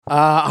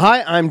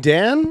Hi, I'm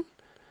Dan.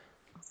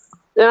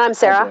 And I'm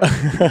Sarah.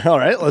 All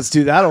right, let's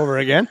do that over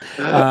again.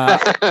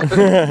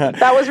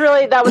 That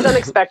was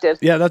unexpected.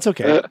 Yeah, that's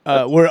okay.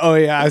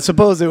 I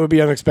suppose it would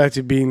be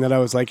unexpected being that I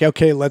was like,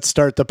 okay, let's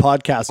start the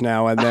podcast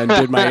now, and then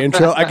did my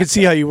intro. I could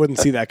see how you wouldn't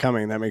see that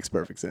coming. That makes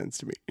perfect sense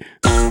to me.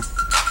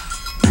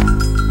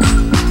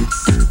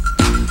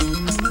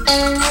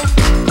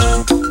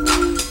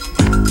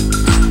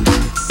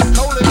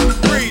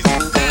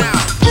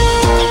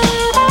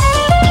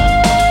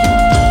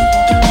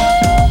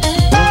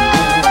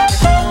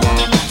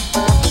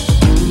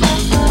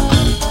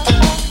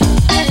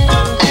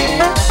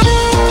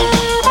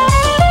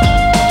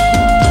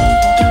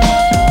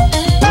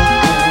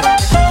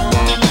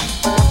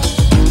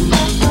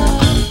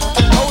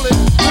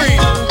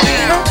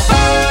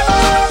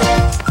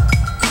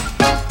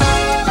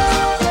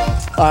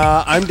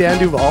 I'm Dan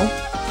Duvall.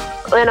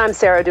 And I'm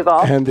Sarah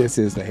Duvall. And this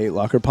is the Hate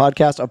Locker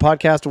Podcast, a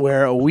podcast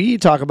where we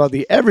talk about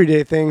the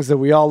everyday things that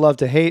we all love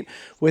to hate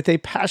with a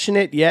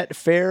passionate yet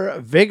fair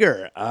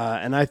vigor.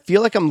 And I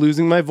feel like I'm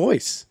losing my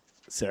voice,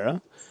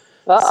 Sarah.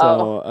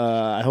 Uh-oh.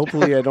 So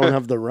hopefully I don't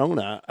have the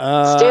Rona.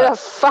 Stay the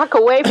fuck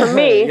away from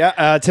me.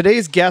 Yeah.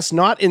 Today's guest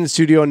not in the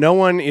studio. No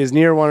one is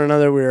near one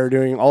another. We are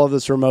doing all of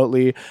this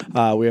remotely.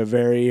 We have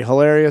very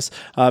hilarious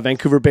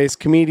Vancouver-based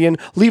comedian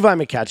Levi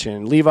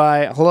McCachen.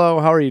 Levi, hello.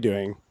 How are you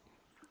doing?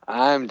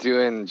 I'm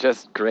doing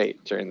just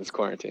great during this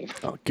quarantine.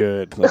 Oh,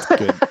 good. That's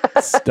good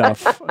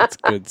stuff. That's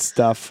good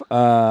stuff.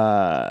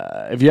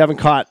 If you haven't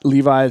caught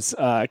Levi's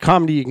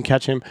comedy, you can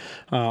catch him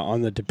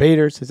on The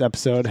Debaters. His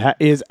episode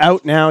is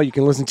out now. You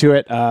can listen to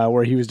it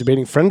where he was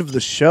debating friend of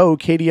the show,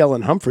 Katie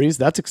Ellen Humphreys.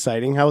 That's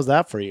exciting. How was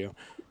that for you?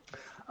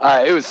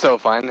 It was so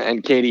fun,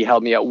 and Katie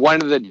helped me out.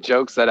 One of the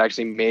jokes that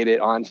actually made it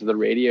onto the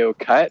radio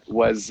cut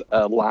was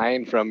a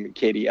line from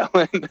Katie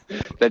Ellen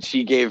that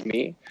she gave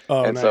me.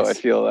 Oh, and nice. So I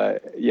feel,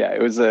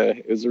 it was a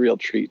real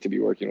treat to be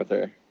working with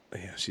her.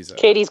 Yeah,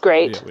 Katie's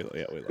great. We love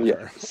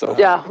her. So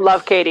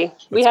love Katie.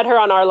 We had her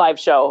on our live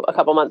show a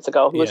couple months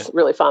ago. It was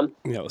really fun.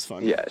 Yeah, it was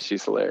fun. Yeah,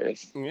 she's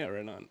hilarious. Yeah,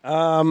 right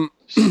on.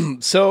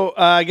 So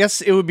I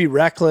guess it would be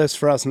reckless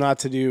for us not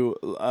to do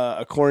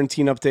a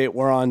quarantine update.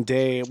 We're on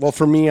day. Well,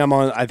 for me,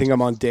 I think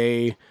I'm on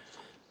day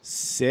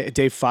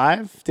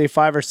 5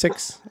 or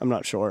 6. I'm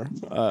not sure.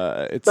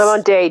 I'm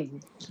on day.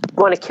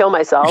 Want to kill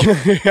myself?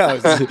 Yeah,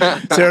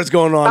 Sarah's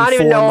going on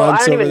 4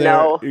 months over there.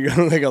 Know. You're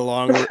going like a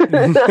long.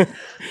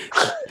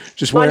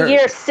 Just on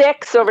year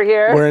 6 over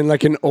here. Wearing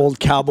like an old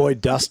cowboy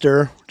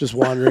duster, just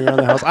wandering around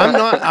the house.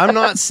 I'm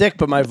not sick,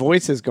 but my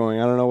voice is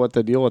going. I don't know what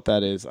the deal with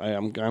that is.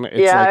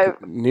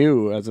 It's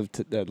new as of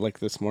like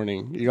this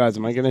morning. You guys,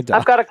 am I gonna die?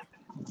 I've got a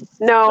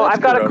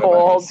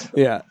cold.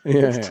 Yeah.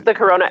 It's the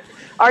corona.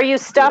 Are you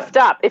stuffed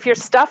up? If you're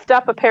stuffed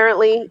up,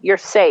 apparently you're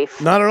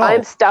safe. Not at all.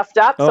 I'm stuffed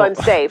up, so I'm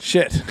safe.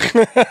 Shit.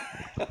 I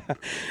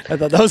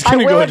thought that was going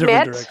to go a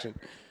different direction.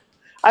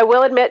 I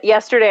will admit,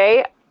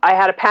 yesterday I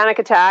had a panic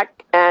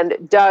attack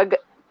and dug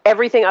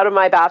everything out of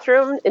my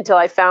bathroom until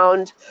I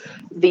found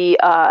the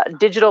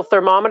digital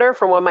thermometer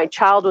from when my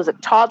child was a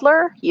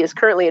toddler. He is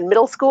currently in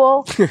middle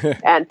school,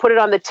 and put it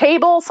on the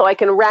table so I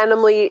can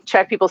randomly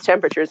check people's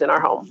temperatures in our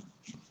home.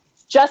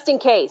 Just in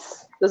case.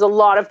 There's a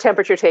lot of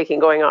temperature taking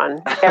going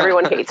on.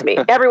 Everyone hates me.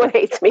 Everyone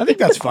hates me. I think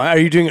that's fine. Are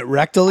you doing it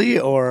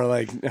rectally or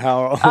like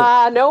how?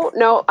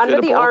 No, under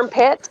the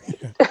armpit.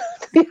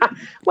 Yeah,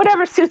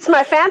 whatever suits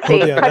my fancy.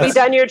 Have you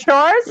done your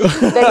chores?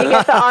 Then you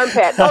get the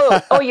armpit.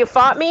 Oh, you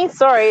fought me?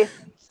 Sorry.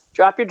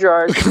 Drop your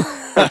drawers.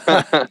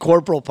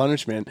 Corporal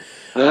punishment.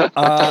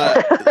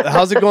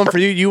 How's it going for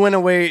you?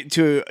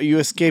 You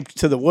escaped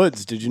to the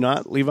woods, did you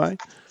not, Levi?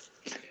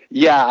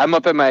 Yeah, I'm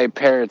up at my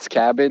parents'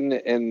 cabin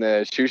in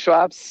the shoe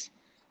shops.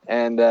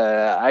 And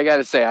I got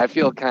to say, I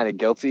feel kind of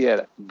guilty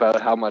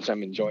about how much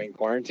I'm enjoying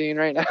quarantine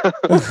right now.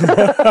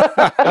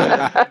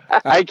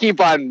 I keep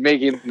on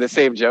making the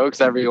same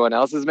jokes everyone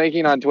else is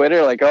making on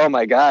Twitter. Like, oh,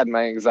 my God,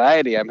 my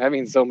anxiety. I'm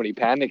having so many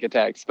panic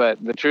attacks.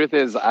 But the truth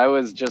is, I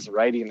was just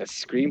writing a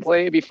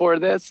screenplay before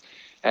this,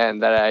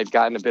 and that I'd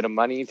gotten a bit of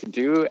money to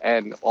do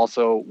and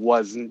also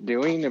wasn't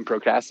doing and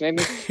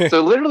procrastinating.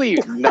 So literally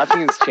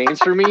nothing's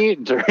changed for me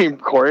during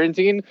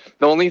quarantine.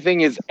 The only thing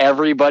is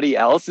everybody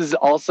else is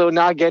also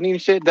not getting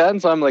shit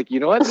done. So I'm like, you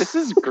know what? This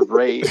is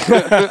great.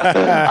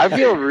 I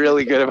feel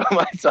really good about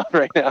myself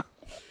right now.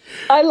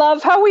 I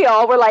love how we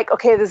all were like,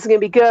 okay, this is going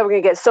to be good. We're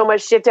going to get so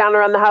much shit down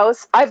around the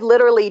house. I've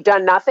literally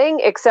done nothing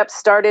except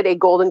started a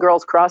Golden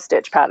Girls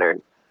cross-stitch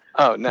pattern.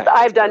 Oh, nice.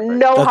 I've done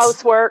no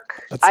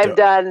housework. I've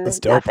done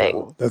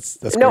nothing.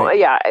 That's no, great.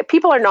 Yeah.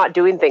 People are not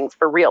doing things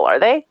for real, are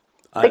they?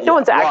 Like no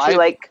one's actually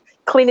like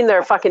cleaning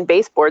their fucking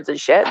baseboards and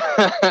shit.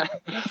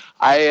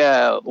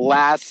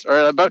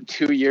 About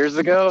 2 years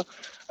ago,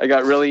 I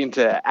got really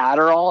into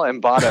Adderall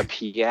and bought a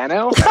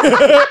piano.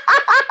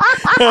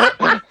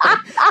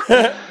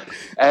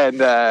 and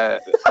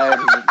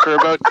for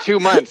about 2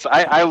 months,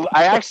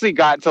 I actually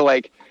got to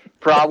like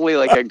probably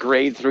like a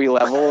grade 3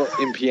 level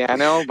in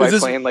piano by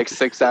playing like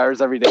 6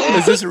 hours every day.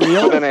 Is this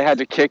real? Then I had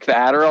to kick the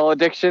Adderall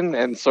addiction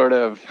and sort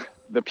of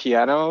the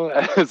piano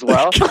as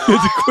well.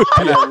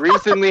 And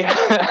recently,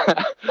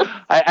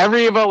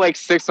 every about like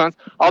 6 months,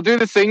 I'll do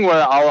this thing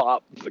where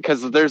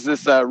because there's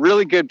this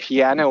really good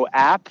piano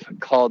app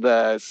called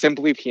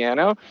Simply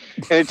Piano,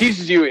 and it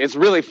teaches you. It's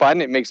really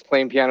fun. It makes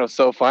playing piano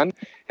so fun,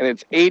 and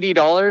it's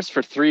 $80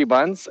 for 3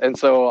 months. And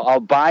so I'll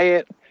buy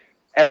it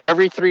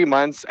every 3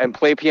 months and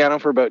play piano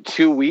for about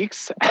 2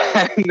 weeks.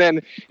 And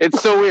then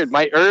it's so weird.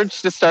 My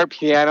urge to start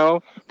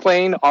piano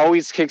playing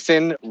always kicks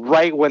in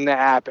right when the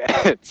app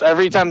ends.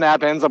 Every time the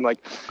app ends, I'm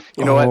like,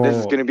 you know what? This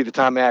is going to be the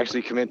time I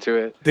actually commit to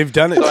it. They've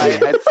done it. So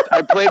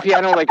I played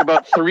piano like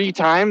about 3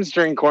 times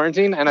during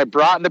quarantine, and I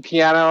brought the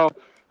piano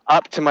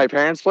up to my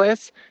parents'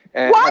 place.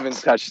 And haven't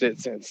touched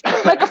it since.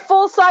 Like a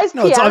full-size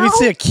piano? No, it's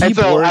obviously a keyboard.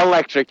 It's an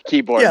electric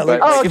keyboard. Yeah,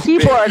 like, a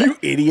keyboard. You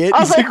idiot. I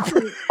was like,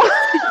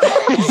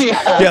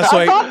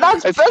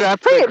 so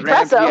that's pretty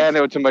impressive.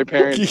 Piano to my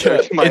parents. Yeah,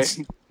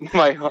 to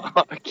my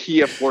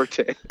Kia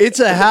Forte.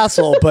 It's a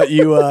hassle, but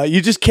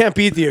you just can't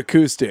beat the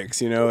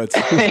acoustics. You know, it's.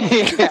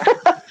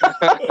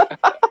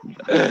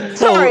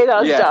 Sorry,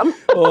 that was dumb.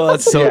 Oh,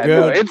 that's so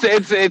good. No,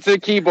 it's a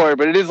keyboard,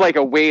 but it is like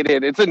a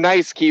weighted. It's a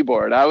nice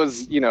keyboard. I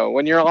was,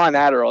 when you're on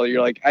Adderall,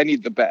 you're like, I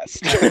need the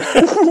best.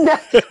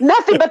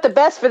 Nothing but the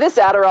best for this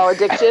Adderall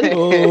addiction.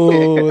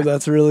 Oh,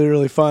 that's really,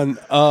 really fun.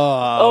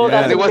 Oh,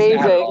 that's it wasn't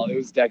amazing. Adderall. It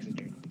was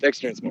Dextrin.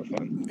 Dextrin's more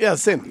fun. Yeah,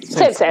 same.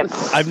 Same.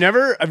 I've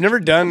never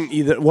done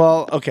either.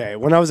 Well, okay.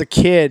 When I was a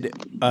kid,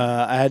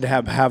 I had to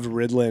have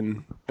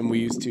Ritalin, and we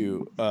used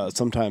to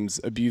sometimes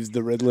abuse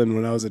the Ritalin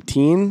when I was a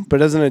teen.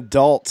 But as an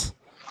adult,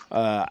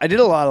 I did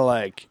a lot of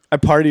I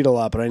partied a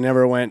lot, but I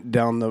never went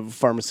down the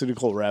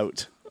pharmaceutical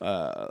route.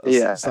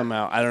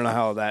 Somehow, I don't know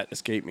how that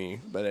escaped me,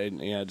 but I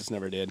just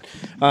never did.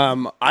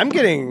 I'm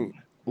getting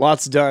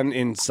lots done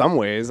in some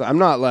ways. I'm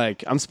not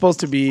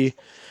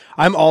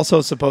I'm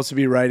also supposed to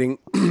be writing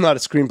not a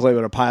screenplay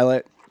but a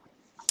pilot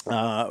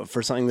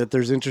for something that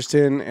there's interest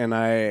in, and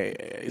I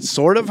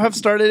sort of have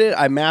started it.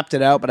 I mapped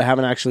it out, but I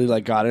haven't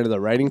actually got into the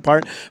writing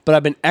part. But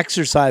I've been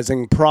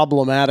exercising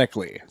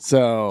problematically,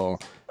 so.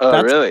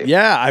 Oh, really?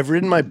 Yeah, I've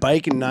ridden my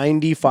bike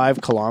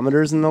 95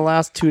 kilometers in the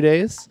last 2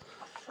 days.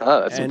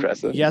 Oh, that's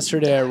impressive.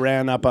 Yesterday I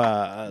ran up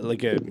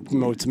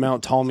it's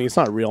Mount Ptolemy. It's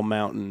not a real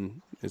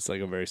mountain. It's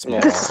like a very small.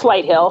 It's a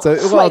slight hill.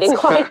 Slight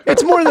incline.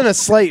 It's more than a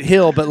slight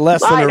hill, but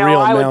less than a real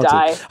mountain. Would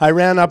die. I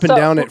ran up and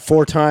down it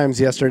 4 times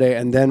yesterday,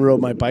 and then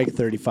rode my bike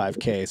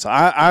 35K. So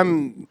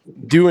I'm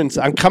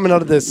coming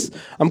out of this.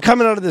 I'm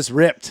coming out of this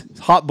ripped.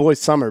 Hot boy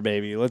summer,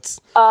 baby.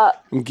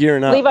 I'm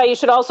gearing up. Levi, you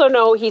should also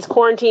know he's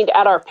quarantined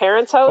at our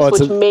parents' house,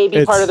 which may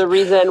be part of the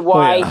reason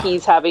why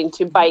he's having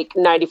to bike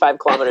 95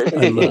 kilometers.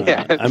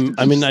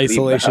 I'm in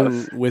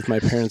isolation with my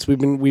parents.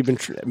 We've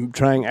been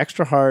trying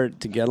extra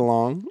hard to get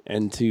along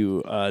and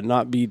to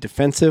not be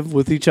defensive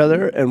with each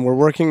other, and we're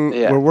working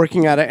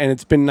at it, and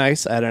it's been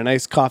nice. I had a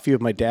nice coffee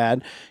with my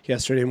dad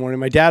yesterday morning.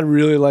 My dad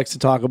really likes to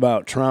talk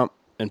about Trump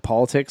and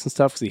politics and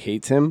stuff because he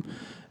hates him,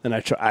 and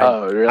I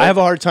have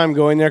a hard time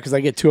going there because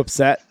I get too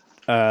upset.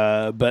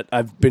 But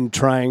I've been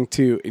trying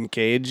to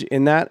engage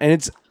in that, and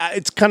it's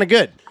kind of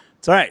good.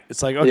 It's all right.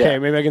 It's like, okay,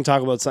 maybe I can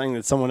talk about something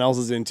that someone else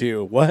is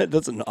into. What?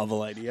 That's a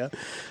novel idea.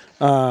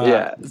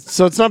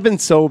 So it's not been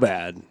so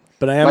bad.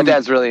 But my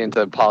dad's really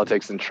into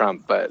politics and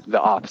Trump, but the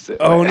opposite.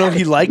 Oh, no,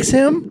 he likes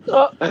him?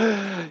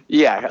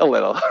 Yeah, a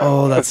little.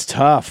 Oh, that's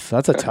tough.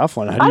 That's a tough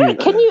one.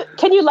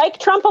 Can you like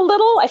Trump a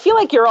little? I feel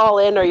like you're all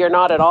in or you're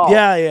not at all.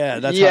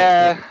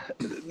 Yeah.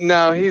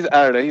 No, I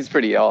don't know. He's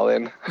pretty all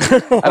in. I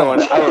don't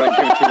want to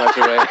give too much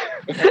away.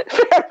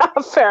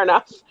 Fair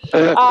enough.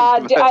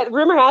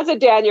 Rumor has it,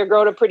 Dan, you're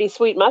growing a pretty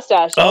sweet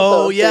mustache.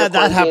 Oh, yeah,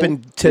 that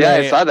happened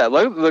today. Yeah, I saw that.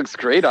 Looks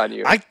great on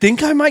you. I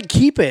think I might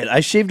keep it. I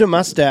shaved a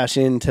mustache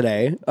in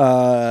today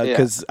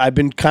because I've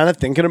been kind of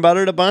thinking about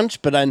it a bunch,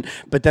 but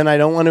then I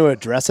don't want to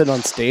address it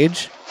on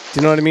stage. Do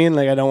you know what I mean?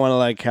 Like, I don't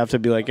want to have to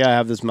be like, I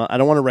have this. I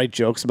don't want to write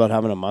jokes about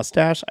having a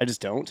mustache. I just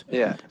don't.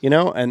 Yeah. You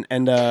know, and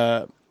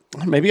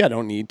maybe I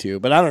don't need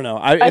to, but I don't know.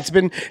 It's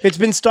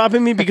been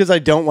stopping me because I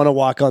don't want to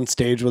walk on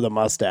stage with a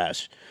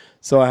mustache,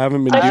 so I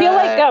haven't been. I feel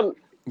like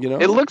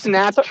it looks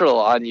natural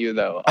on you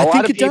though. A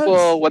lot of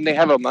people when they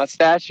have a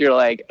mustache, you're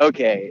like,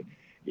 okay,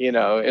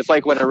 it's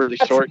like when a really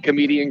short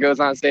comedian goes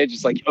on stage,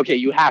 it's like, okay,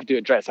 you have to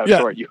address how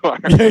short you are.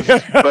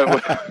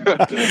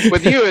 But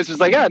with you, it's just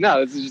like, oh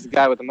no, this is just a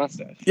guy with a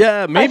mustache.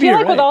 Yeah, maybe I feel you're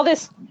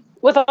right.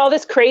 With all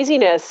this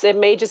craziness, it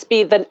may just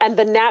be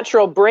the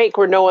natural break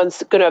where no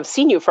one's going to have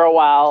seen you for a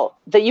while,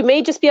 that you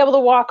may just be able to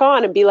walk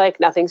on and be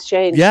like, nothing's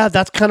changed. Yeah,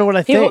 that's kind of what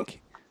I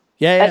think.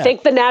 Yeah. I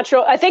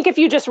think if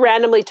you just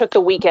randomly took the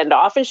weekend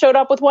off and showed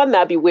up with one,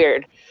 that'd be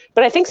weird.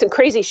 But I think some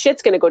crazy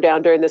shit's going to go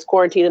down during this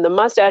quarantine, and the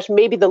mustache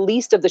may be the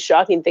least of the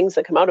shocking things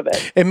that come out of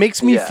it. It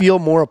makes me feel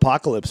more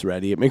apocalypse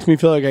ready. It makes me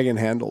feel like I can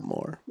handle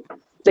more.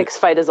 Like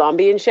fight a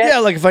zombie and shit? Yeah,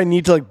 like if I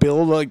need to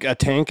build a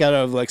tank out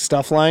of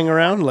stuff lying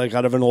around,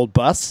 out of an old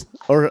bus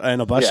or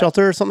in a bus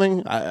shelter or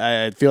something,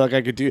 I feel like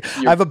I could do.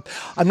 I'm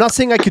not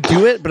saying I could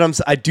do it,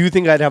 but I do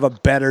think I'd have a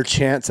better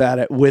chance at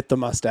it with the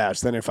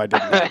mustache than if I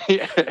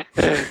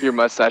didn't. Your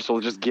mustache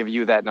will just give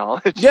you that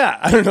knowledge. Yeah,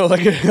 I don't know.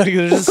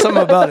 There's just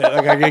something about it.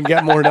 I can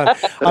get more done.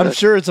 I'm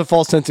sure it's a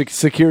false sense of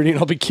security, and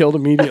I'll be killed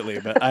immediately.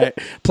 But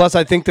plus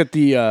I think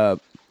that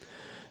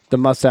the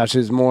mustache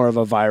is more of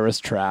a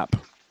virus trap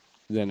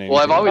than anything.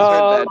 Well, I've always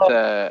heard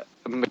that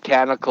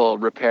mechanical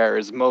repair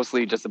is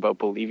mostly just about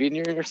believing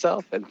in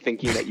yourself and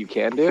thinking that you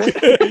can do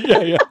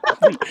it.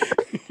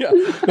 Yeah.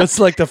 That's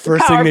like the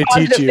first thing they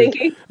teach you.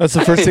 Thinking. That's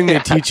the first thing they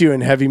teach you in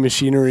heavy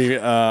machinery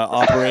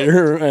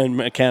operator and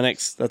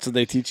mechanics. That's what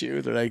they teach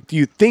you. They're like, do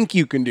you think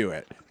you can do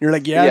it? You're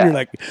like, yeah. And you're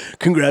like,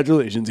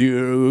 congratulations,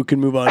 you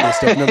can move on to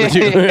step number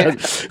 2.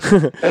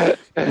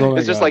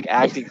 It's just like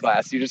acting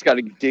class. You just got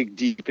to dig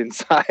deep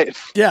inside.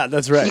 Yeah,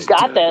 that's right. You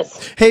got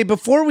this. Hey,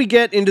 before we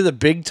get into the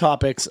big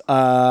topics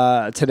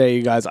today,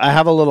 you guys, I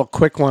have a little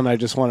quick one. I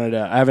just wanted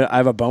to. I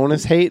have a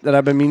bonus hate that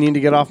I've been meaning to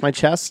get off my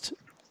chest.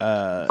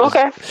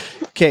 Okay.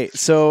 Okay,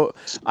 so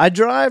I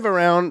drive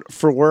around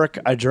for work.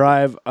 I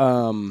drive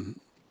a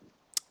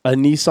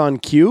Nissan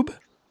Cube.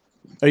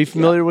 Are you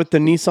familiar with the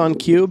Nissan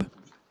Cube?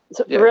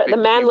 So the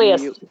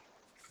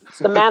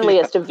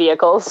manliest of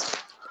vehicles.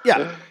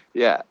 Yeah.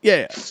 Yeah.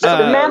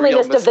 The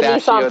manliest of the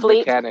Nissan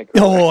fleet.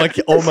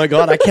 Oh my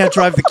God! I can't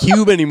drive the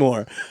Cube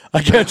anymore.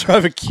 I can't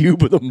drive a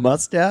Cube with a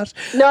mustache.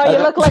 No, you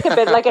look like a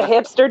bit like a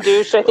hipster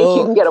douche. I think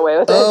you can get away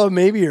with it. Oh,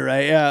 maybe you're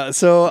right. Yeah.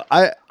 So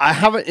I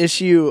have an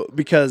issue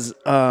because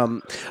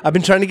I've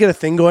been trying to get a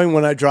thing going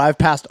when I drive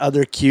past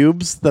other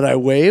Cubes that I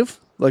wave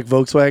like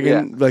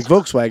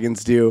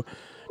Volkswagens do.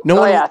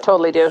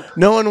 Totally do.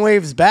 No one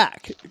waves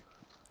back.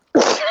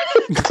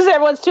 Because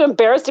everyone's too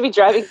embarrassed to be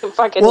driving the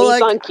fucking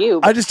Nissan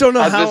Cube. I just don't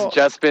know Has how. this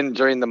just been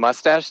during the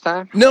mustache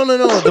time? No.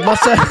 The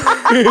mustache.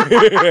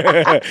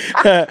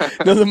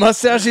 No, the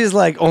mustache is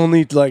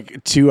only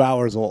 2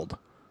 hours old.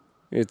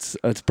 It's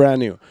brand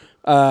new.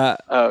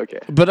 Okay.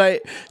 But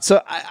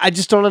I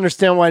just don't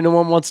understand why no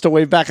one wants to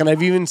wave back, and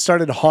I've even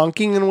started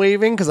honking and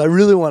waving because I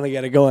really want to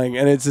get it going,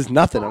 and it's just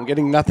nothing. I'm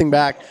getting nothing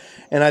back,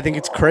 and I think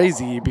it's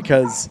crazy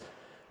because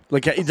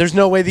there's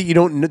no way that you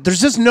don't.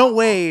 There's just no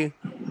way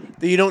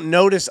that you don't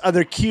notice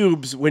other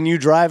Cubes when you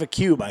drive a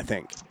Cube. I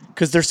think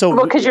because they're so.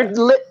 Well, because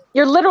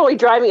you're literally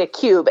driving a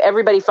Cube.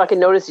 Everybody fucking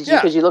notices you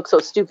because you look so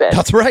stupid.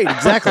 That's right,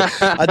 exactly.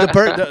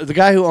 The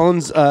guy who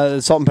owns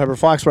Salt and Pepper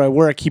Fox where I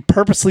work, he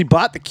purposely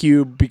bought the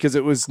Cube because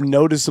it was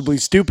noticeably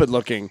stupid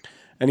looking,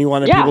 and he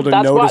wanted people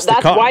to notice the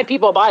car. That's why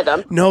people buy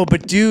them. No,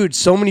 but dude,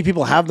 so many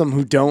people have them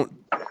who don't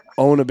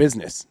own a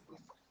business.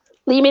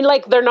 You mean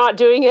they're not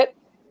doing it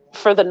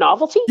for the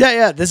novelty?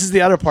 Yeah. This is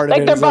the other part of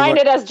it. They're buying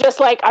it as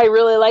just I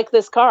really like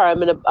this car. I'm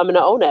gonna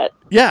own it.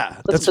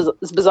 Yeah,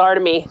 it's bizarre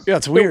to me. Yeah,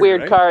 it's weird.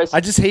 Weird right? cars.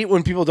 I just hate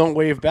when people don't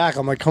wave back.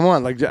 I'm like, come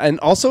on, and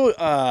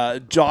also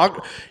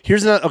jog.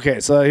 Here's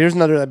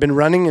another. I've been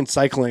running and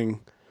cycling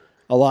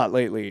a lot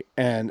lately,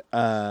 and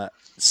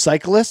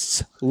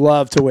cyclists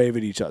love to wave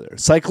at each other.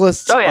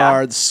 Cyclists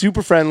are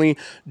super friendly.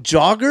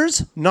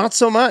 Joggers, not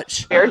so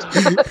much.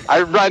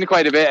 I run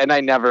quite a bit, and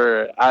I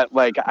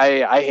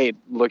hate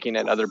looking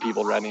at other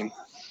people running.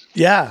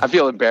 Yeah. I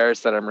feel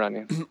embarrassed that I'm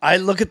running. I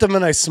look at them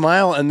and I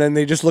smile, and then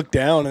they just look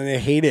down and they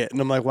hate it.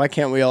 And I'm like, why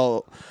can't we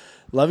all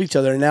love each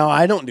other? And now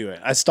I don't do it.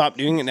 I stopped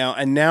doing it now.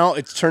 And now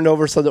it's turned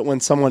over so that when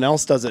someone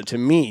else does it to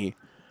me,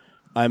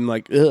 I'm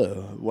like,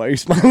 ugh, why are you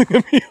smiling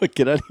at me?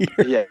 Get out of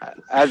here. Yeah,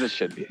 as it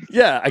should be.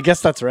 Yeah, I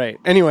guess that's right.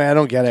 Anyway, I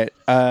don't get it.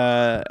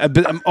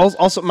 But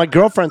also, my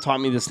girlfriend taught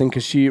me this thing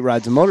because she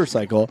rides a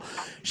motorcycle.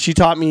 She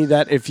taught me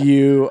that if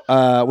you,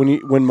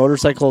 when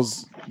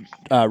motorcycles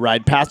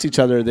ride past each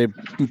other, they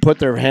put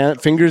their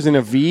fingers in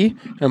a V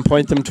and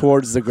point them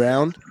towards the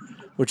ground,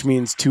 which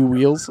means 2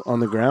 wheels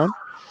on the ground.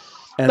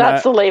 And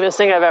that's the lamest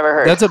thing I've ever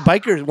heard. That's a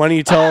biker. Why don't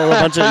you tell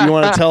you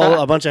want to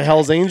tell a bunch of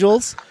Hell's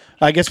Angels?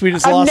 I guess we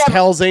just lost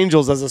Hell's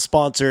Angels as a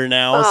sponsor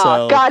now.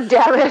 Oh, God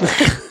damn it.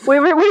 we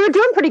were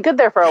doing pretty good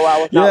there for a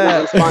while with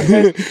not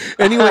sponsors.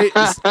 Anyway,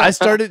 I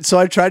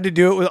tried to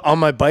do it on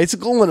my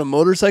bicycle when a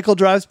motorcycle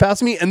drives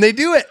past me, and they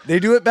do it. They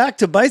do it back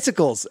to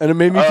bicycles, and it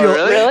made me feel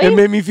really? It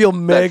made me feel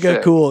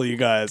mega cool, you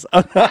guys.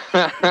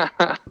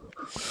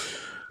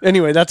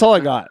 Anyway, that's all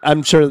I got.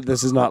 I'm sure that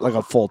this is not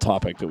a full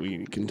topic that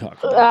we can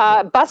talk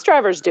about. Bus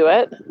drivers do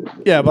it.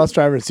 Yeah, bus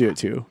drivers do it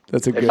too.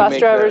 That's a good. Bus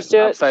drivers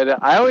do it.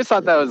 I always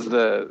thought that was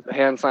the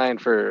hand sign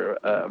for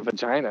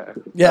vagina.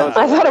 Yeah,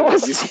 I thought it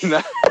was.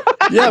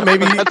 Yeah,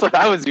 maybe that's what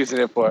I was using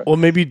it for. Well,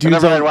 maybe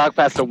dudes. Whenever I walk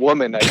past a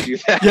woman, I do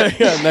that.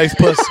 Yeah, nice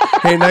puss.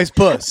 Hey, nice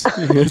puss.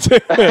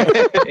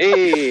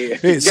 Hey,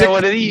 get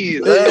one of these.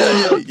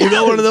 You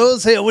got one of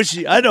those? Hey,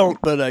 I don't,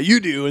 but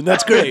you do, and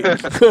that's great.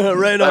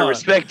 Right on. I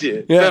respect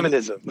it. Yeah.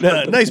 Feminism.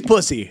 Nice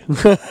pussy.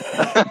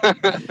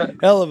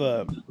 hell of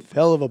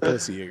a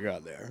pussy you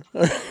got there.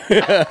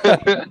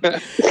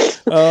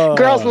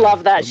 Girls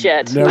love that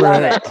shit.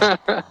 Love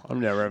it.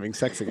 I'm never having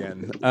sex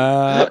again.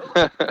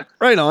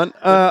 Right on.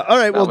 All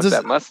right. Well, just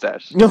that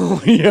mustache. No.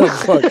 Yeah.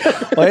 Fuck.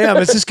 Well, yeah.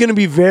 It's just gonna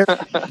be very.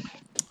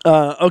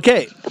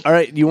 Okay. All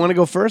right. Do you want to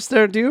go first,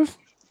 there, Doof?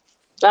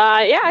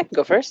 Yeah, I can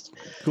go first.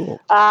 Cool.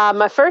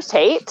 My first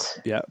hate.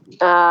 Yeah.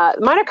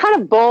 Mine are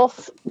kind of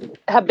both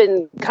have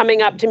been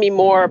coming up to me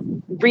more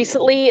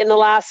recently in the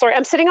last. Sorry,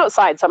 I'm sitting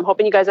outside, so I'm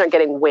hoping you guys aren't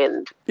getting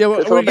wind. Yeah,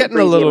 we're getting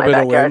a little bit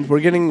of wind. We're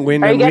getting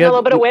wind. Are you getting a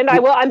little bit of wind?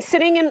 I'm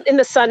sitting in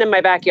the sun in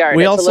my backyard.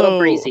 It's a little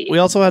breezy. We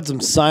also had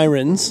some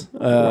sirens,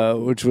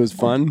 which was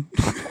fun.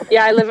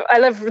 Yeah, I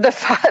live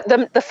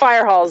the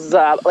fire hall's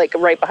like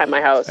right behind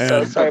my house.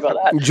 So sorry about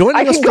that.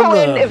 Joining us go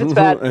in if it's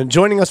bad.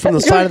 Joining us from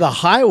the side of the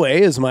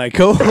highway is my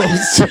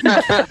co-host.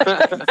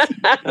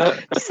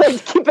 Just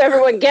like keep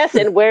everyone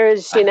guessing. Where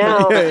is she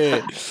now?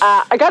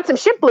 I got some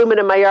shit blooming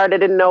in my yard. I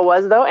didn't know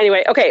was though.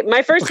 Anyway, okay.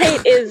 My first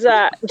hate is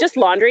just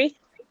laundry.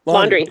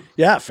 Laundry.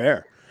 Yeah,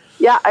 fair.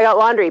 Yeah, I got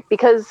laundry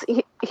because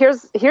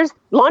here's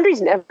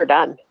laundry's never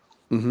done.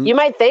 Mm-hmm. You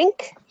might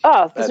think,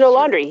 oh, there's no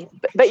laundry,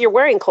 but you're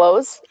wearing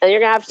clothes and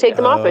you're going to have to take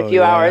them off in a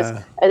few hours.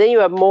 And then you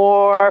have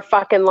more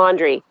fucking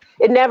laundry.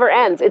 It never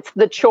ends. It's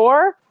the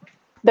chore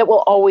that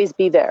will always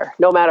be there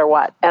no matter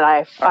what. And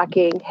I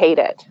fucking hate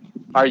it.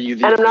 Are you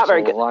the I'm not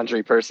very good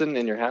laundry person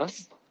in your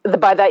house?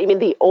 By that, you mean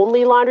the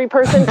only laundry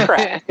person?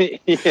 Correct.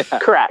 Yeah.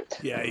 Correct.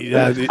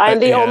 Yeah. I'm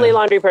the only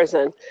laundry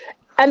person.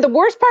 And the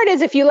worst part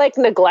is if you like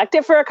neglect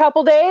it for a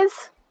couple days,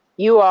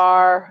 you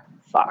are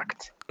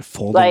fucked.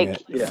 Folding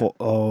it.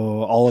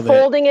 All of it.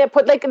 Folding it.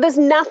 There's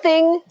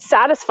nothing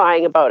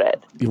satisfying about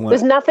it.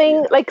 There's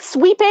nothing like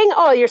sweeping.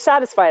 Oh, you're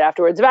satisfied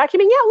afterwards.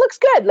 Vacuuming. Yeah, it looks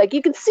good. Like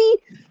you can see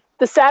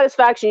the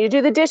satisfaction. You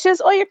do the dishes.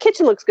 Oh, your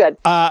kitchen looks good.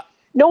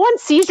 No one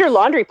sees your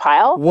laundry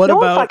pile. No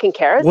one fucking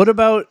cares. What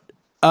about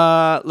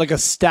like a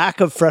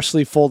stack of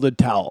freshly folded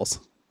towels?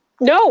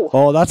 No.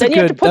 Oh, that's then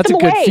a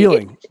good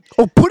feeling.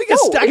 Putting a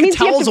stack of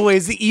towels away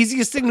is the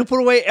easiest thing to put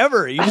away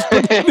ever. You just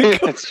put them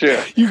That's true.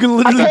 You can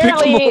literally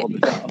pick them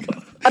up.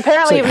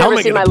 Apparently, you've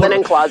never seen my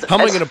linen closet. How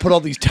am I going to put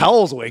all these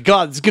towels away?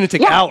 God, it's going to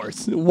take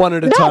hours, one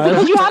at a time. No,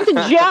 because you have to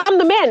jam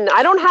them in.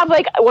 I don't have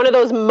like one of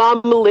those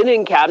mum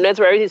linen cabinets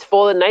where everything's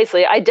folded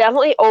nicely. I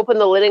definitely open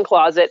the linen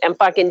closet and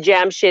fucking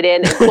jam shit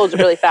in and close it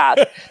really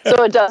fast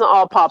so it doesn't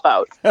all pop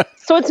out.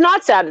 So it's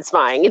not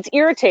satisfying. It's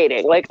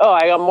irritating. Like, oh,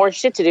 I got more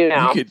shit to do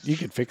now. You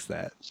could fix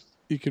that.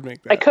 You could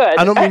make that. I could.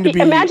 I don't mean to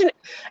be. Imagine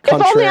if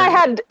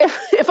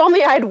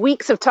only I had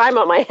weeks of time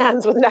on my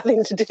hands with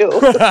nothing to do.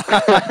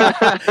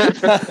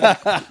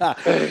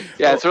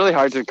 Yeah, it's really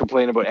hard to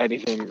complain about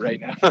anything right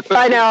now.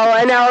 I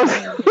know.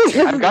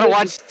 I've got to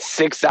watch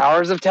 6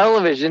 hours of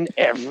television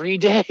every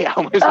day.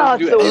 How am I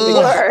supposed to do anything?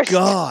 Worst.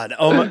 God.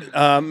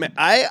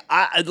 I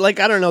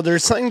don't know.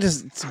 There's something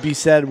to be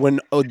said when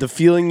the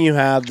feeling you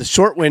have, the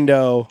short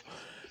window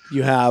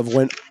you have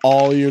when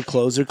all your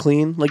clothes are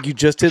clean, like you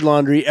just did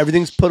laundry,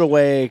 everything's put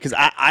away. Because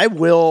I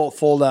will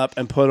fold up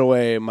and put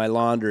away my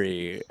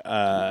laundry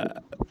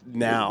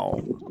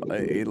now.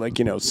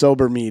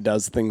 Sober me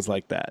does things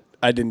like that.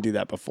 I didn't do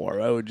that before.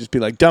 I would just be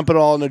like, dump it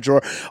all in a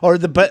drawer. Or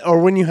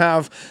when you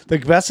have, the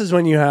best is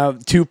when you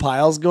have two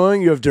piles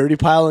going. You have dirty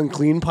pile and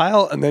clean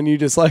pile, and then you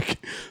just like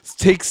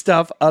take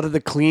stuff out of the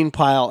clean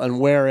pile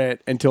and wear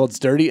it until it's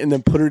dirty, and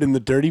then put it in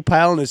the dirty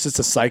pile, and it's just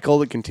a cycle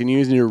that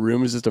continues, and your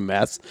room is just a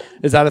mess.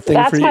 Is that a thing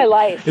for you? That's my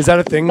life. Is that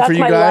a thing for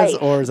you guys,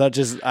 or is that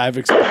just I've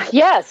experienced?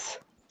 Yes.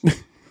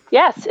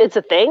 Yes, it's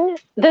a thing.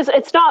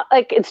 It's not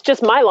like it's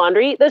just my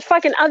laundry. There's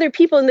fucking other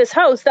people in this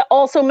house that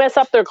also mess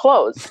up their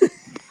clothes.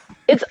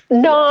 It's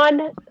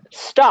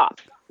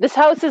non-stop. This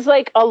house is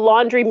like a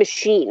laundry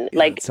machine.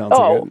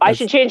 I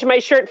should change my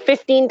shirt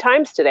 15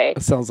 times today.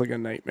 That sounds like a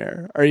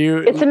nightmare.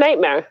 It's a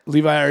nightmare.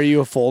 Levi, are you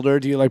a folder?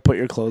 Do you like put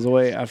your clothes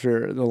away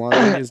after the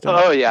laundry is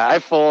done? Oh yeah, I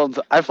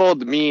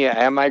fold me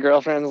and my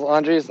girlfriend's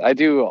laundries. I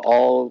do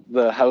all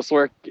the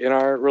housework in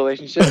our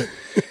relationship.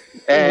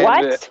 And,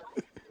 what?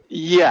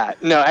 Yeah,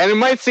 no, and it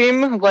might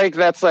seem like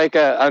that's like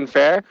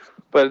unfair,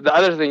 but the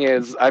other thing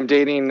is I'm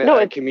dating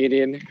a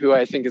comedian who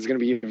I think is going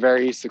to be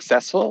very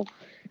successful,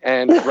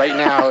 and right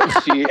now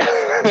she.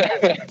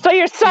 So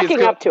you're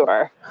sucking up to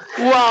her.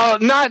 Well,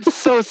 not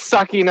so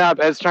sucking up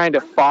as trying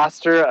to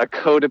foster a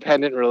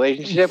codependent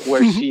relationship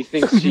where she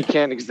thinks she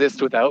can't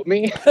exist without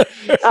me. So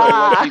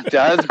when she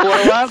does blow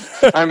up,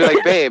 I'm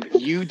like, babe,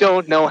 you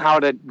don't know how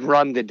to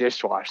run the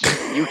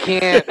dishwasher. You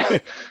can't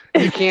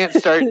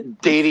start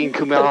dating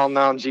Kumail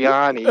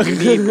Nanjiani. You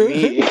need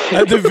me.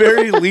 At the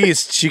very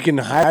least, she can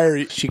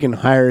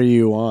hire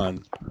you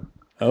on.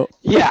 Oh.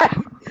 Yeah.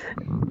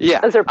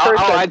 As her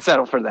person. I'd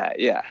settle for that.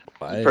 Yeah.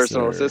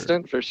 Personal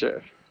assistant for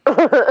sure.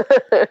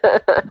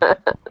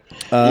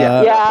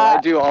 I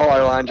do all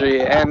our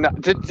laundry, and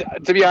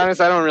to be honest,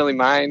 I don't really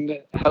mind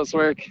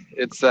housework.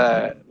 It's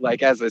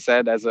like, as I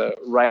said, as a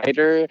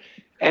writer,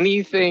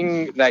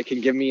 anything that can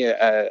give me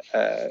I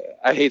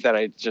hate that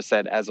I just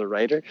said as a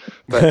writer,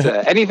 but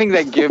anything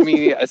that give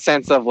me a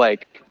sense of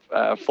like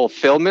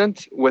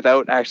fulfillment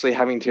without actually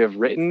having to have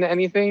written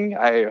anything,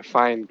 I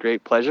find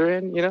great pleasure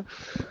in,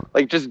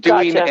 like just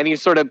doing any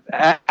sort of,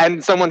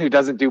 and someone who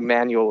doesn't do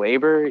manual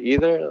labor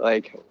either,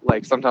 like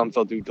sometimes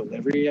I'll do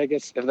delivery, I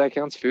guess, if that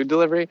counts, food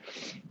delivery.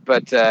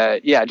 But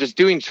just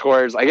doing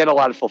chores, I get a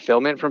lot of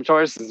fulfillment from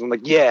chores. I'm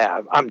like,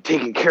 I'm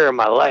taking care of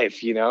my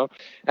life,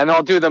 and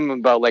I'll do them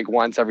about like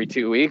once every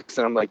 2 weeks,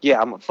 and I'm like,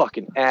 I'm a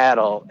fucking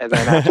adult. And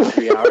then after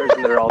 3 hours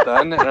and they're all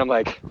done, and I'm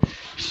like,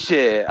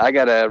 shit, I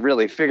gotta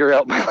really figure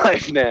out my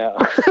life now.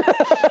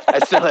 I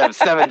still have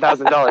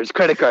 $7,000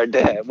 credit card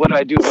debt. What do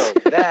I do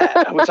about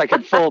that? I wish I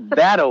could fold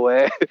that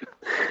away.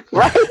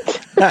 Right.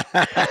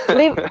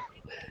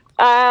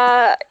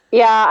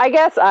 Yeah, I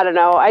guess, I don't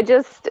know. I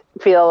just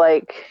feel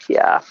like,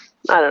 I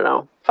don't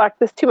know. Fuck,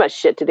 there's too much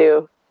shit to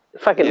do.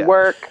 Fucking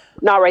work.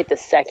 Not right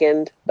this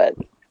second, but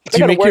Do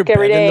you make your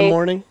bed in the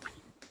morning?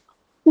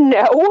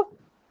 No.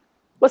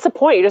 What's the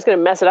point? You're just going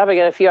to mess it up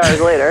again a few hours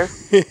later.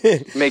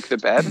 Make the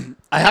bed?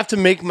 I have to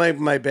make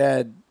my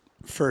bed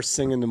first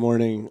thing in the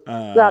morning.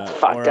 That's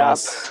fucked up.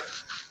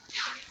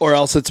 Or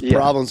else it's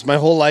problems. My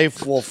whole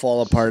life will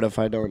fall apart if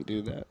I don't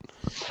do that.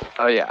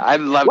 Oh, yeah.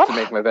 I'd love to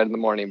make my bed in the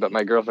morning, but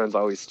my girlfriend's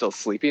always still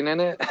sleeping in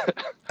it.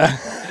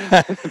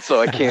 So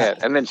I can't.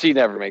 And then she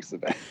never makes the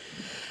bed.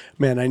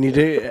 Man, I need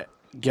to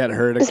get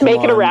her to just come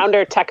make it on around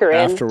her, tuck her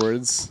in.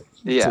 afterwards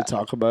to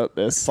talk about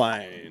this.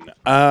 Fine.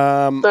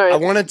 I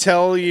want to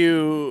tell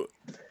you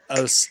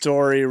a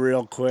story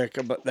real quick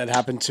that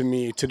happened to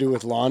me to do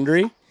with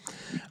laundry.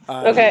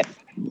 Okay.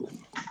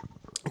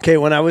 Okay,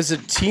 when I was a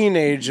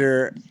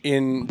teenager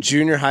in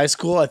junior high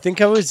school, I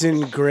think I was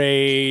in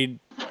grade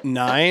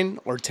 9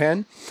 or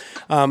 10,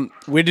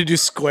 we had to do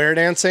square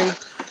dancing,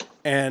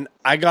 and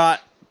I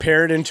got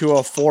paired into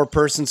a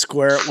 4-person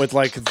square with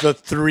like the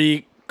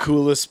 3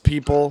 coolest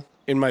people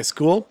in my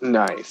school.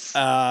 Nice.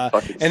 I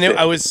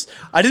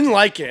didn't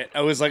like it.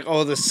 I was like,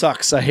 oh, this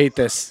sucks. I hate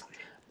this.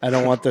 I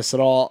don't want this at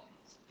all.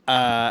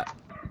 And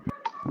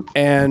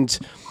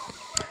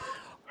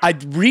I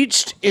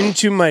reached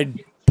into my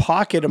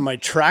pocket of my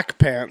track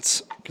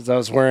pants because I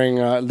was wearing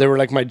they were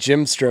like my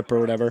gym strip or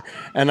whatever,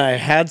 and I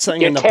had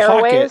something in the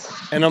pocket,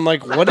 and I'm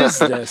like, what is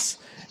this?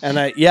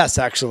 And yes,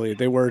 actually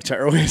they were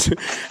tearaways.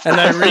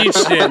 And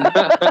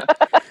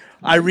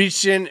I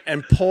reached in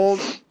and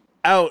pulled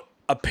out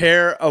a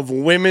pair of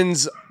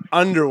women's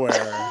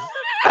underwear.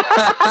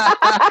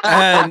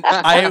 And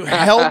I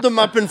held them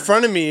up in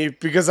front of me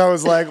because I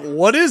was like,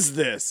 what is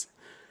this?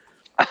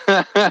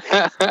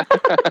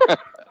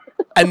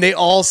 And they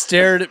all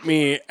stared at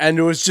me, and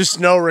there was just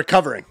no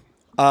recovering.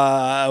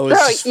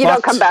 You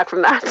don't come back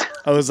from that.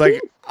 I was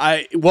like,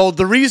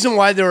 the reason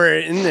why they were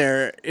in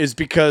there is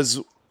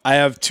because I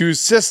have 2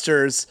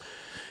 sisters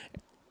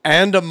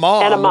and a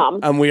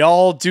mom. And we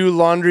all do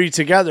laundry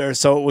together,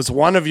 so it was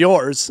one of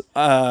yours.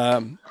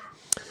 But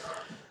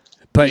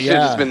you should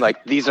have just been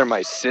like, these are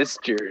my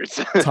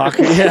sisters.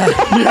 Talking,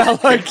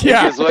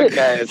 Guess what,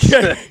 guys?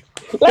 You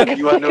want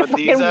to know what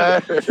these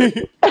are?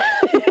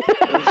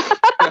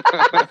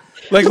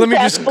 Like, let me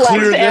just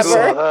clear this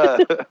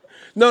up.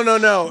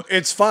 No.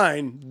 It's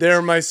fine.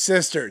 They're my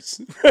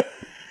sisters.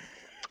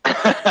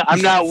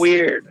 I'm not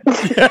weird.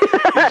 These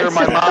are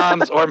my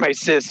moms or my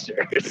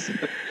sisters.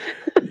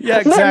 Yeah,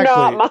 exactly. They're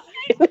not mine.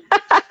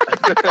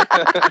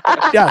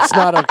 Yeah, it's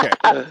not okay.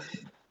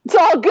 It's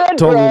all good,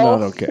 totally bro.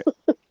 Not okay.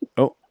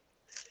 Oh.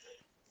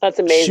 That's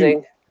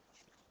amazing. Shoot.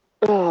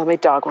 Oh, my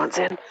dog wants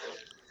in.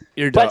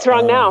 What's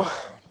wrong now?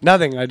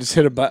 Nothing. I just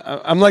hit a button.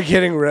 I'm like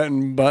hitting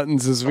random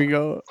buttons as we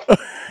go.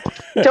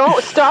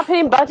 Don't stop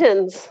hitting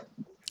buttons.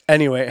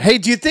 Anyway, hey,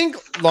 do you think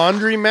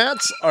laundry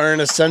mats are an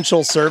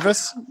essential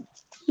service?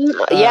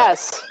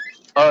 Yes.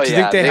 Oh, do you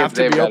think they have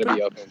to be open?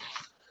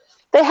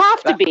 They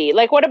have to be.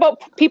 Like, what about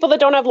people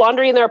that don't have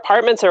laundry in their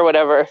apartments or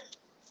whatever?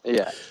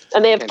 Yeah.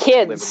 And they have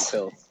kids.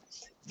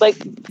 Like,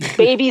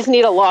 babies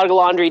need a lot of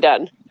laundry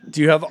done.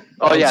 Do you have?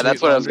 Oh yeah,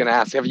 that's what I was going to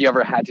ask. Have you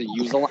ever had to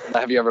use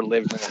have you ever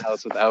lived in a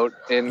house without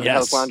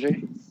in-house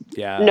laundry?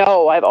 Yeah.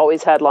 No, I've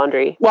always had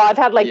laundry. Well, I've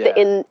had like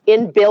the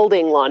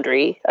in-building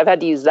laundry. I've had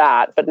to use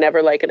that, but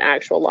never like an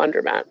actual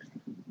laundromat.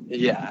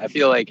 Yeah, I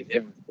feel like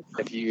if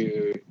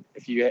you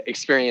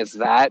experience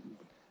that,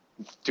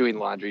 doing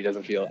laundry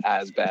doesn't feel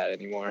as bad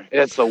anymore.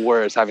 It's the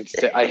worst having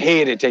to. I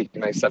hated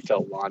taking my stuff to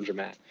a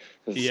laundromat.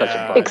 It's such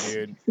a bug.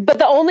 Dude. But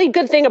the only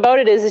good thing about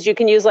it is you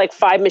can use like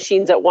 5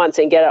 machines at once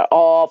and get it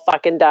all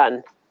fucking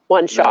done.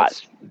 One shot.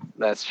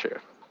 That's true.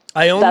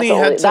 I only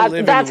had to live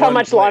in That's how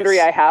much place. laundry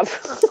I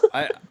have.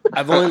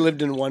 I've only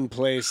lived in one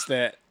place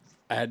that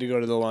I had to go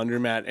to the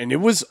laundromat, and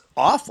it was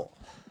awful.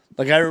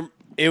 Like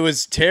it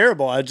was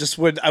terrible. I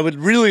would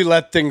really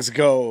let things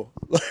go,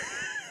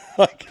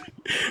 like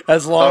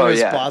as long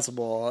as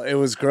possible. It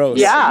was gross.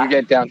 Yeah, you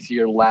get down to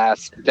your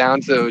last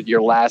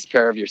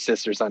pair of your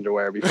sister's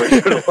underwear before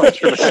you go to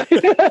laundromat.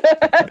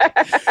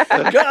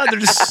 God, they're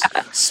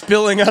just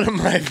spilling out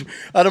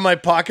of my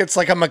pockets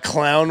like I'm a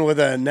clown with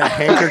a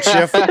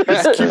handkerchief. Yeah,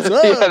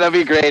 that'd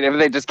be great if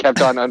they just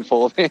kept on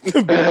unfolding.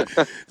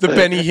 The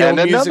Benny Hill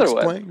music's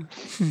playing.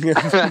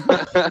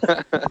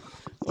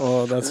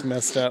 Oh, that's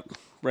messed up.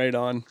 Right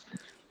on.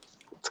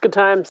 It's good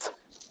times.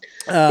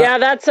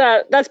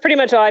 That's pretty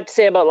much all I have to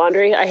say about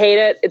laundry. I hate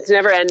it. It's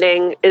never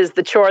ending. It is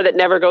the chore that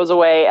never goes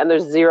away, and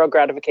there's zero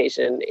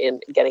gratification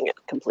in getting it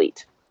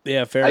complete.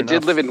 Yeah, fair enough. I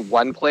did live in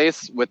one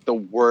place with the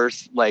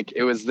worst, like,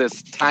 it was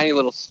this tiny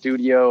little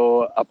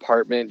studio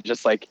apartment,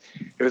 just like,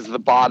 it was the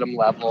bottom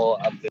level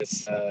of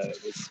this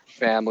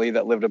family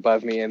that lived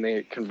above me, and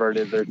they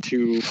converted their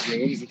 2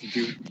 rooms into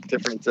 2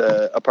 different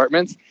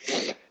apartments.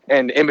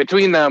 And in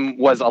between them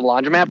was a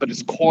laundromat, but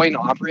it's coin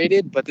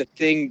operated, but the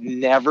thing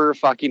never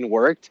fucking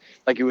worked.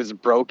 Like, it was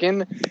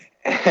broken.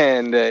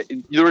 And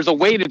there was a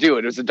way to do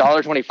it. It was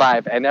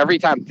 $1.25. And every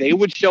time they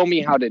would show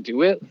me how to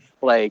do it,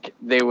 like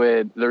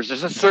there's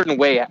just a certain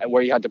way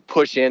where you had to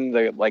push in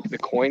the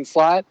coin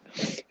slot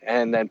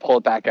and then pull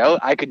it back out.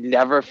 I could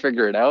never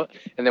figure it out.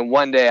 And then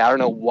one day, I don't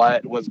know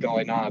what was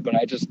going on, but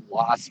I just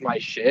lost my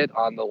shit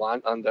on the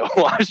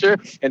washer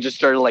and just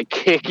started like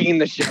kicking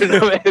the shit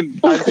out of it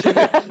and punching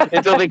it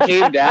until they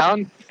came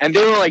down. And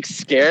they were like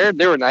scared.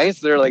 They were nice.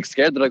 They were like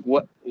scared. They're like,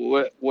 what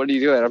are you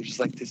doing? I'm just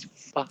like, this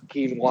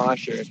fucking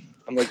washer.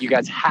 I'm like, you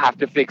guys have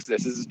to fix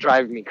this. This is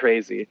driving me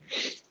crazy.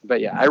 But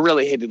yeah, I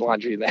really hated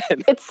laundry then.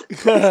 It's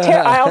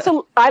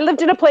I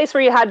lived in a place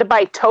where you had to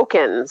buy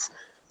tokens,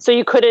 so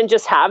you couldn't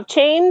just have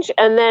change.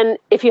 And then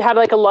if you had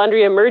like a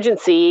laundry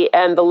emergency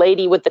and the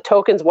lady with the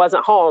tokens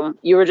wasn't home,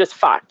 you were just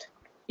fucked.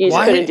 You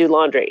just couldn't do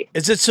laundry.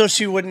 Is it so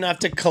she wouldn't have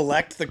to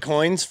collect the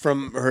coins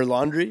from her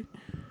laundry?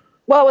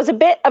 Well, it was a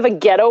bit of a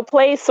ghetto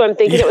place, so I'm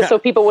thinking it was so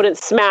people wouldn't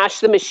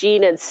smash the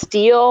machine and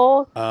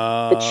steal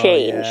the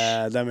change.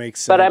 Yeah, that makes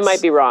sense. But I might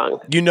be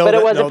wrong. But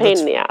it was a pain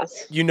in the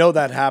ass. You know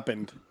that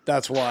happened.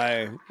 That's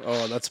why.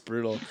 Oh, that's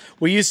brutal.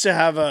 We used to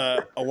have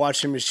a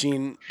washing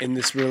machine in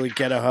this really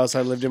ghetto house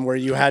I lived in where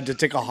you had to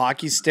take a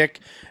hockey stick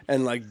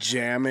and like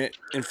jam it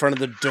in front of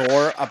the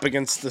door up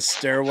against the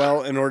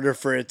stairwell in order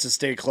for it to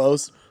stay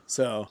closed.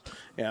 So,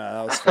 yeah,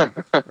 that was fun.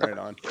 Right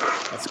on.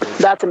 That's good.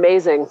 That's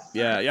amazing.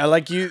 Yeah, I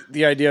like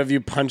the idea of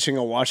you punching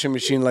a washing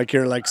machine like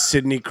you're like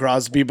Sidney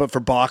Crosby, but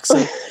for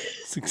boxing.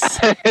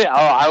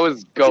 I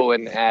was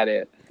going at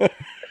it.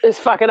 Is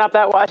fucking up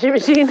that washing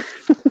machine.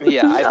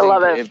 Yeah, I think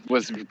love it. It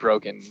was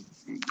broken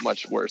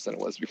much worse than it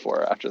was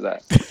before after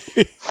that.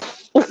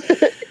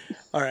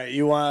 All right,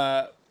 you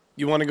want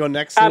to go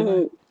next?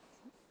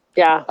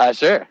 Yeah.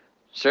 Sure.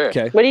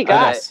 Okay. What do you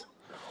got?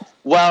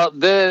 Well,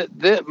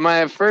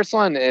 my first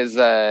one is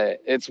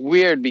it's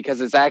weird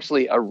because it's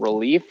actually a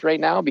relief right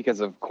now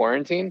because of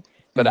quarantine.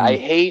 But I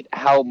hate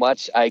how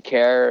much I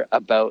care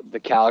about the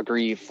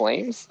Calgary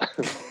Flames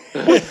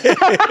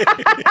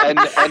and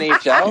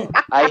NHL.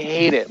 I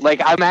hate it.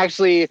 Like, I'm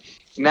actually,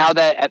 now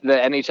that the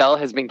NHL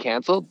has been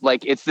canceled,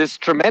 like, it's this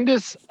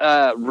tremendous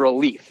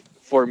relief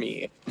for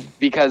me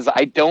because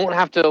I don't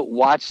have to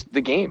watch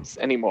the games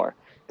anymore.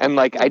 And,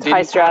 like, I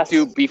didn't have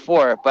to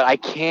before, but I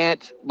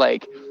can't,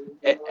 like,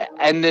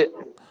 and do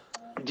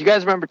you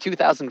guys remember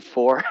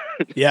 2004?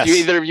 Yes. Do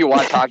either of you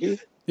watch hockey?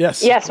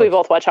 Yes, we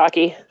both watch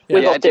hockey. Yeah.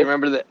 We both do you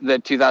remember the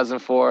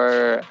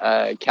 2004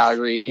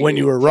 Calgary? When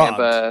you were robbed.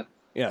 Tampa?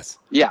 Yes.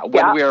 Yeah,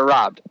 when we were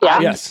robbed. Yeah.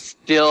 I'm Yes.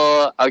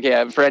 still,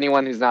 okay, for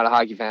anyone who's not a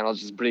hockey fan, I'll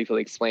just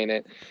briefly explain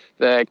it.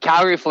 The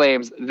Calgary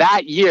Flames,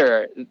 that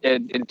year,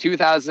 in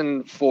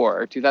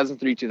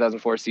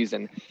 2003-2004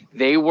 season,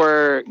 they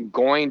were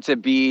going to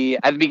be,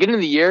 at the beginning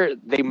of the year,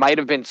 they might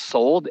have been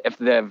sold if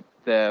the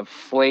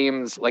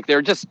Flames, like, they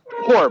were just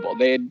horrible.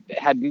 They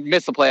had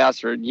missed the playoffs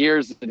for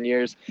years and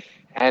years.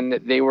 And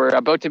they were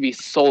about to be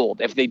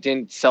sold if they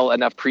didn't sell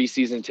enough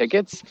preseason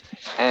tickets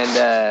and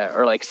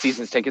or like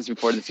season tickets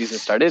before the season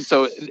started.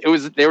 So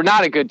they were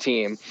not a good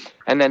team.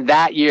 And then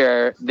that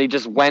year they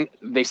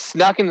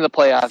snuck into the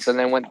playoffs and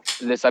then went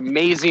this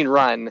amazing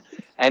run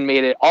and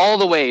made it all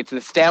the way to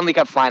the Stanley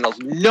Cup Finals.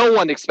 No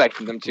one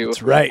expected them to.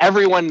 That's right.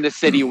 Everyone in the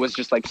city was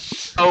just like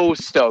so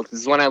stoked.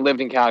 This is when I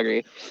lived in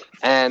Calgary.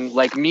 And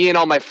like me and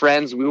all my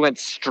friends, we went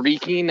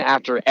streaking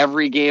after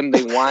every game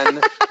they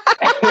won.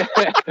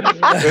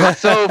 It was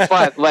so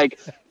fun. Like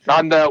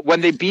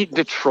when they beat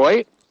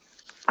Detroit,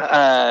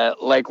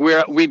 like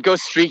we'd go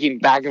streaking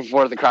back and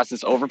forth across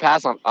this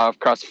overpass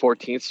across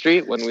 14th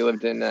Street when we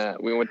lived in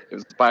it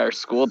was by our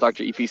school,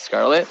 Dr. E.P.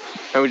 Scarlett,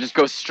 and we'd just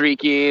go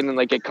streaking and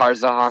like get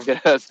cars to honk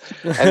at us.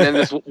 And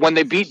then when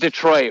they beat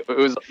Detroit, it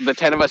was the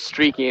 10 of us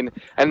streaking,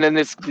 and then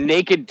this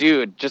naked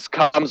dude just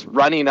comes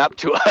running up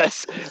to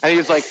us, and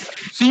he's like,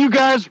 "See you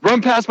guys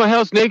run past my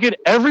house naked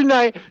every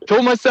night.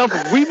 Told myself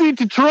if we beat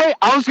Detroit,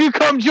 I was gonna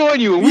come join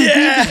you. And we beat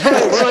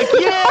Detroit." We're like,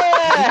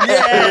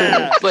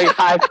 yeah. It's like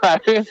high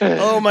five.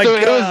 Oh my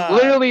God. It was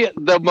literally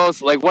the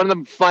most, like, one of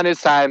the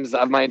funnest times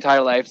of my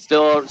entire life.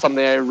 Still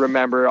something I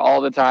remember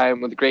all the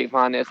time with great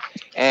fondness.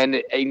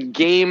 And in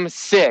Game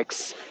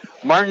 6,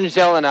 Martin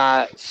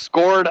Gelinas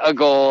scored a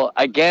goal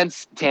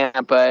against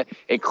Tampa.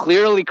 It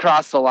clearly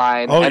crossed the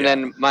line.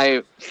 Then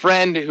my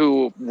friend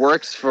who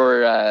works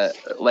for,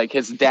 like,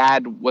 his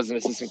dad was an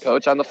assistant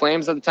coach on the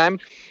Flames at the time.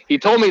 He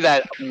told me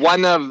that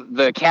one of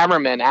the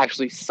cameramen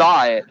actually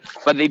saw it,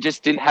 but they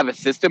just didn't have a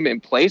system in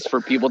place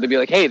for people to be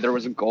like, hey, there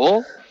was a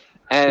goal.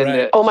 And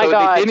right. Oh my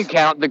God. They didn't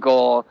count the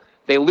goal.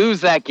 They lose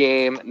that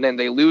game, and then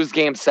they lose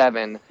Game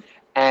 7.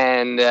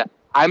 And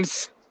I'm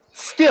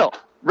still,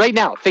 right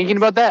now, thinking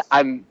about that,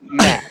 I'm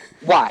mad.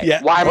 Why?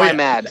 Yeah. Why am I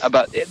mad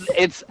about it?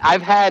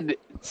 I've had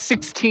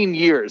 16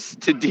 years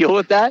to deal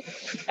with that.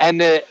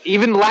 And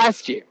even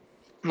last year,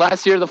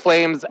 the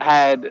Flames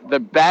had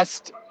the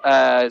best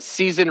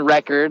season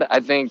record, I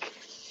think,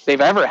 they've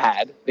ever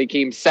had. They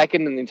came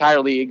second in the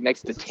entire league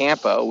next to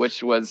Tampa,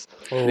 which was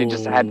they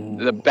just had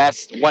the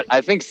best,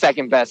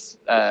 second best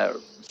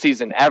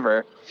season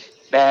ever.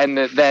 And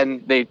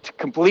then they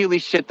completely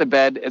shit the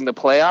bed in the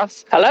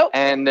playoffs. Hello?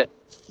 And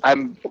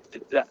I'm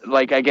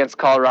like against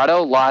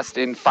Colorado, lost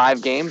in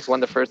 5 games, won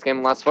the first game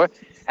and lost 4.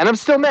 and I'm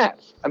still mad.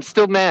 I'm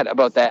still mad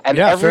about that. And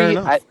fair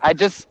enough.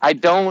 I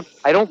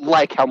don't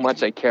like how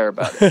much I care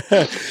about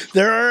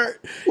it.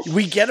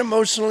 We get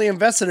emotionally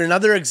invested.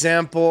 Another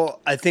example,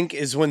 I think,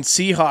 is when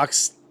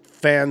Seahawks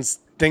fans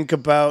think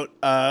about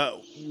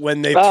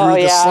when they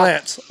threw the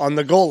slants on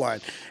the goal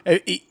line.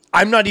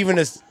 I'm not even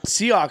a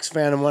Seahawks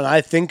fan, and when I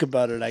think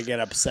about it, I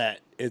get upset.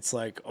 It's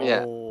like,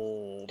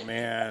 oh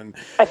man.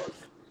 I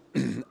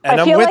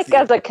feel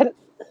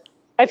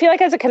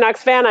like as a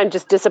Canucks fan, I'm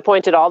just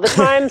disappointed all the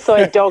time, so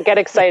I don't get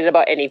excited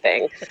about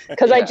anything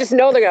because I just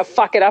know they're gonna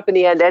fuck it up in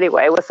the end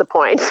anyway. What's the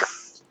point?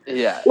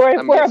 Yeah, we're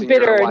a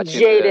bitter,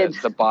 jaded.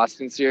 The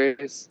Boston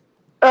series.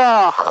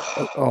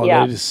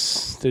 Yeah. They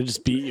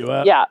just beat you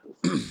up. Yeah.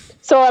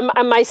 So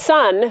my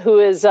son, who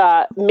is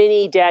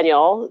mini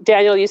Daniel.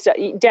 Daniel used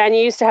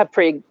to have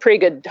pretty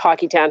good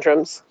hockey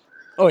tantrums.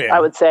 Oh yeah, I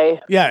would say.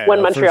 Yeah,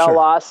 when Montreal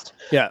lost.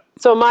 Yeah.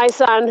 So my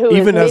son, who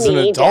even is as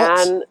mini, an adult,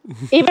 Dan,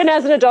 even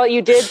as an adult,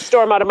 you did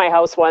storm out of my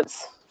house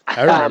once.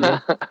 I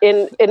remember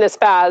in a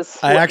spaz.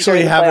 I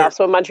actually have it.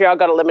 So when Montreal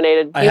got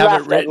eliminated, I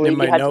have it written in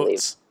my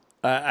notes.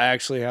 I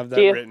actually have that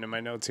written in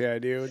my notes. Yeah, I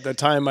do. The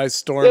time I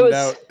stormed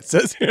out. It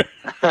says here.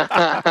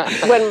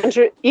 When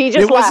he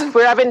just left.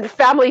 We're having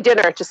family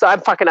dinner. Just so I'm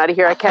fucking out of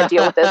here. I can't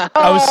deal with this.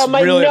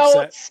 My really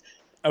notes.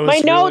 Upset. My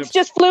notes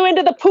just flew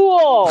into the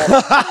pool.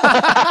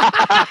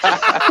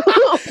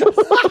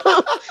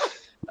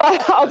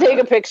 I'll take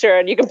a picture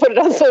and you can put it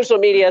on social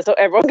media so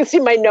everyone can see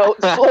my notes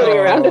floating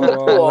around in the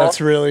pool. That's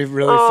really,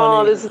 really funny.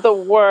 Oh, this is the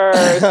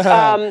worst.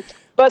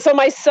 But so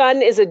my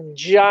son is a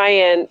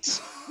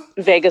giant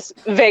Vegas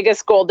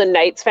Golden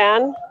Knights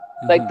fan,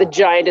 like the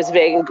giantest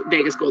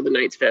Vegas Golden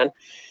Knights fan.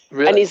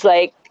 Really? And he's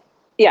like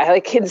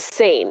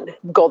insane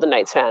Golden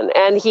Knights fan.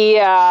 And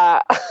he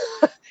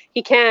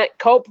he can't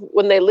cope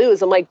when they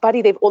lose. I'm like,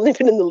 buddy, they've only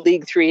been in the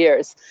league 3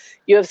 years.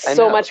 You have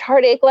so much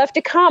heartache left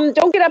to come.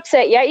 Don't get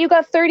upset yet. You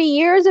got 30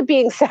 years of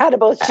being sad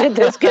about shit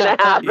that's going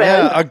to happen.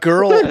 Yeah, a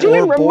girl They're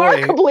doing or boy.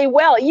 remarkably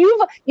well.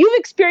 You've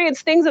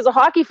experienced things as a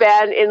hockey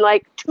fan in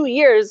like 2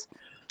 years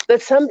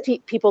that some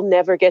people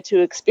never get to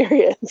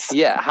experience.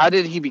 Yeah, how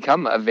did he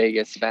become a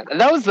Vegas fan?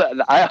 And that was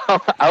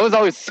I was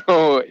always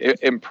so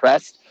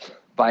impressed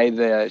by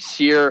the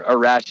sheer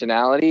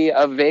irrationality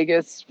of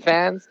Vegas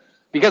fans.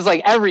 Because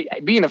like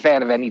being a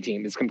fan of any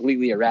team is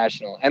completely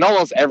irrational, and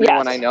almost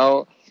everyone I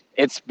know,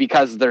 it's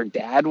because their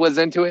dad was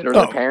into it or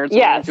their parents were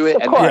into it,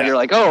 and then you're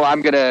like, oh,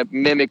 I'm gonna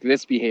mimic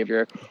this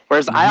behavior.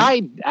 Whereas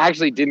I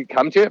actually didn't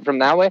come to it from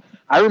that way.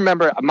 I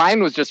remember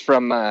mine was just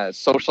from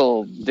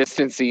social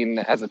distancing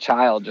as a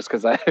child, just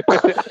because I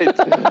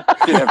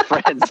didn't have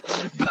friends.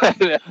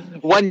 But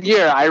one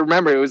year, I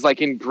remember it was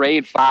like in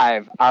grade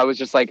 5. I was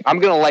just like, I'm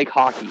gonna like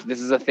hockey.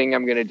 This is a thing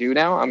I'm gonna do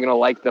now. I'm gonna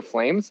like the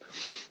Flames.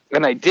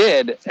 And I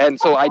did, and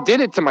so I did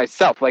it to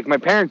myself. Like, my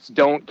parents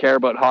don't care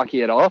about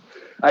hockey at all.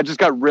 I just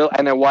got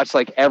and I watched,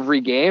 like, every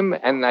game,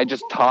 and I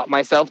just taught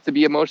myself to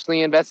be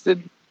emotionally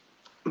invested.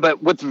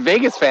 But with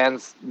Vegas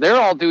fans, they're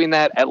all doing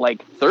that at,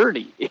 like,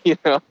 30, you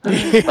know?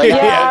 Like,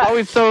 I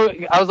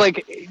was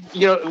like,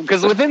 you know,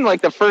 because within,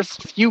 like, the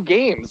first few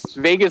games,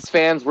 Vegas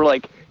fans were,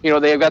 like, you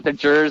know, they've got their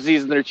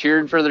jerseys and they're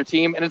cheering for their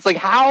team. And it's like,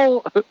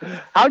 how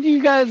do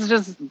you guys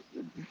just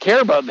care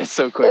about this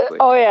so quickly?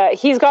 Oh yeah,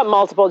 he's got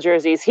multiple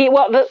jerseys.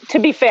 To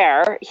be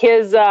fair,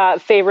 his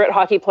favorite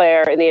hockey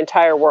player in the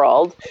entire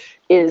world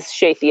is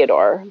Shea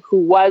Theodore, who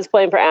was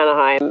playing for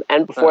Anaheim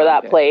and before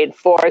that played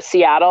for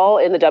Seattle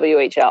in the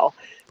WHL.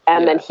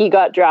 And then he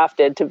got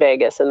drafted to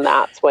Vegas, and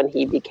that's when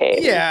he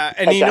became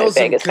and he knows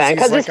Vegas fan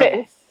because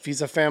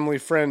he's a family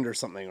friend or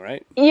something,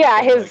 right?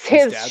 Yeah, his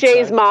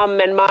Shay's side. Mom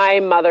and my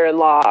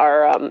mother-in-law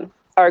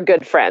are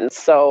good friends.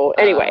 So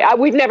anyway,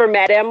 we've never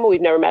met him.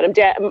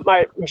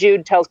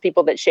 Jude tells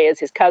people that Shay is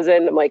his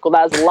cousin. I'm like, well,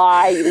 that's a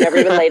lie. You've never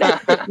even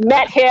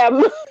met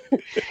him.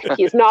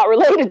 He's not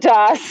related to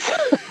us.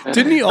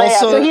 Didn't he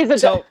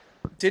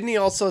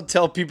also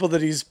tell people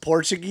that he's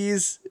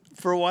Portuguese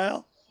for a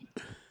while?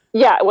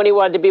 Yeah, when he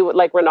wanted to be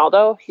like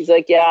Ronaldo, he's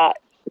like, yeah.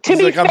 To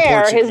be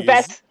fair, his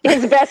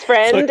best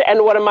friend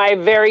and one of my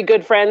very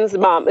good friends'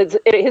 mom,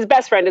 his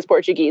best friend is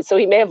Portuguese, so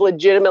he may have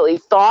legitimately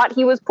thought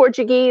he was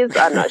Portuguese.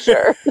 I'm not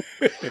sure.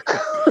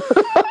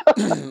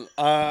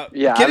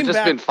 I've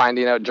just been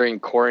finding out during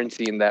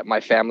quarantine that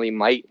my family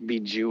might be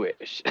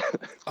Jewish.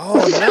 Oh,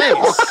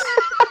 nice!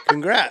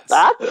 Congrats.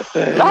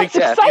 That's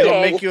exciting.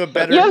 It'll make you a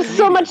better. You have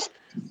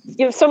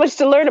so much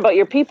to learn about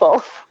your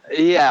people.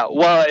 Yeah,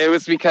 well, it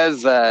was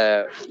because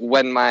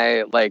when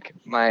my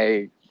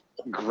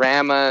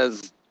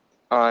grandma's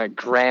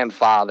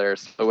grandfather,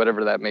 so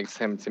whatever that makes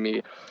him to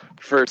me,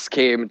 first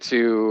came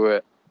to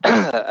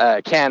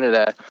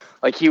Canada,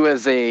 like he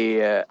was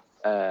a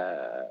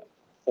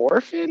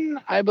orphan,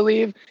 I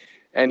believe,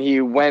 and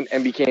he went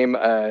and became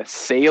a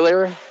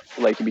sailor.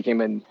 Like he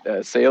became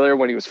a sailor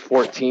when he was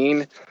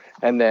 14,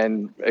 and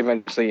then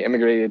eventually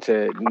immigrated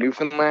to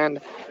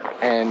Newfoundland.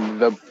 And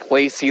the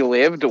place he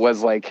lived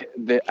was like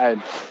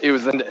it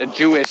was a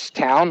Jewish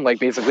town. Like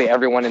basically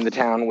everyone in the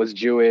town was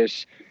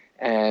Jewish.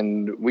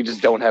 and we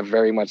just don't have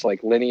very much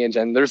like lineage.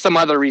 And there's some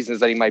other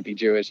reasons that he might be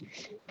Jewish,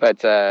 but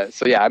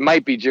so yeah, I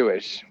might be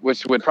Jewish,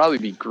 which would probably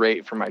be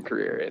great for my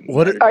career.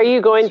 Are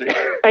you going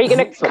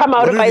to come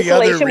out of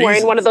isolation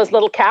wearing one of those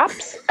little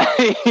caps?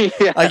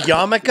 Yeah. A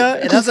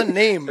yarmulke? It has a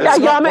name. It's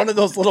not one of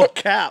those little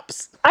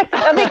caps.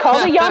 Are they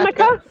called a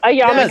yarmulke? A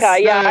yarmulke,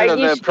 Yes. yeah. No,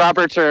 the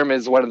proper term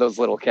is one of those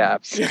little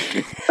caps.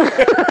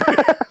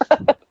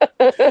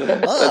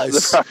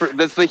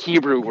 That's the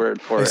Hebrew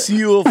word for I it. see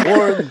you have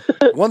worn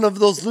one of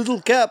those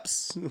little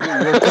caps.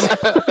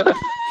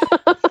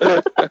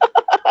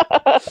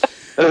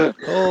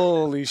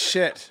 Holy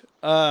shit.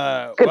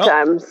 Good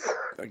times.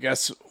 I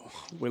guess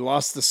we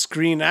lost the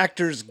Screen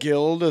Actors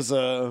Guild as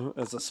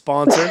a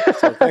sponsor.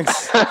 So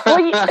thanks. Well,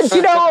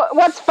 you know,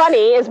 what's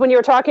funny is when you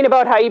were talking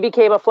about how you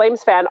became a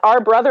Flames fan, our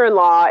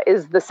brother-in-law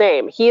is the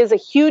same. He is a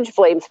huge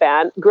Flames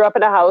fan, grew up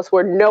in a house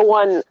where no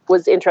one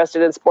was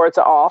interested in sports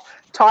at all,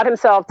 taught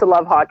himself to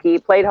love hockey,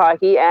 played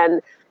hockey,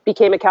 and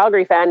became a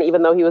Calgary fan,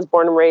 even though he was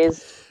born and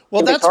raised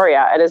in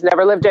Victoria and has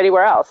never lived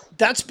anywhere else.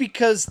 That's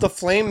because the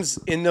Flames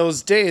in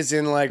those days,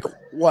 in like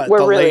We're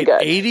the really late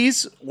good.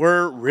 80s,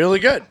 were really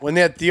good when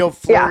they had Theo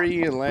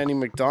Fleury and Lanny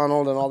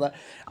McDonald and all that.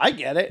 I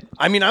get it.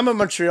 I mean, I'm a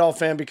Montreal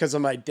fan because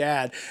of my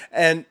dad,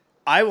 and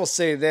I will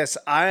say this: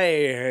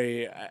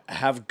 I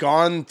have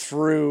gone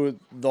through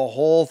the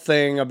whole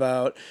thing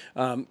about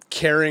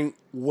caring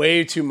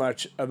way too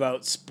much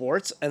about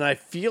sports, and I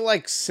feel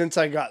like since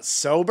I got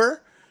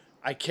sober,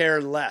 I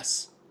care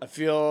less. I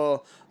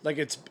feel like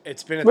it's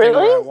been a thing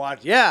where I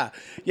watch. Yeah.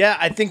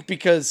 I think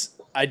because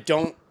I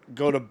don't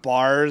go to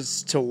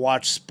bars to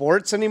watch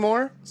sports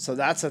anymore, so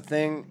that's a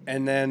thing.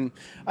 And then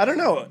I don't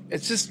know,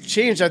 it's just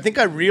changed. I think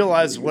I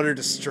realized what a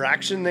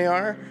distraction they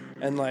are,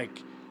 and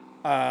like,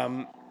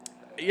 I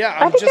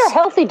think they're a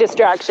healthy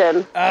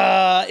distraction.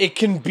 it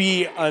can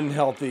be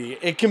unhealthy.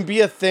 It can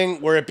be a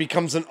thing where it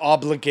becomes an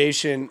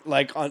obligation,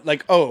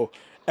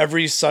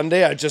 every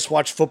Sunday I just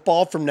watch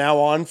football from now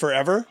on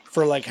forever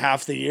for like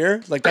half the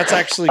year. Like that's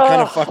actually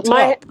kind of fucked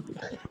up.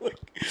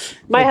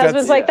 My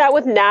husband's like that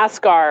with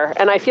NASCAR,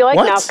 and I feel like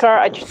NASCAR,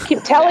 I just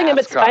keep telling him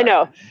I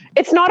know.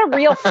 It's not a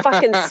real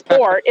fucking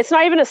sport. It's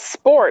not even a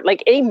sport.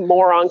 Like, any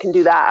moron can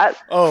do that.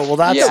 Oh, well,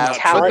 that's not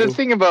talent. But the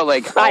thing about,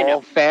 like,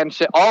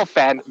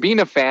 being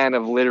a fan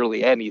of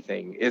literally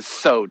anything is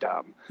so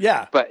dumb.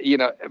 Yeah. But,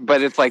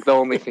 but it's like the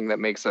only thing that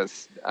makes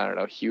us, I don't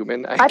know,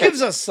 human. It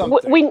gives us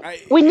something.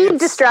 We need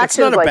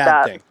distractions like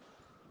that. Thing.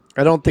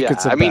 I don't think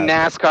it's a bad thing.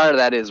 NASCAR,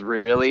 that is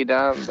really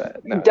dumb.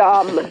 But no.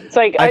 Dumb. It's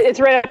like, it's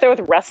right up there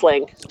with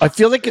wrestling. I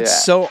feel like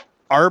it's so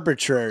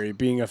arbitrary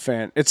being a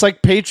fan. It's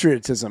like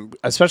patriotism,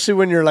 especially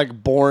when you're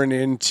like born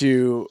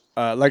into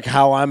like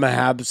how I'm a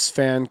Habs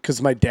fan because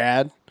my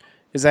dad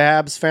is a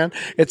Habs fan.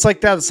 It's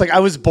like that. It's like I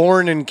was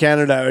born in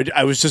Canada.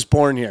 I was just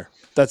born here.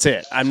 That's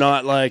it. I'm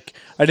not like,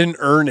 I didn't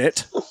earn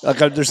it. Like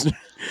there's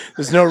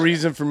no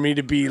reason for me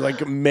to be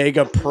like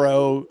mega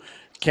pro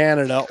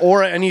Canada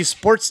or any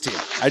sports team.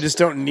 I just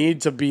don't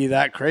need to be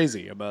that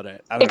crazy about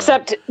it.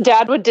 Except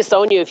Dad would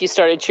disown you if you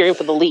started cheering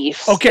for the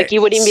Leafs. Okay. Like,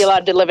 you wouldn't even be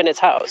allowed to live in his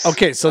house.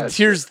 Okay, so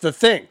here's the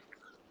thing.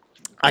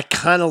 I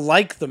kind of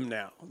like them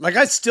now. Like,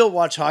 I still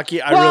watch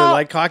hockey. I really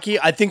like hockey.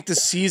 I think the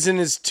season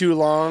is too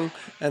long,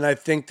 and I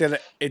think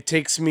that it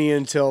takes me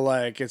until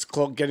like it's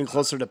getting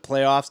closer to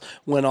playoffs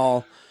when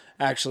I'll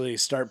actually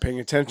start paying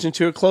attention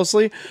to it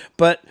closely.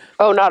 But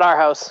not our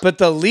house. But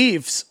the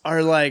Leafs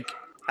are like,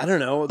 I don't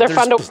know.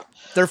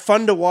 They're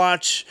fun to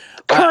watch.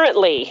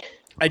 Currently.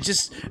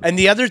 And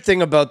the other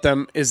thing about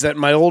them is that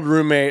my old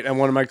roommate and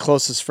one of my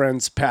closest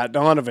friends, Pat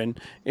Donovan,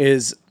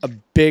 is a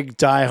big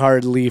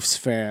diehard Leafs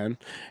fan.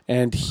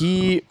 And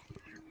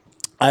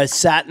I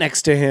sat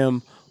next to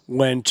him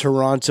when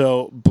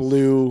Toronto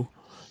blew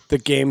the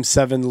Game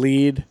 7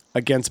 lead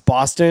against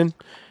Boston.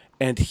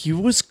 And he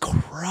was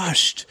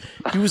crushed.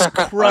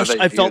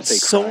 I felt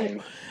so...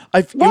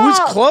 It was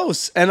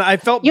close, and I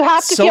felt you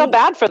have to feel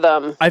bad for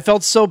them. I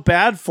felt so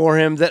bad for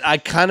him that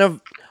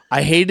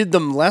I hated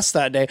them less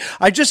that day.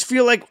 I just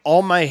feel like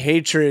all my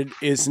hatred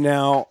is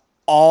now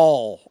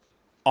all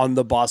on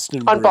the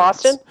Boston Bruins. On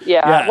Boston?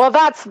 Yeah. Well,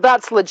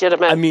 that's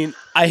legitimate. I mean,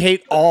 I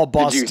hate all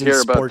Boston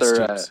sports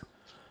teams.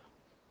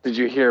 Did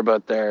you hear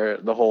about the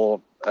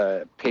whole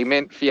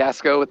payment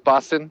fiasco with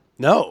Boston?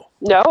 No.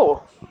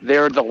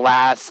 They're the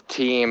last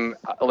team,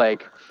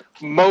 like...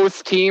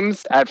 Most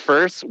teams at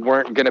first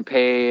weren't going to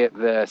pay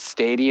the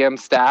stadium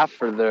staff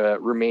for the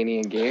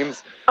Romanian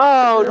games.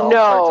 Oh, they're all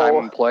no.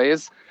 part-time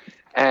employees.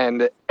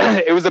 And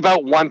it was about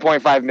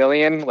 1.5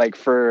 million, like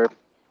for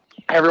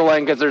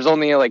everyone, because there's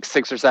only like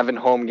 6 or 7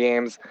 home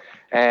games.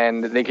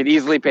 And they could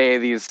easily pay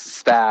these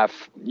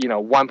staff,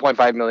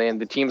 1.5 million.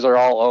 The teams are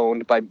all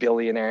owned by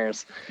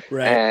billionaires.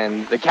 Right.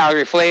 And the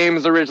Calgary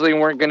Flames originally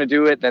weren't going to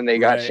do it. Then they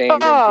got shamed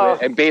into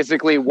it. And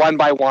basically, one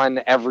by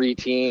one, every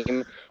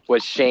team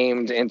was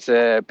shamed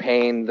into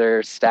paying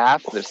their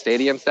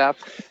stadium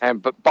staff.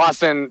 But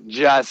Boston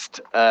just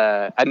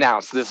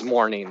announced this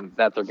morning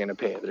that they're going to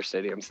pay their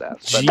stadium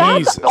staff.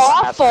 Jesus. That's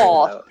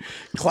awful.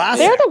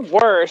 Classic. They're the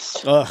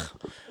worst. Ugh.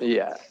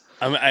 Yeah.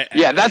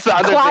 Yeah, that's the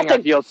other thing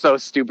I feel so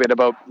stupid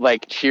about,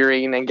 like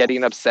cheering and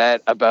getting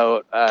upset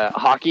about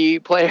hockey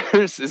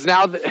players is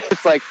now that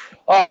it's like,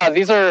 oh,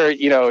 these are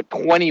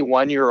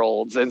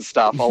 21-year-olds and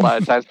stuff. A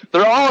lot of times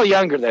they're all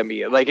younger than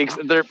me. Like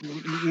they're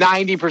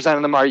 90%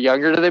 of them are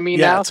younger than me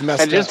now, it's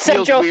messed and it just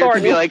up. feels weird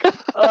to be like,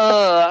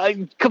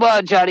 come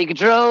on, Johnny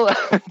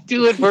Gaudreau,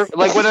 do it for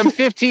like when I'm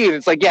 15.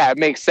 It's like, yeah, it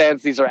makes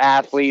sense. These are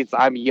athletes.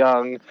 I'm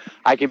young.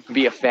 I can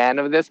be a fan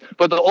of this.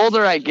 But the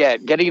older I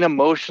get, getting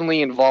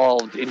emotionally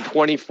involved in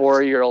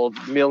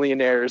 24-year-old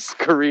millionaires'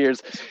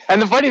 careers.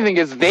 And the funny thing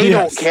is they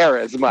don't care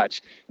as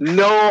much.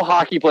 No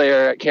hockey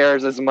player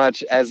cares as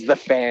much as the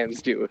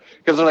fans do.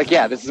 Because they're like,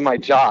 yeah, this is my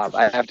job.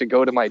 I have to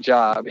go to my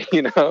job,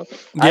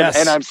 Yes.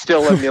 And I'm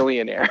still a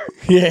millionaire.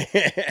 Yeah.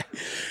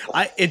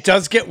 It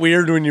does get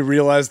weird when you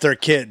realize they're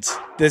kids.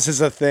 This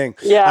is a thing.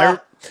 Yeah.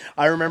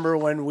 I remember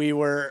when we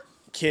were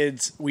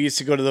kids, we used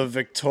to go to the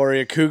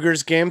Victoria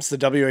Cougars games, the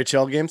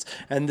WHL games,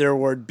 and there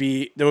would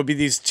be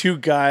these two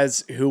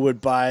guys who would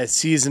buy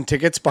season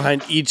tickets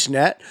behind each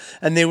net,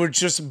 and they would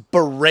just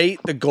berate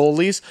the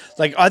goalies.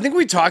 Like, I think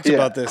we talked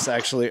about this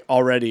actually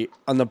already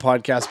on the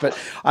podcast, but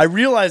I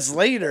realized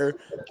later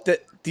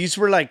that these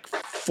were like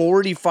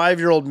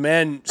 45-year-old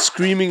men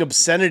screaming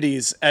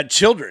obscenities at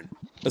children,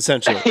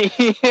 essentially.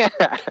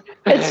 Yeah.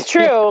 It's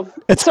true.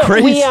 It's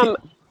crazy.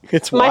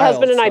 My wild,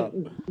 husband and I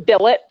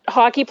billet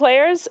hockey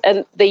players,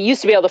 and they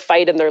used to be able to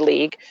fight in their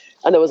league,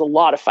 and there was a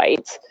lot of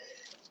fights.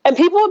 And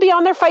people would be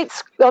on their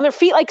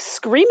feet, like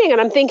screaming,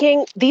 and I'm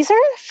thinking, these are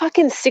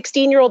fucking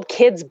 16-year-old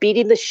kids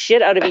beating the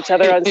shit out of each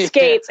other on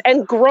skates,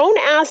 and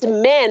grown-ass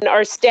men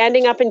are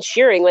standing up and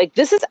cheering. Like,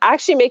 this is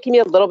actually making me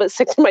a little bit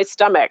sick to my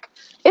stomach.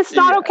 It's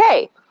not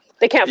okay.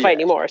 They can't fight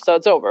anymore, so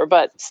it's over.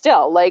 But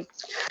still, like,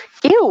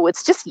 ew,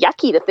 it's just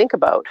yucky to think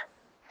about.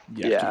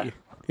 Yucky. Yeah.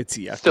 It's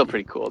yucky. Still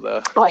pretty cool,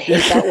 though. Oh, I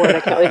hate that word.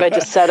 I can't believe I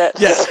just said it.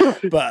 Yeah,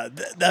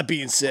 but that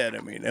being said, I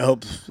mean, I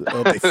hope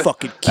they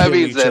fucking kill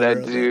each other. I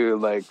do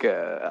like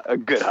a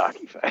good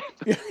hockey fight.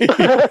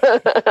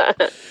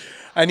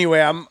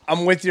 Anyway,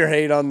 I'm with your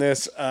hate on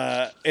this.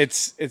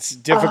 It's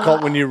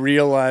difficult when you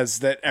realize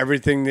that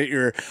everything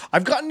that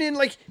I've gotten in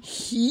like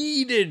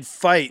heated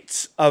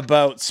fights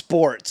about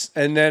sports,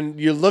 and then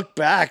you look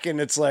back and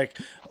it's like,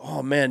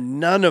 oh man,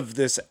 none of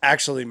this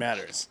actually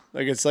matters.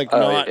 Like it's like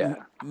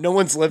no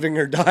one's living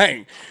or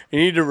dying. You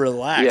need to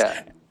relax.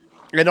 Yeah.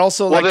 And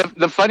also,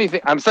 the funny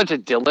thing, I'm such a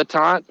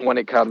dilettante when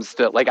it comes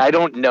to, like, I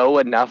don't know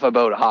enough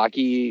about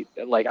hockey.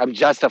 Like, I'm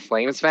just a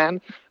Flames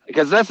fan.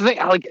 Because that's the thing,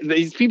 like,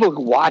 these people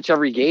who watch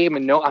every game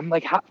and know, I'm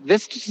like,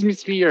 this just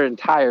must be your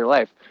entire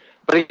life.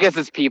 But I guess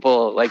it's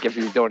people, like, if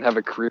you don't have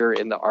a career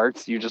in the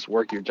arts, you just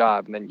work your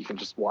job and then you can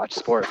just watch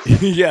sports.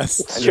 Yes.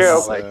 It's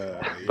true.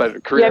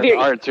 But career in the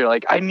arts, you're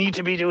like, I need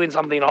to be doing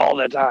something all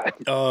the time.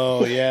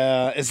 Oh,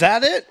 yeah. Is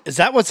that it? Is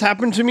that what's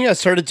happened to me? I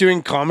started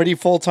doing comedy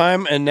full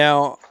time and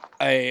now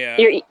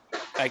I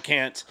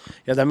can't.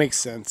 Yeah, that makes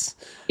sense.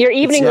 Your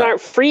evenings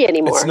aren't free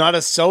anymore. It's not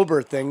a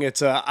sober thing.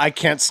 It's a I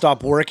can't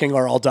stop working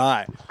or I'll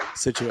die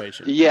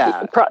situation.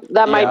 Yeah.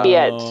 That might be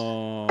it.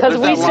 Because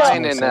we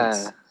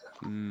still...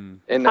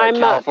 In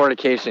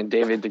Californication,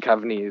 David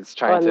Duchovny is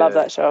trying to... I love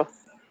that show.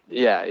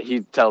 Yeah, he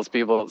tells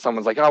people,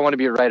 someone's like, oh, I want to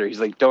be a writer. He's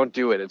like, don't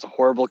do it. It's a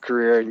horrible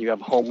career and you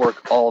have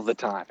homework all the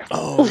time.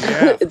 Oh,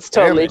 yeah. It's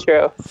totally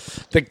true.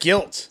 The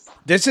guilt.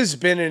 This has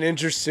been an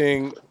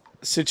interesting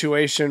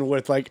situation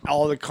with like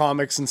all the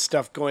comics and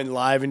stuff going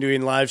live and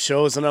doing live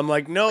shows. And I'm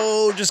like,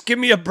 no, just give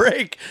me a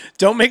break.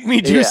 Don't make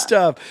me do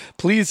stuff.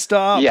 Please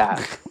stop.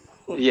 Yeah.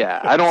 Yeah.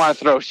 I don't want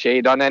to throw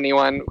shade on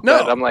anyone. No.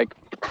 But I'm like,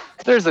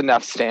 there's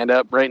enough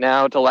stand-up right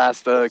now to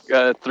last a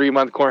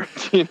 3-month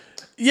quarantine.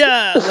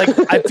 Yeah, like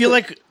I feel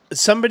like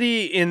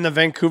somebody in the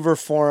Vancouver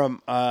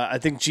forum, I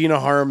think Gina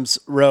Harms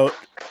wrote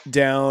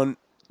down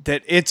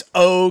that it's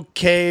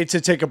okay to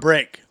take a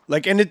break.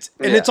 Like, and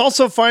it's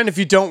also fine if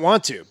you don't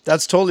want to.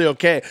 That's totally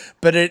okay.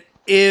 But it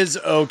is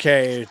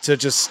okay to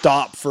just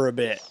stop for a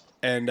bit.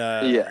 And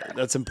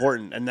that's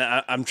important. And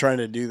I'm trying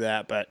to do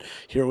that. But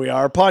here we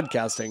are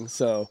podcasting.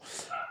 So,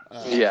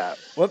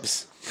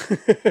 whoops.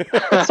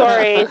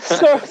 Sorry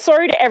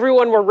to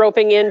everyone we're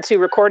roping into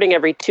recording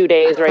every 2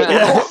 days right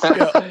now.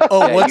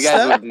 Oh, what's you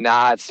guys that? would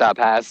not stop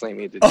hassling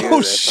me to do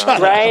this. Shut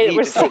up. Right? I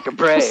need to take a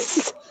break.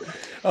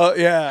 Oh,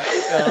 yeah.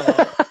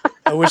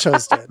 I wish I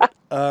was dead.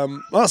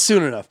 Well,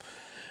 soon enough.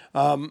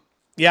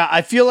 Yeah,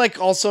 I feel like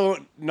also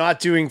not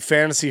doing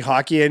fantasy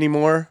hockey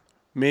anymore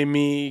made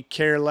me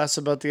care less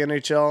about the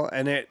NHL,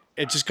 and it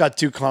just got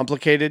too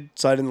complicated,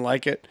 so I didn't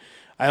like it.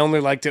 I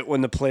only liked it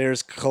when the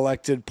players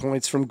collected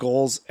points from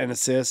goals and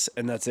assists,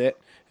 and that's it.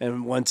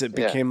 And once it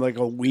became like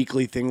a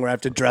weekly thing where I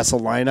have to dress a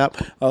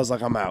lineup, I was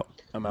like, I'm out.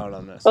 I'm out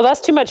on this. Well, that's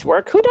too much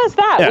work. Who does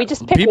that? Yeah, We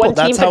just pick one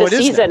team for the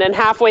season, and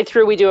halfway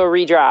through we do a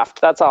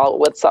redraft. That's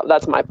all.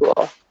 That's my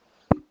pool.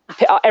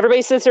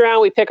 Everybody sits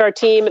around. We pick our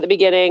team at the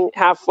beginning.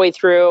 Halfway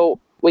through,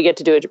 we get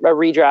to do a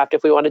redraft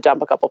if we want to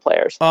dump a couple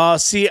players.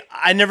 See,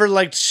 I never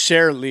liked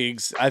share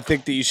leagues. I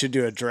think that you should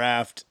do a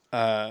draft.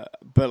 But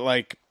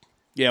like,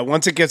 yeah,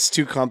 once it gets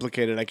too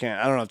complicated, I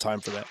don't have time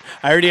for that.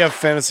 I already have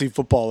fantasy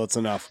football. That's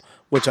enough.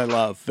 which I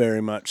love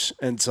very much.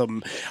 And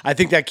so I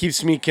think that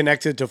keeps me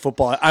connected to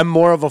football. I'm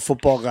more of a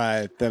football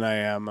guy than I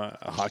am a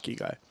hockey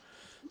guy.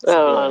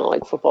 Oh, I don't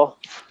like football.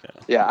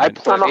 Yeah, I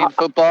played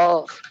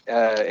football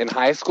in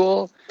high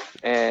school,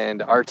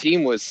 and our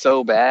team was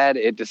so bad,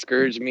 it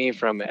discouraged me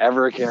from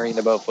ever caring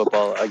about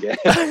football again.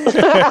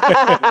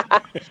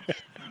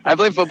 I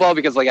played football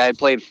because like I had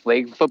played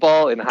flag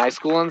football in high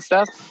school and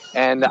stuff,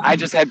 and I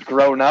just had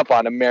grown up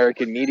on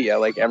American media,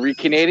 like every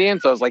Canadian.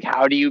 So I was like,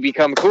 how do you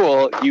become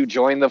cool? You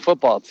join the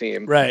football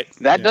team. Right.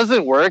 That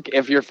doesn't work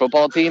if your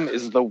football team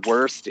is the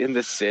worst in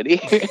the city.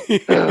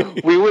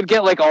 We would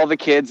get like all the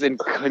kids in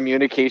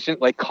communication,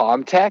 like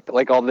Comtech,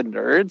 like all the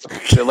nerds,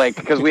 like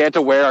because we had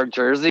to wear our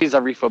jerseys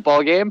every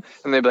football game,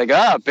 and they'd be like,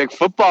 "Ah, big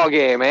football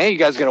game, eh? You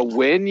guys gonna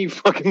win? You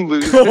fucking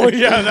losers!" Oh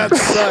yeah, that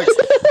sucks.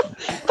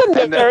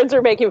 The nerds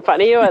are making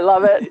fun of you. I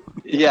love it.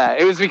 Yeah,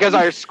 it was because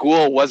our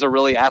school was a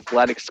really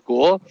athletic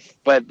school,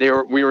 but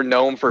we were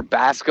known for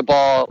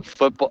basketball,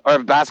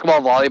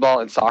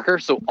 volleyball, and soccer.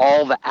 So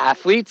all the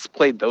athletes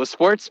played those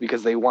sports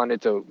because they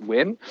wanted to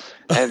win.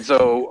 And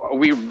so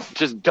we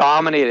just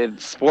dominated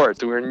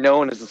sports. We were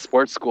known as a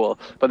sports school,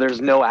 but there's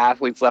no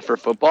athletes left for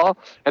football.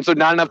 And so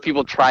not enough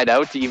people tried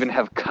out to even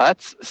have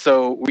cuts.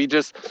 So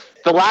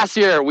the last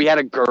year we had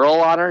a girl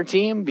on our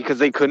team because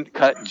they couldn't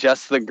cut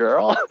just the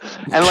girl.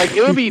 And like,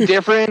 it would be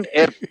different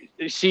if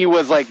she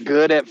was like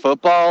good at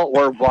football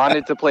or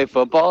wanted to play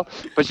football,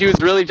 but she was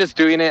really just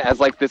doing it as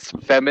like this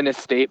feminist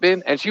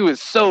statement, and she was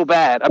so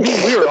bad. I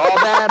mean, we were all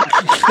bad,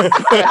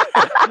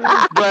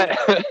 but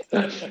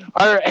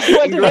our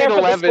wasn't there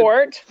for the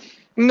sport.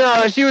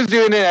 No, she was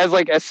doing it as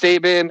like a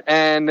statement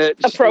and a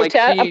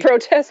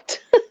protest.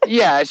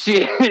 Yeah,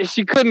 she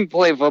couldn't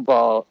play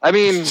football. I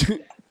mean,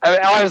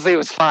 honestly, it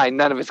was fine.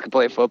 None of us could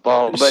play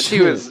football, but she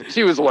was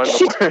one of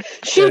the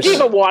worst. She didn't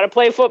even want to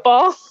play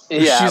football.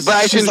 Yeah, but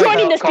I she's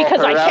joining this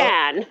because I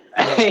can.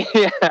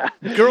 Yeah,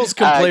 girls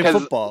can play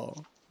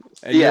football.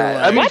 Yeah,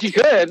 like, I mean, she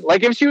could.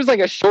 Like, if she was like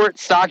a short,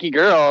 stocky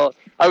girl,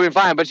 I would be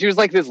fine. But she was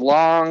like this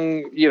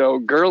long,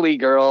 girly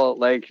girl.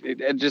 Like,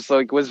 it just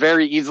like was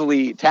very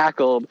easily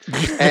tackled.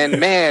 And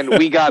man,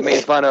 we got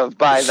made fun of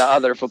by the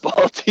other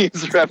football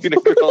teams for having a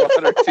girl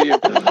on our team.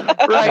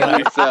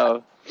 Rightly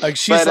so.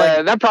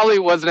 That probably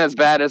wasn't as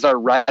bad as our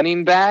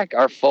running back.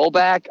 Our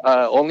fullback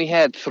only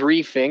had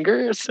 3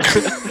 fingers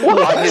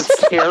on his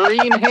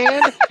carrying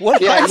hand.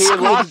 He had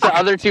lost the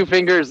other 2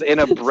 fingers in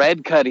a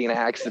bread cutting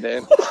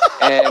accident,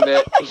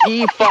 and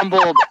he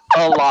fumbled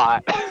a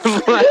lot.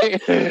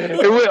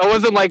 It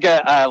wasn't like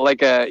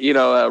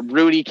a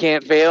Rudy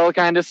can't fail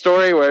kind of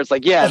story where it's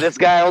like, yeah, this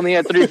guy only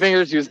had 3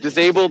 fingers. He was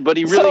disabled, but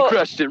he really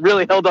crushed it.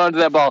 Really held on to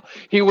that ball.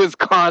 He was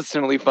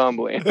constantly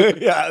fumbling.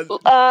 Yeah.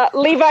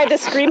 Levi, the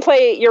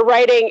screenplay you're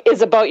writing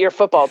is about your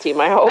football team,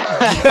 I hope.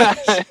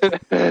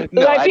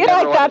 No, I feel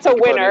like that's a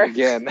winner.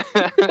 Again.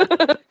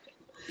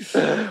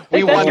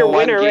 We won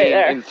one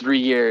game in 3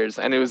 years,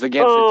 and it was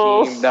against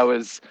a team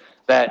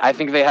that I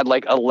think they had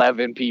like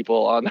 11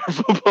 people on their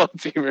football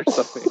team or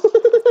something.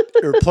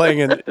 You're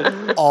playing an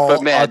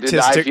all-autistic did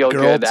I feel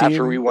girl good team?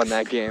 after we won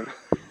that game.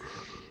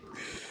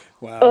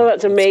 Wow. Oh,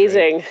 that's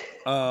amazing.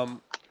 All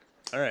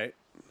right.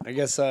 I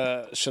guess,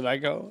 should I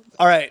go?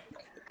 All right.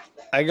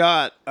 I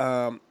got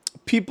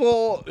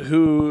people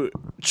who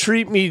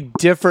treat me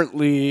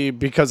differently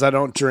because I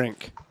don't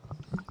drink.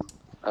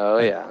 Oh,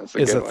 yeah. That's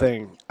is a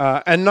thing.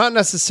 And not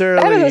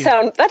necessarily...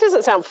 That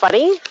doesn't sound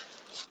funny.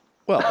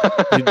 Well,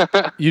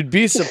 you'd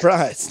be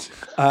surprised.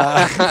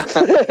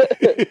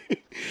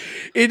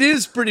 It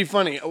is pretty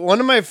funny. One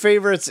of my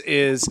favorites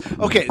is...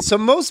 Okay, so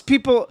most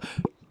people...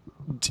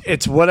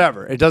 It's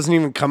whatever. It doesn't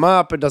even come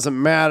up. It doesn't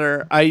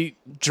matter. I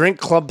drink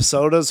club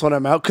sodas when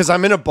I'm out because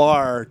I'm in a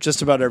bar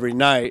just about every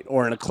night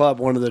or in a club,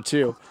 one of the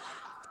two.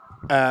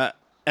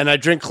 And I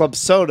drink club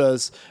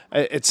sodas.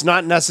 It's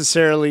not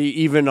necessarily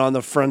even on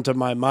the front of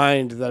my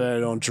mind that I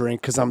don't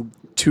drink because I'm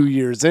 2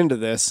 years into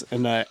this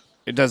and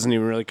it doesn't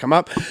even really come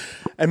up.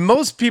 And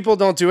most people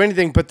don't do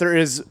anything, but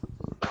there's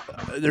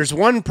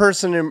one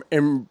person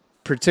in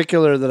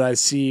particular that I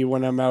see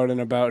when I'm out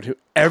and about who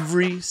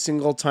every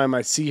single time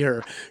I see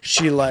her,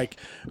 she like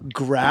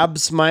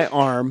grabs my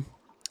arm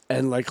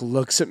and like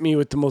looks at me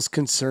with the most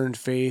concerned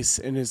face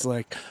and is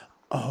like,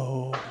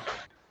 "Oh,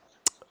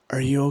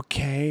 are you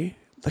okay?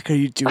 Like, are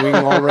you doing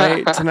all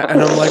right tonight?"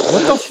 And I'm like,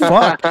 "What the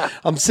fuck?"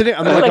 I'm sitting.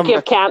 I'm like, you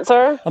have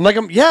cancer? I'm like,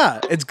 yeah,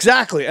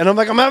 exactly. And I'm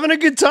like, I'm having a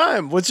good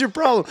time. What's your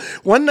problem?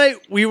 One night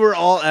we were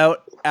all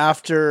out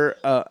after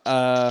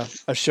a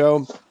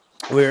show.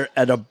 We were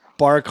at a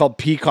bar called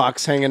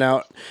Peacocks hanging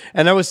out,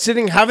 and I was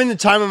having the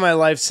time of my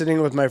life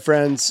sitting with my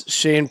friends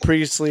Shane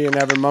Priestley and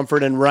Evan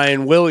Mumford and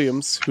Ryan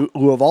Williams,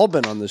 who have all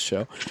been on this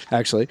show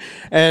actually,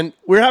 and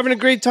we're having a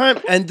great time.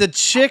 And the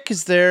chick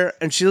is there,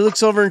 and she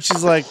looks over and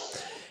she's like,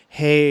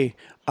 "Hey,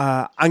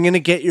 I'm gonna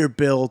get your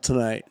bill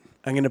tonight.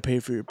 I'm gonna pay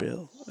for your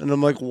bill." And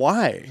I'm like,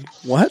 "Why?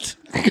 What?"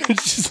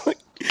 she's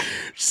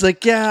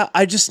like, "Yeah,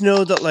 I just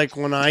know that like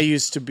when I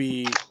used to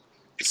be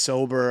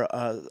sober,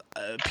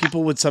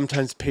 people would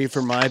sometimes pay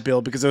for my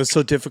bill because it was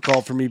so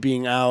difficult for me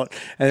being out,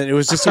 and it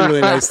was just a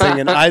really nice thing,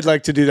 and I'd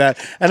like to do that.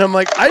 And I'm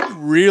like, I'd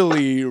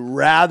really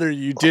rather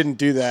you didn't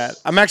do that.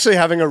 I'm actually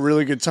having a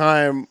really good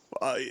time.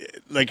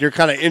 Like, you're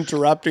kind of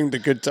interrupting the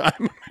good time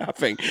I'm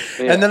having.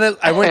 Yeah. And then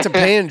I went to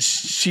pay, and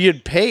she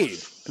had paid.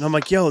 And I'm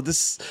like, yo,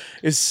 this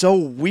is so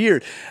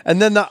weird.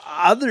 And then the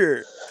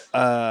other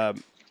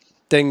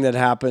thing that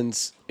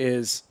happens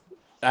is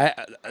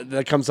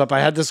that comes up. I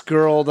had this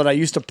girl that I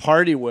used to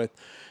party with,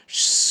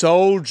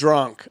 so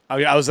drunk.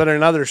 I was at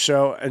another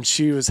show, and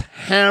she was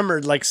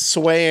hammered, like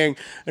swaying.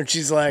 And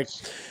she's like,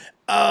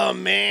 oh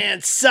man,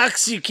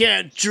 sucks you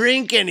can't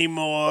drink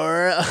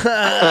anymore. And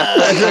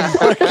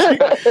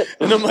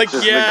I'm like,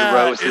 just yeah,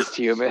 the grossest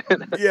human.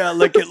 Yeah,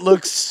 like, it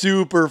looks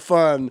super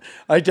fun.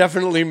 I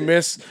definitely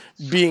miss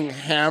being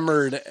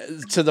hammered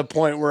to the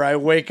point where I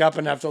wake up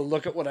and have to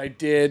look at what I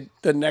did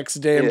the next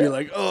day and be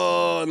like,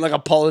 oh, and like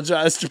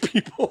apologize to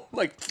people,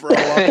 like throw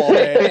up all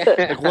day.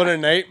 Like, what a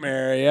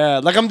nightmare. Yeah,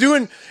 like,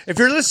 if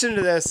you're listening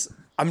to this,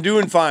 I'm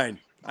doing fine.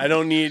 I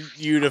don't need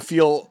you to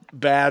feel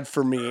bad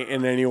for me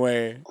in any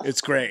way.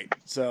 It's great.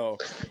 So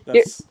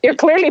you're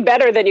clearly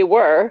better than you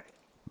were.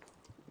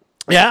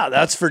 Yeah,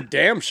 that's for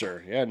damn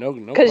sure. Yeah, no.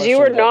 Because you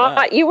were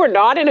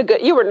not in a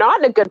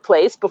good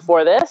place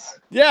before this.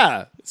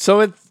 Yeah,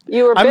 so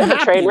you were a bit of a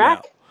train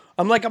wreck.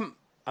 Now.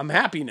 I'm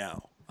happy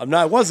now.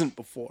 I wasn't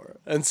before,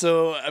 and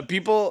so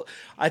people.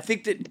 I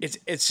think that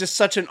it's just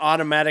such an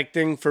automatic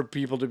thing for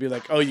people to be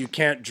like, "Oh, you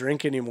can't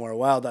drink anymore.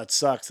 Wow, that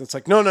sucks." It's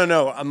like, no.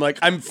 I'm like,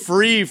 I'm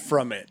free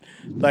from it.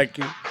 Like,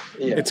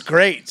 It's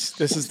great.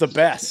 This is the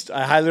best.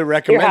 I highly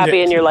recommend it. You're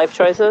happy in your life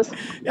choices.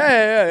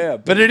 Yeah.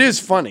 But it is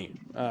funny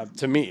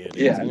to me. It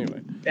is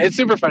anyway. It's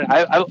super funny.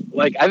 I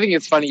think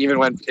it's funny even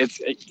when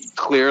it's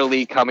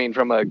clearly coming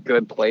from a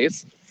good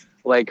place.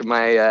 Like,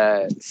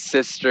 my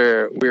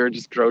sister, we were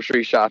just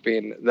grocery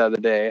shopping the other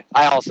day.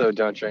 I also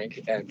don't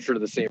drink, and for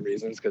the same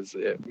reasons, because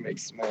it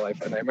makes my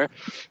life a nightmare.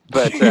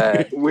 But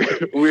we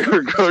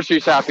were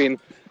grocery shopping,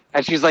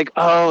 and she's like,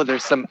 "Oh,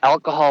 there's some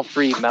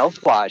alcohol-free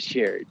mouthwash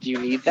here. Do you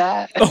need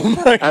that?" Oh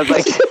my I was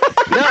like,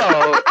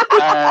 "No,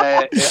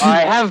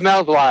 I have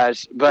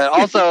mouthwash, but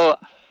also."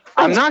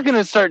 I'm not going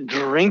to start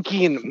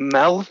drinking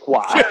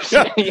mouthwash.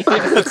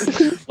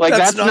 Like,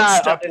 that's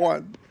not step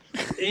one.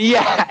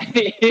 Yeah.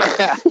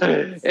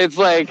 It's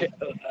like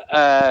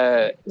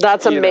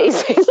that's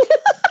amazing.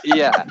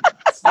 Yeah.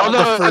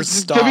 Although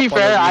to be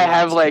fair, I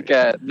have like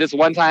this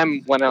one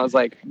time when I was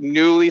like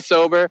newly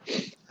sober,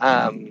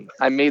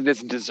 I made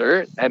this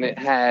dessert and it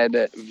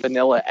had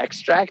vanilla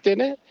extract in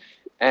it,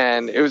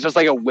 and it was just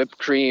like a whipped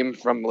cream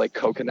from like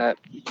coconut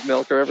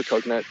milk or whatever,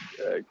 coconut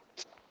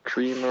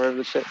cream or whatever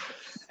the shit.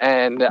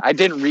 And I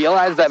didn't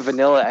realize that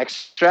vanilla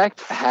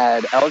extract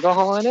had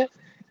alcohol in it.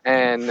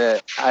 And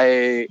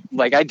I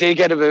did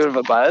get a bit of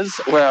a buzz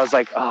where I was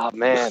like, oh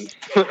man,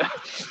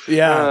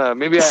 yeah,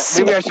 maybe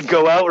I should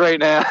go out right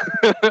now.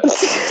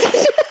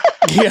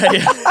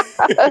 Yeah.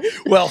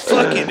 Well,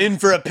 fuck it, in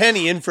for a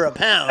penny, in for a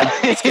pound.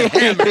 Let's get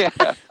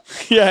hammered.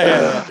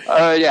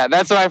 Yeah.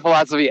 That's my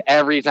philosophy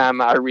every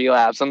time I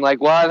relapse. I'm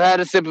like, well, I've had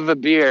a sip of a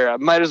beer. I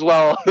might as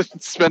well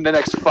spend the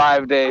next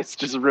 5 days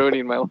just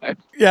ruining my life.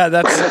 Yeah,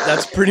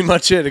 that's pretty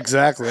much it.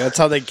 Exactly. That's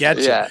how they get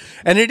you. Yeah.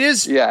 And it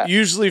is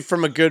usually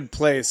from a good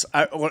place.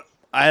 I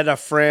had a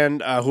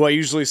friend who I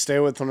usually stay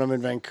with when I'm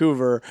in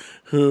Vancouver,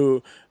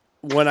 who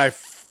when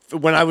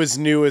I was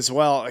new as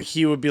well,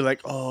 he would be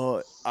like,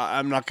 oh,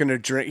 I'm not going to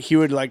drink. He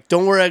would like,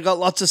 don't worry, I got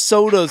lots of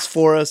sodas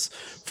for us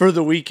for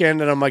the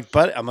weekend. And I'm like,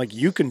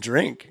 you can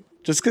drink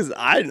just because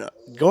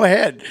go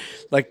ahead.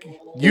 Like,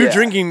 you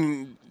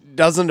drinking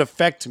doesn't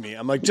affect me.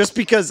 I'm like, just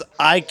because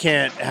I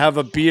can't have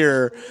a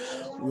beer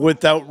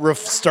without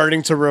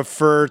starting to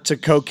refer to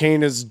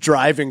cocaine as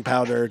driving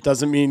powder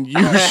doesn't mean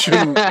you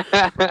shouldn't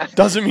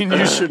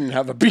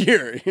have a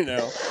beer, you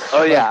know?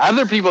 Oh yeah.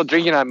 Other people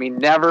drinking on me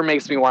never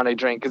makes me want to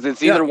drink, because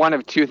it's either one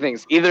of two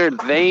things. Either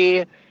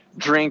they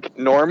drink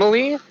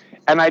normally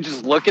and I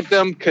just look at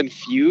them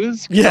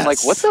confused. Yes. I'm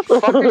like, what the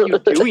fuck are you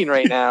doing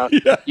right now?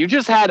 Yeah. You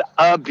just had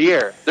a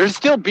beer. There's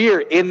still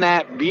beer in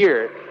that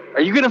beer. Are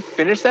you going to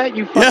finish that,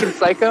 you fucking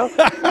psycho?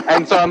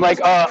 And so I'm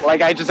like,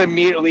 I just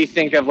immediately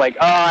think of like,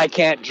 I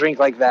can't drink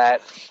like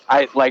that.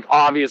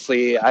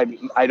 Obviously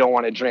I don't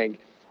want to drink.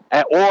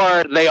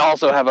 Or they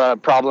also have a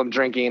problem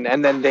drinking,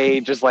 and then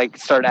they just like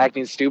start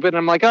acting stupid. And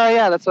I'm like, oh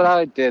yeah, that's what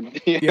I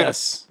did.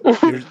 Yes.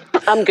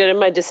 I'm good in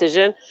my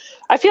decision.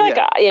 I feel like,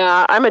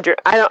 I'm a drink.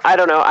 I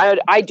don't know.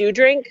 I do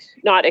drink,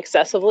 not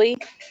excessively,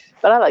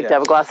 but I like to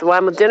have a glass of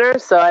wine with dinner.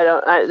 So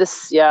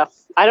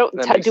I don't,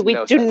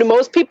 do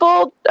most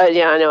people? I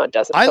know it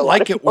doesn't. I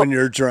like it when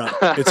you're drunk.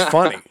 It's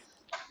funny.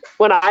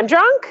 When I'm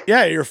drunk?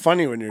 Yeah, you're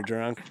funny when you're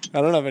drunk.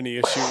 I don't have any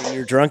issue when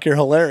you're drunk. You're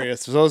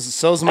hilarious.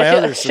 So's my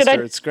other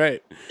sister. It's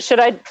great. Should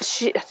I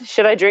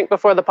drink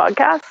before the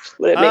podcast?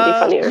 Would it make me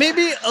funnier?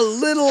 Maybe a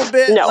little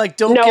bit. No,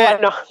 like,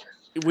 I'm not.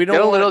 we don't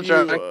Get a want little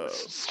you, drunk.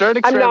 Start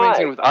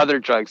experimenting with other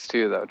drugs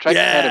too, though. Try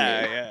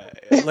ketamine. Yeah.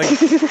 Like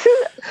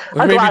a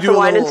maybe glass do of a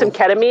wine little, and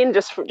some ketamine,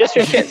 just for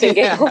shits and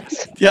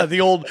giggles. Yeah, the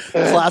old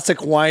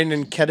classic wine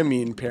and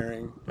ketamine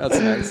pairing. That's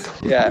nice.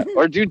 Yeah,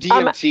 or do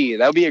DMT.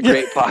 That would be a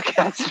great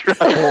podcast drug.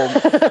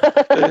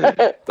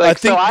 I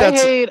think I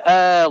hate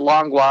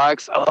long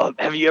walks. Oh,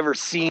 have you ever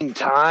seen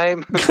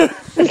Time?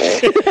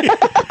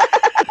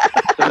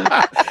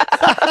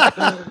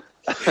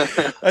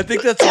 I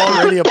think that's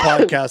already a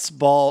podcast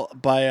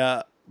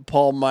by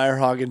Paul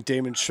Meyerhog and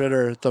Damon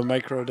Schroeder, the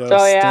microdose.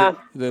 Oh yeah,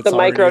 that's the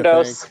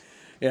microdose.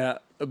 Yeah,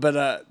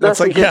 but that's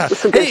like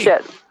some good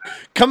shit.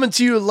 Coming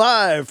to you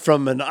live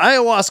from an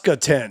ayahuasca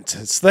tent.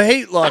 It's the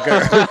Hate Locker.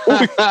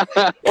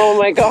 Oh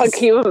my God,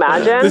 can you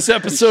imagine? This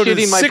episode Shitting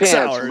is my 6 pants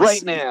hours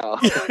right now.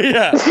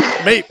 Yeah,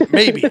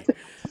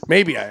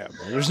 maybe I am.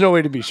 There's no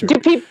way to be sure.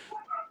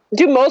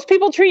 Do most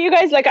people treat you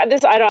guys like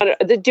this? I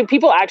don't. Do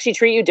people actually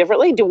treat you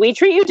differently? Do we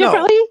treat you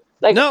differently?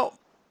 No.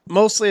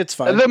 Mostly it's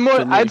fine.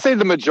 I'd say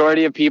the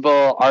majority of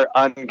people are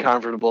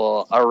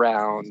uncomfortable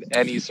around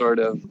any sort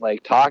of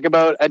like talk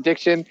about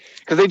addiction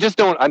because they just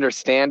don't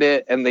understand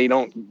it and they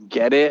don't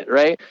get it,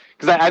 right?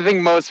 Because I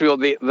think most people,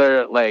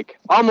 they're like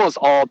almost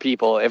all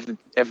people, if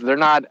they're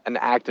not an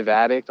active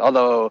addict,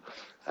 although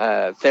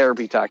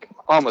therapy talk,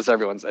 almost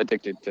everyone's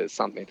addicted to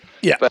something.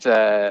 Yeah.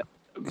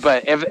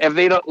 But if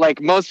they don't,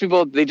 like most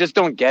people, they just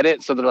don't get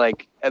it. So they're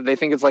like, they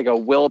think it's like a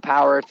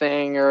willpower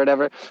thing or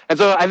whatever. And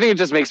so I think it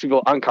just makes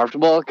people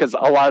uncomfortable because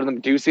a lot of them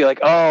do see like,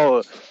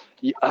 oh,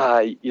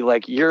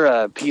 you're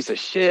a piece of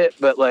shit,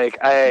 but like,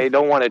 I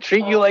don't want to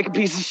treat you like a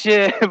piece of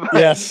shit.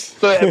 Yes.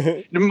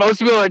 So most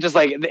people are just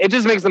like, it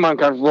just makes them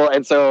uncomfortable.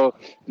 And so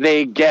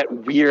they get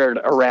weird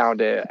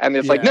around it. And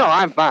it's like, no,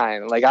 I'm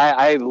fine. Like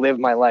I live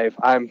my life.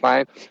 I'm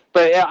fine.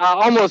 But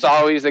almost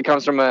always it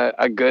comes from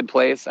a good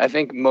place. I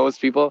think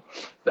most people,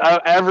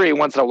 every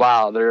once in a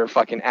while, there are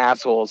fucking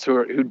assholes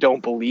who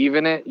don't believe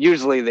in it.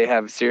 Usually they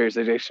have serious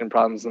addiction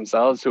problems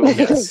themselves.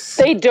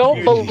 They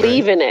don't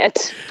believe in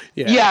it.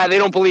 Yeah, they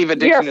don't believe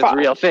addiction is a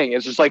real thing.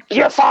 It's just like,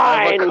 you're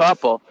fine. A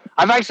couple.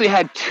 I've actually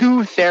had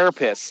 2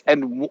 therapists,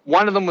 and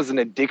one of them was an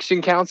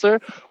addiction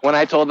counselor. When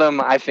I told them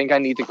I think I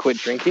need to quit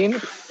drinking,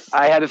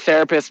 I had a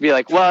therapist be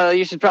like, well,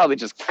 you should probably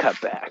just cut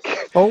back.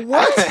 Oh,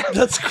 what?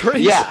 That's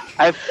crazy. Yeah,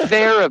 a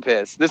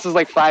therapist. This was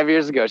like 5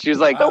 years ago. She was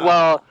like,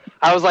 well,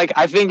 I was like,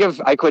 I think if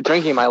I quit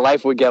drinking, my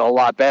life would get a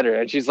lot better.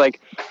 And she's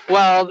like,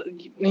 well,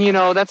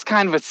 that's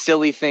kind of a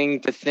silly thing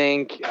to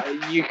think.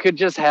 You could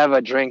just have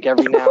a drink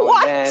every now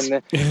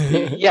and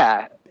then.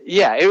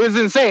 Yeah, it was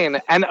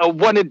insane. And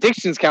one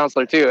addictions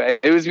counselor, too.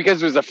 It was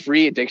because it was a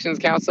free addictions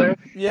counselor.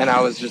 Yeah. And I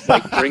was just,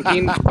 like,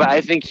 drinking. But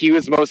I think he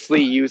was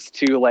mostly used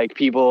to, like,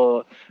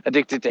 people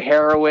addicted to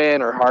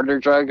heroin or harder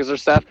drugs or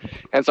stuff.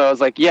 And so I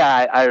was like,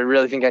 yeah, I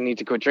really think I need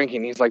to quit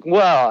drinking. He's like,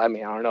 well, I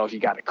mean, I don't know if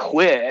you got to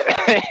quit.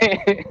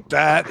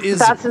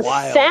 That's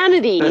wild.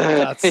 Insanity.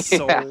 That's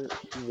so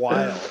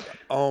wild.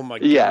 Oh, my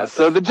God. Yeah,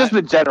 so the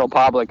general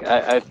public,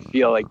 I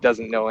feel like,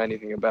 doesn't know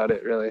anything about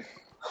it, really.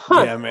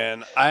 Huh. Yeah,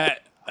 man.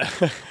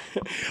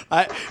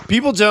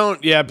 People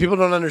don't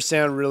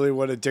understand really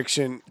what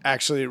addiction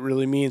actually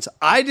really means.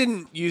 I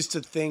didn't used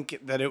to think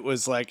that it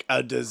was like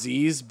a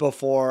disease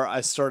before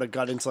I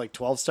got into like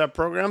 12-step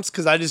programs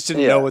because I just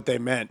didn't know what they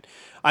meant.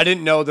 I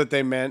didn't know that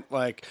they meant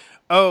like,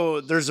 oh,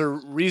 there's a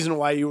reason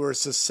why you were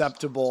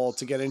susceptible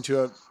to get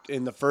into it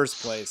in the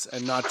first place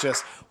and not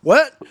just,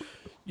 what?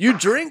 You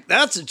drink?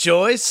 That's a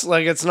choice.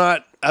 Like it's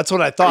not, that's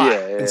what I thought.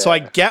 And so I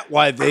get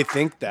why they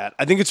think that.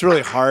 I think it's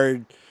really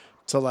hard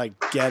to like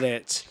get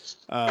it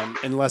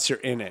unless you're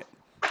in it.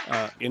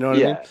 You know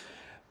what I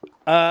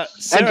mean?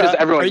 Sarah, and just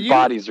everyone's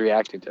body's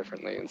reacting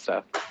differently and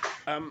stuff.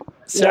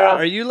 Sarah,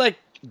 are you like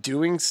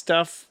doing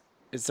stuff?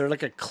 Is there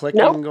like a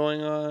clicking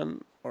going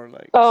on or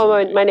like?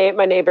 Oh, my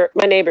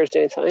neighbor's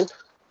doing something.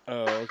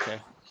 Oh, okay.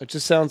 It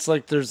just sounds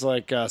like there's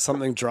like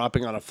something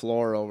dropping on a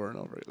floor over and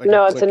over. Like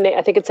no, I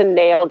think it's a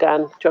nail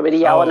gun. Do you want me to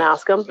yell and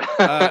ask him?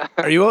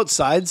 Are you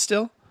outside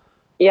still?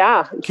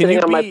 Yeah, I'm sitting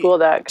on my pool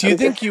deck. Do you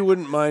think you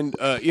wouldn't mind,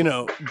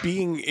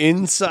 being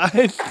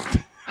inside?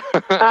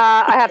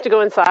 I have to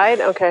go inside?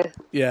 Okay.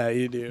 Yeah,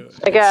 you do.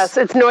 I guess.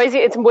 It's noisy.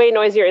 It's way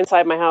noisier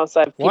inside my house.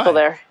 I have people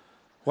there.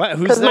 What? Who's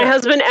there? Because my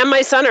husband and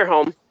my son are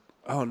home.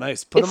 Oh,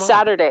 nice. It's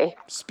Saturday.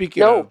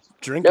 Speaking of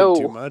drinking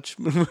too much.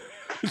 Not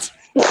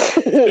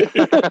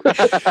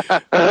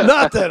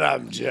that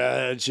I'm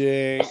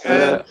judging.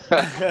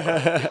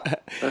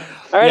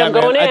 All right, I'm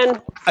going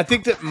in. I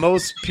think that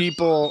most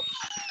people...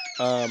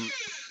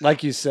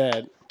 like you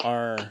said,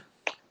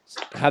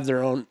 have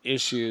their own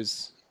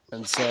issues,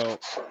 and so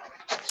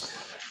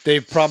they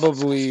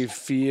probably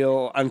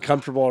feel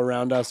uncomfortable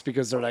around us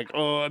because they're like,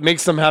 oh, it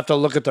makes them have to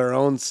look at their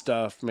own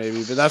stuff,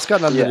 maybe. But that's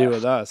got nothing to do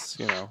with us,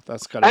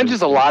 That's got. And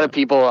just a lot of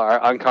people are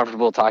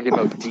uncomfortable talking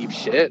about deep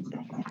shit,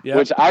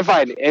 which I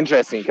find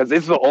interesting because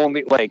it's the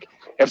only like.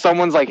 If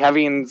someone's like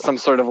having some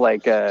sort of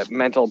like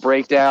mental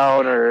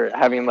breakdown or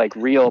having like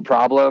real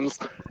problems,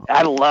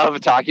 I love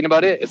talking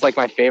about it. It's like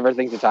my favorite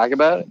thing to talk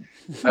about.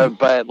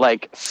 But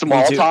like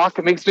small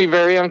talk makes me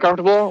very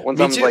uncomfortable. When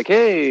someone's like,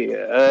 "Hey,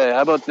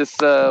 how about this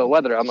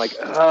weather?" I'm like,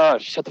 "Oh,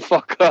 shut the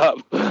fuck up!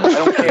 I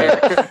don't care."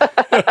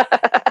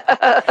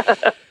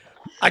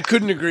 I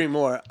couldn't agree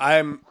more.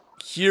 I'm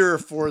here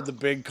for the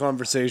big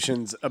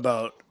conversations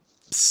about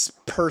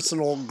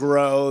personal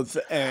growth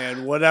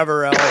and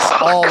whatever else,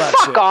 all that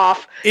shit.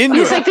 Off. Into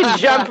You it. just like to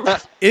jump.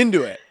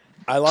 Into it.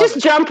 I love Just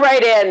it. jump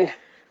right in.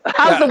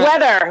 How's the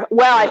weather?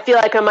 Well, I feel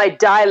like I might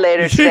die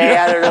later today.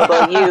 I don't know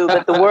about you,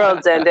 but the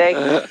world's ending.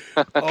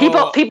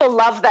 People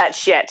love that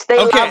shit. They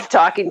love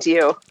talking to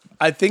you.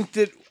 I think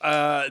that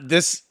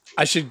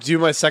I should do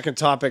my second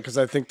topic because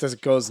I think this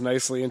goes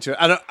nicely into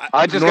it.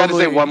 I just got to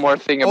say one more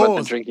thing about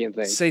the drinking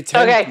thing. Say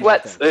 10. Okay,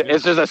 what?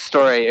 It's just a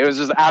story. It was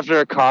just after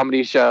a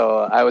comedy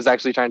show. I was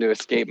actually trying to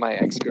escape my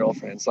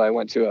ex-girlfriend, so I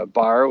went to a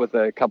bar with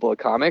a couple of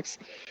comics,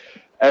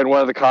 and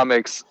one of the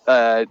comics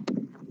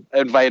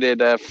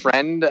invited a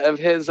friend of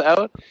his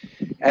out.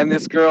 And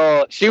this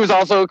girl, she was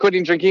also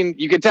quitting drinking.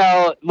 You could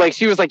tell, like,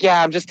 she was like,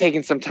 "Yeah, I'm just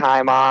taking some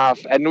time off."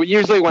 And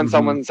usually when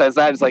someone says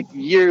that, it's like,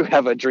 you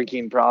have a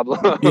drinking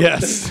problem.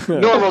 Yes.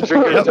 Normal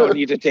drinkers don't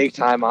need to take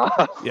time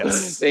off.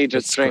 Yes. They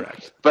just drink.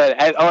 Correct. But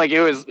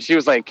she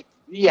was like,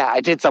 "Yeah, I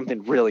did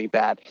something really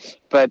bad."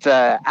 But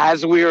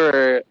as we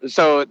were,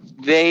 so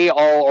they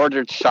all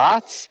ordered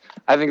shots.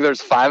 I think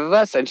there's 5 of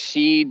us. And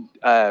she,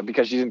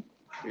 because she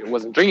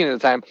wasn't drinking at the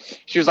time,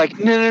 she was like,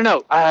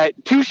 no,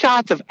 2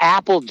 shots of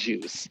apple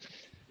juice.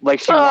 Like,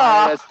 she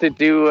wanted us to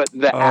do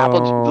the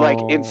apple, like,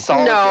 in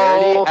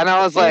solidarity. No. And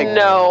I was like,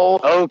 no.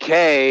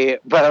 Okay.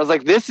 But I was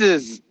like, this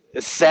is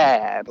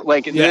sad.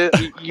 Like,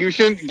 you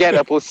shouldn't get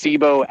a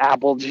placebo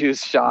apple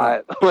juice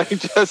shot. Like,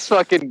 just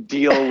fucking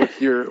deal with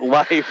your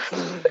life.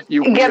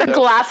 You get a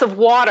glass of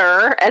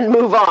water and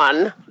move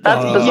on.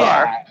 That's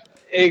bizarre. Yeah.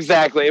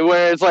 Exactly,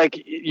 where it's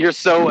like you're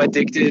so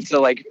addicted to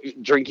like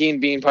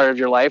drinking being part of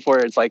your life, where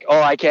it's like,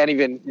 oh, I can't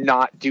even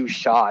not do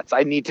shots.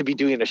 I need to be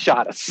doing a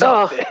shot of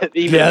something.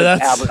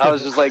 I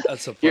was just like,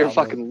 you're a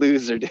fucking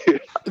loser,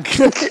 dude.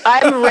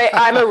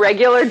 I'm a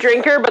regular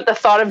drinker, but the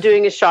thought of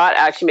doing a shot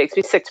actually makes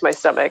me sick to my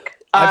stomach.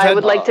 I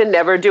would like to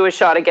never do a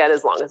shot again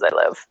as long as I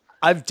live.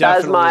 I've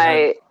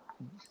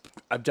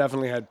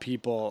definitely had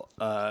people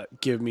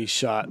give me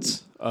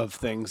shots of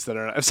things that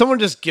are. If someone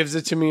just gives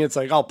it to me, it's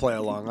like I'll play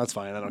along. That's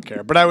fine. I don't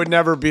care. But I would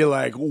never be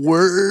like,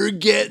 "We're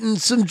getting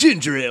some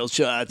ginger ale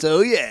shots."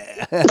 Oh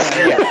yeah.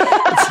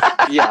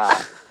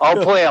 Yeah.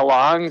 I'll play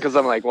along because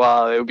I'm like,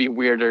 well, it would be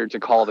weirder to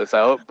call this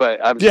out.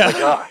 But I'm just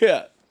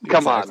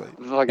come on,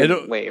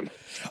 fucking lame.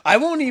 I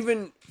won't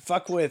even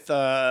fuck with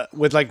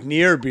like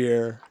near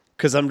beer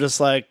because I'm just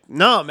like,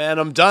 no, man,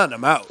 I'm done.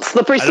 I'm out.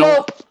 Slippery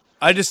slope.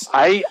 I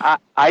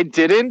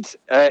didn't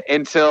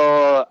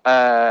until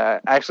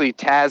actually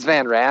Taz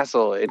Van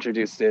Rassel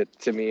introduced it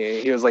to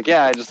me. He was like,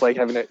 "Yeah, I just like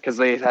having it because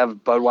they have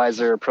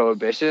Budweiser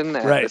Prohibition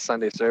at the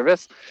Sunday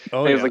service."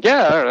 And he was like,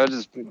 "Yeah, I don't know,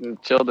 just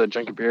chill to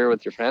drink a beer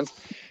with your friends."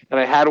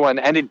 And I had one,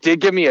 and it did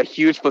give me a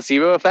huge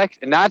placebo effect,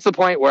 and not to the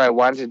point where I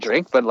wanted to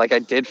drink, but like I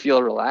did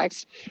feel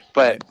relaxed.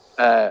 But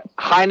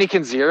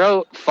Heineken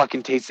Zero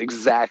fucking tastes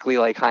exactly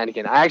like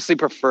Heineken. I actually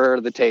prefer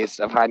the taste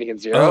of Heineken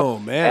Zero. Oh,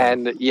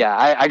 man. And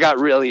yeah, I got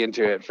really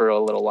into it for a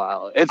little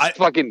while. It's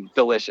fucking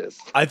delicious.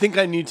 I think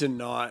I need to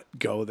not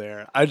go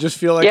there. I just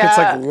feel like it's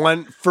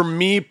like for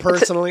me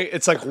personally,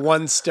 it's like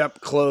one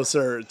step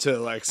closer to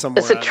like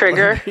somewhere. It's a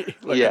trigger.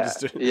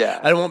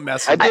 I won't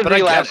mess with it. I did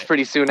relapse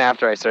pretty soon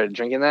after I started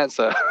drinking that,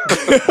 so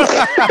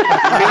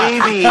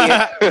maybe.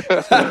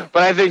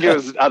 But I think it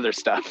was other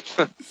stuff.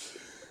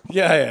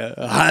 Yeah.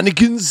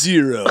 Heineken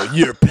Zero,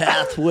 your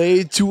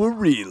pathway to a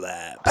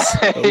relapse.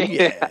 Oh,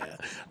 yeah.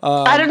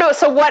 I don't know.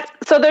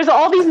 So there's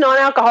all these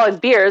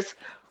non-alcoholic beers.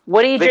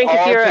 What do you drink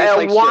if you're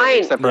a wine?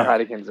 Except for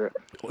Heineken Zero.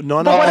 But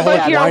what about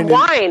if you're a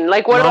wine?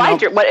 Like, what do I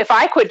drink? What if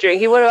I quit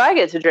drinking? What do I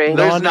get to drink?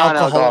 There's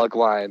non-alcoholic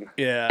wine.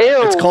 Yeah.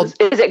 Ew. It's called.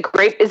 Is it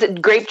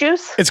grape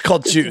juice? It's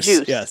called juice.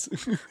 Yes.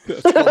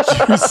 It's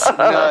called juice.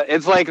 No,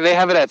 it's like they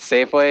have it at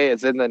Safeway.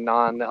 It's in the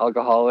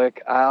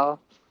non-alcoholic aisle.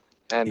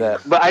 And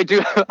but I do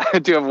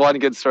have one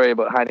good story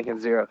about Heineken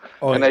Zero,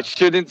 I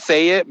shouldn't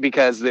say it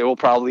because it will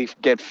probably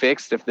get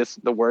fixed if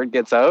the word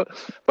gets out.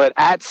 But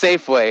at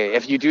Safeway,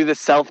 if you do the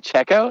self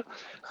checkout,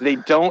 they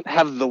don't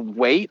have the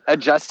weight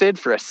adjusted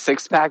for a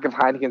 6-pack of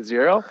Heineken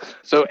Zero.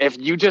 So if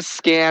you just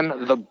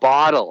scan the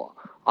bottle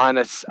on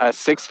a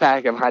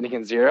 6-pack of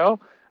Heineken Zero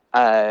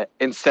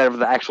instead of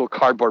the actual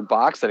cardboard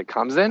box that it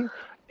comes in,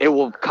 it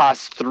will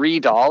cost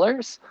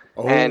 $3.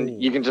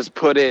 And you can just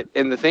put it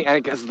in the thing,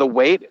 and because the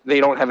weight, they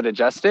don't have it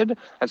adjusted,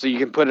 and so you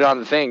can put it on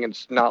the thing, and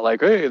it's not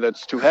like, hey,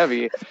 that's too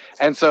heavy.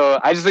 And so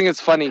I just think it's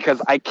funny because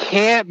I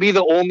can't be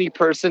the only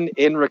person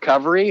in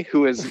recovery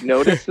who has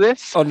noticed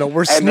this. Oh no,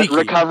 we're sneaky. And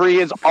recovery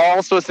is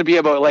all supposed to be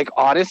about like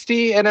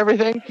honesty and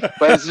everything,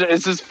 but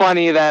it's just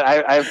funny that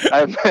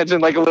I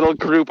imagine like a little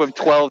group of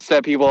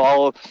 12-step people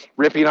all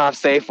ripping off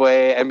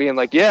Safeway and being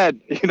like, yeah,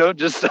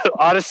 just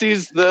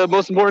honesty's the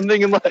most important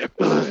thing in life.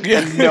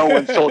 And no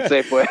one's told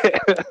Safeway.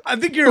 I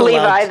think you're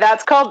Levi.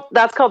 That's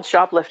called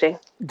shoplifting.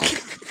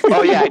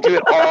 Oh yeah, I do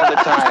it all the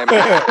time.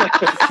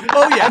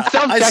 Oh yeah. At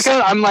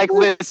self-checkout, I'm like,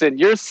 listen,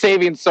 you're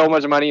saving so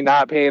much money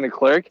not paying a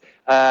clerk.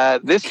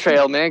 This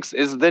trail mix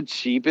is the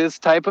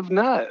cheapest type of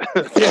nut.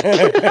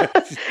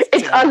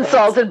 It's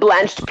unsalted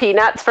blanched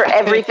peanuts for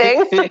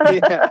everything.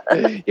 Yeah.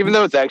 Even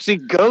though it's actually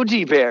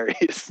goji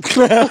berries.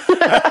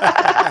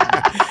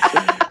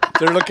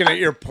 They're looking at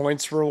your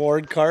points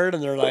reward card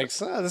and they're like,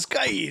 this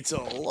guy eats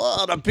a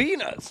lot of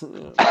peanuts.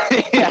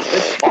 Yeah,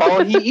 that's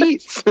all he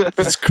eats.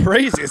 It's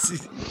crazy. It's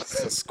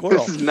a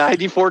squirrel. This is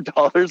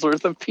 $94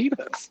 worth of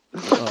peanuts.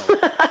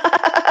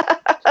 Oh.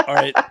 All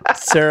right,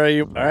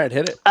 Sarah, all right,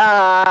 hit it.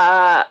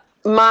 My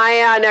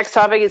next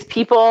topic is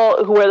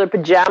people who wear their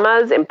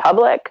pajamas in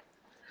public.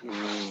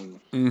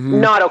 Mm-hmm.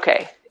 Not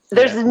okay.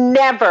 There's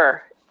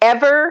never,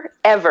 ever,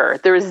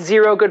 there is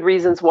zero good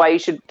reasons why you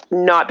should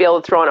not be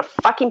able to throw on a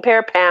fucking pair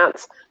of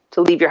pants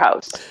to leave your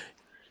house.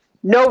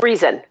 No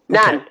reason.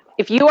 None. Okay.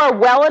 If you are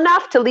well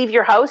enough to leave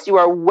your house, you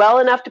are well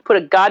enough to put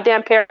a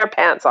goddamn pair of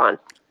pants on.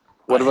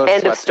 What about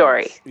End sweatpants? Of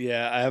story.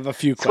 Yeah, I have a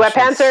few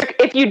questions. Sweatpants are,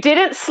 if you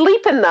didn't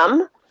sleep in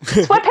them,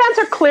 sweatpants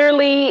are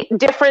clearly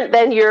different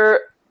than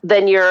your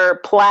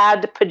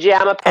plaid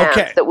pajama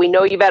pants that we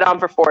know you've had on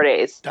for 4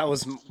 days. That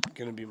was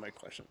going to be my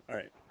question. All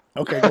right.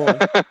 Okay, go on.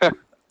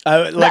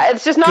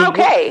 It's just not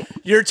okay.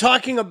 You're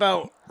talking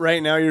about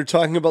right now. You're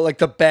talking about like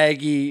the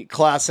baggy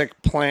classic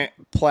plaid.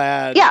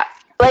 Yeah,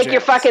 like pajamas.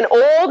 your fucking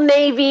Old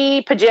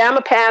Navy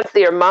pajama pants that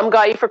your mom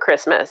got you for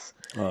Christmas.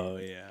 Oh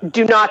yeah.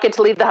 Do not get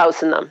to leave the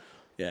house in them.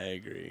 Yeah, I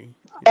agree.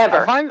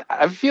 Ever.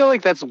 I feel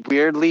like that's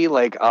weirdly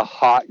like a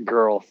hot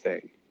girl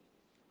thing.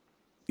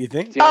 You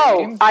think?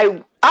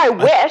 I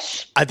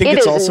wish. I think it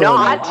it's is also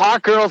not.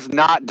 Hot girls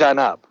not done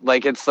up.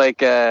 Like it's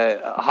like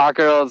hot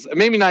girls,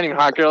 maybe not even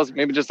hot girls,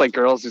 maybe just like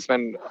girls who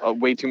spend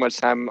way too much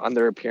time on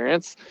their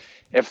appearance.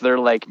 If they're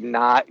like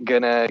not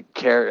gonna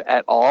care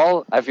at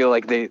all, I feel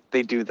like they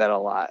do that a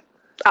lot.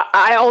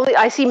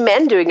 I see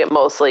men doing it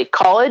mostly.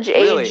 College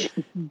age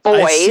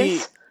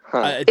boys.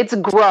 It's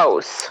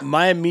gross.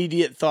 My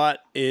immediate thought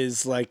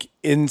is like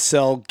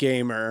incel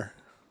gamer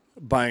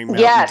buying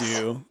Mountain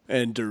Dew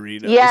and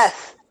Doritos.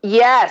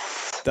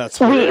 Yes. That's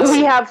what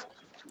we have.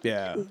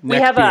 Yeah, we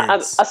have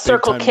a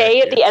Circle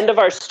K at the end of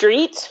our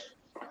street,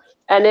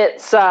 and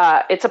it's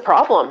a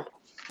problem.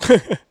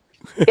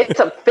 It's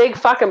a big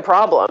fucking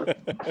problem.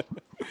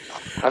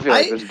 I feel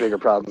like there's bigger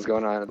problems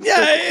going on.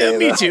 Yeah,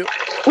 me too.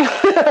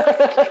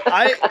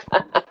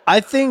 I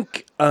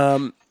think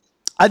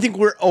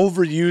we're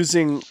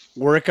overusing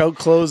workout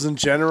clothes in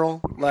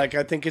general. Like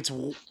I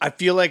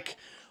feel like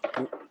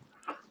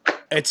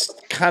it's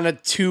kind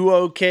of too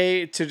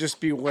okay to just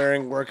be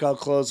wearing workout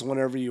clothes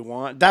whenever you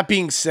want. That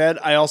being said,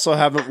 I also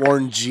haven't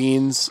worn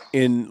jeans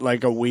in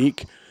like a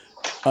week.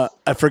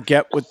 I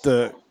forget what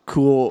the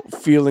cool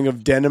feeling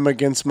of denim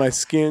against my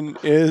skin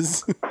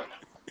is.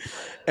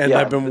 And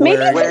I've been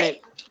wearing...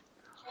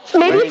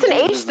 Maybe it's an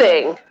age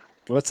thing.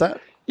 What's that?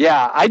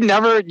 Yeah, I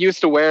never used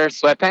to wear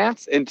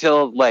sweatpants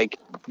until like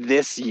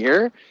this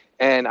year.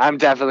 And I'm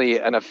definitely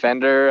an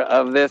offender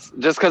of this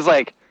just because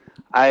like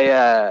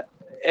I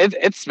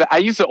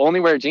used to only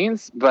wear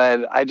jeans,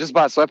 but I just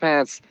bought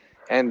sweatpants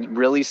and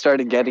really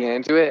started getting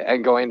into it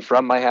and going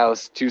from my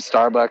house to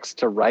Starbucks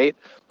to Wright.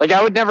 Like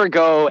I would never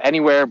go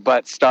anywhere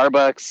but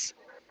Starbucks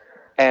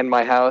and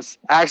my house.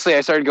 Actually,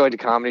 I started going to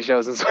comedy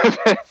shows in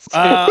sweatpants.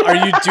 Are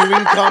you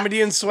doing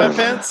comedy in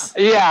sweatpants?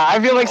 Yeah, I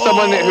feel like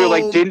someone who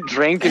like didn't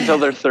drink until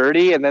they're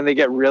 30 and then they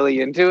get really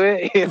into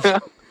it, you know?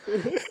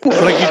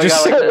 Like you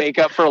just like make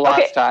up for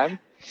lost time.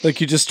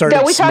 Like you just started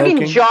Are we smoking?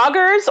 talking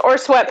joggers or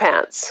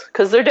sweatpants?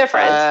 Because they're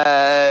different.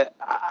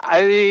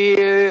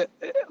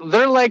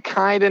 They're like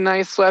kind of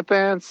nice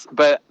sweatpants,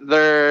 but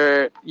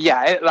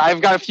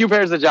I've got a few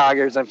pairs of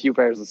joggers and a few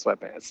pairs of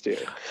sweatpants too.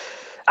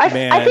 I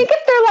think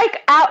if they're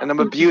like out, and I'm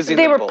abusing.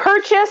 They were both.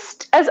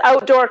 Purchased as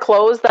outdoor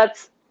clothes.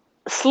 That's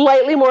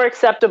slightly more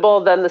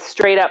acceptable than the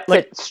straight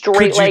leg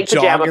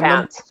pajama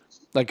pants.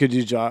 Like, would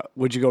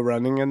you go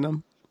running in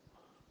them?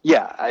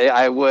 Yeah,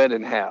 I would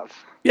and have.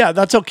 Yeah,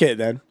 that's okay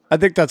then. I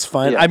think that's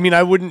fine. Yeah. I mean,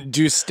 I wouldn't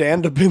do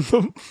stand up in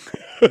them.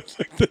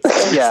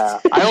 Yeah,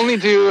 I only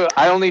do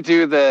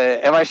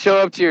if I show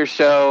up to your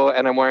show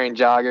and I'm wearing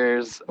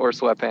joggers or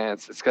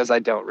sweatpants, it's because I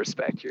don't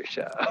respect your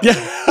show. Yeah.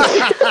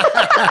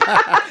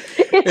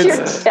 it's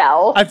your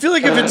tell. I feel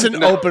like if it's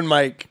an open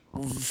mic,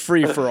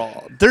 free for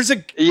all. There's a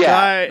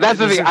guy. That's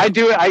the thing. I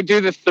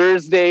do the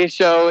Thursday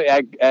show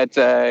at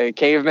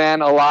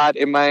Caveman a lot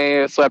in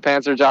my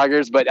sweatpants or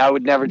joggers, but I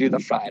would never do the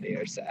Friday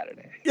or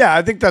Saturday. Yeah,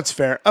 I think that's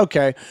fair.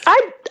 Okay.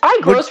 I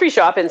grocery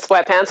shop in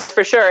sweatpants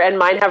for sure, and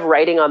mine have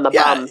writing on the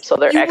bum, so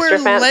they're extra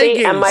fancy.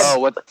 Leggings. And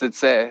what does it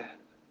say?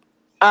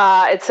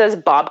 It says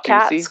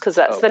Bobcats because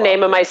that's the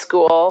name of my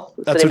school.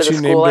 That's the name of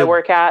the school I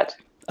work at.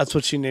 That's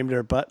what she named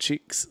her butt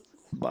cheeks.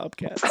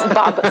 Bobcats.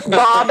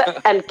 Bob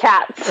and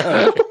cats.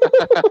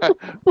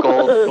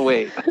 Gold.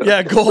 Wait.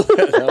 Yeah, gold.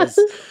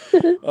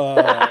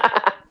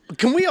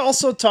 Can we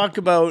also talk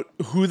about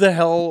who the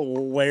hell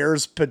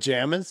wears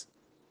pajamas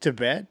to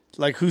bed?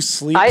 Like who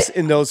sleeps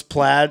in those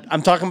plaid?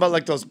 I'm talking about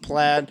like those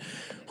plaid.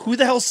 Who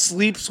the hell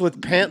sleeps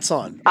with pants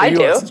on? I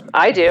do.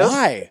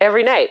 Why?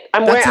 Every night.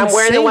 I'm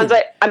wearing the ones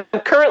I'm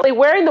currently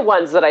wearing the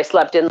ones that I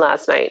slept in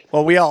last night.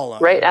 Well, we all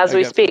right as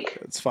we speak.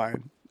 It's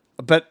fine.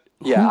 But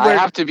yeah, I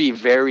have to be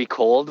very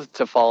cold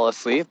to fall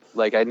asleep.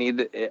 Like I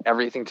need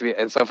everything to be,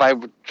 and so if I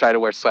try to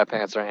wear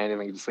sweatpants or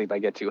anything to sleep, I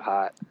get too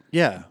hot.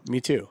 Yeah, me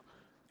too.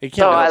 It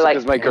can't. I like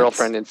because my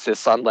girlfriend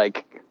insists on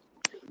like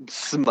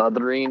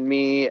smothering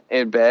me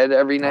in bed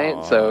every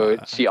night, so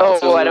she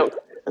also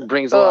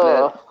brings a lot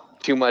of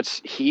too much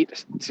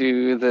heat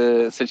to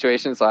the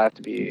situation. So I have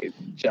to be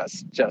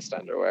just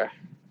underwear.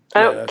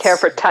 I don't care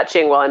for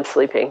touching while I'm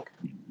sleeping.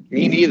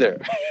 Me neither.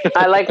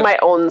 I like my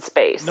own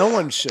space. No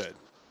one should.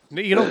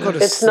 You don't go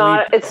to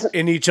sleep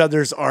in each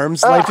other's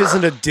arms. Life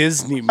isn't a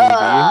Disney movie. What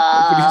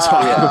are you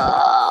talking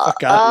about?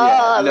 Fuck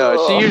out.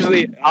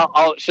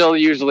 No, she'll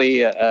usually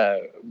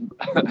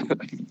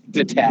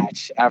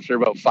detach after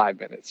about 5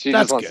 minutes. She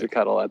just wants to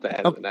cuddle at the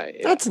end of the night.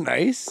 Yeah. That's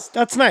nice.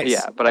 That's nice.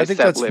 Yeah, but I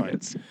set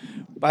limits.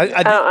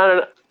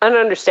 I don't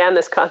understand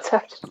this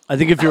concept. I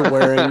think if you're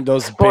wearing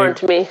those big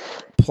to me.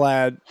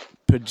 plaid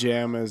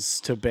pajamas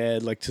to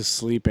bed, like to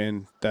sleep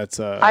in,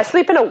 I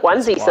sleep in a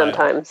onesie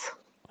sometimes.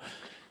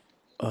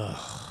 Ugh,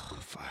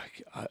 fuck.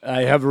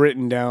 I have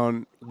written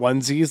down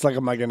onesies. Like,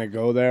 am I going to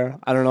go there?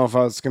 I don't know if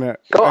I was going to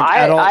go.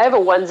 I have a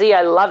onesie.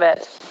 I love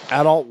it.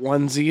 Adult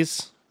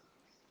onesies.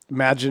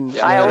 Imagine.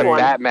 Yeah, I have a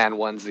Batman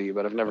onesie,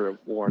 but I've never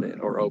worn it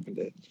or opened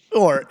it.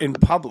 Or in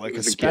public,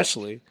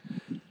 especially.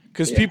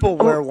 Because people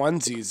wear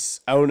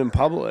onesies out in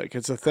public.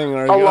 It's a thing.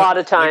 A lot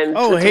of times.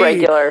 Like, it's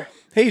regular.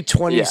 Hey,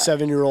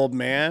 27-year-old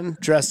man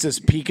dressed as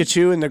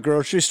Pikachu in the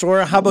grocery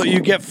store. How about you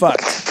get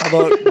fucked? How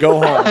about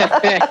go home?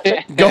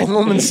 Go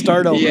home and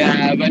start over.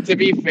 Yeah, but to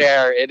be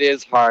fair, it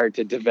is hard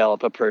to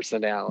develop a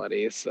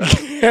personality. So. I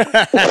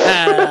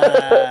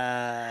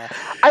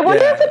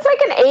wonder if it's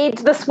like an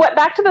age.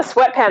 Back to the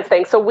sweatpants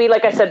thing. So we,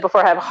 like I said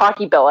before, have a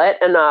hockey billet,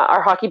 and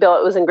our hockey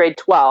billet was in grade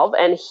 12,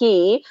 and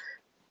he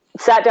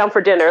sat down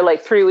for dinner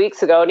like 3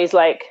 weeks ago, and he's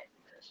like,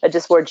 "I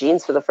just wore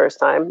jeans for the first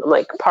time." I'm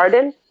like,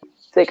 "Pardon?"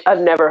 It's like, I've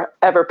never,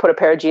 ever put a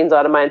pair of jeans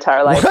on in my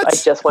entire life. What? I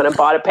just went and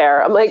bought a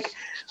pair. I'm like,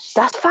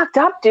 that's fucked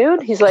up,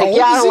 dude. He's like,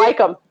 yeah, I don't like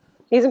them.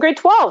 He's in grade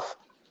 12.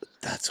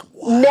 That's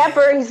wild.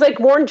 Never. He's like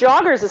worn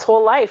joggers his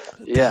whole life.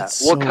 Yeah.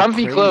 Well,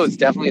 comfy clothes,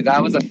 definitely.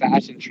 That was a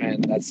fashion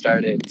trend that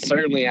started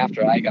certainly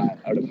after I got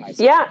out of high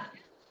school. Yeah.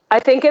 I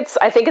think it's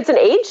an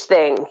age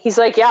thing. He's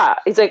like, yeah.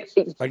 He's like,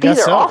 these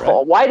are awful.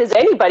 Right? Why does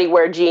anybody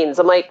wear jeans?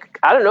 I'm like,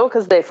 I don't know,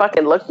 because they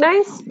fucking look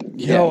nice.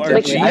 Yeah,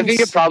 I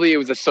think it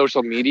was a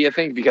social media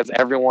thing because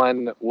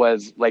everyone on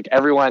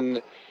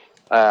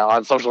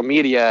social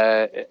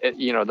media,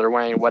 they're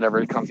wearing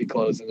whatever comfy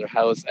clothes in their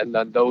house, and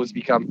then those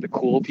become the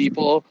cool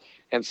people.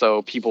 And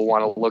so people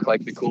want to look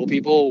like the cool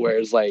people,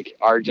 whereas like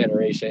our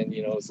generation,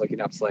 is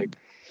looking up to like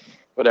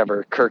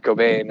whatever, Kurt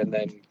Cobain and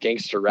then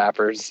gangster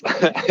rappers.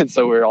 And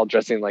so we're all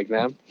dressing like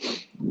them.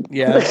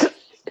 Yeah.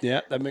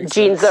 Yeah, that makes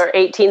jeans sense. Are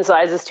 18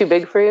 sizes too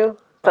big for you?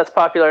 That's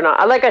popular or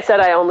not? Like I said,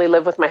 I only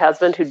live with my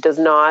husband who does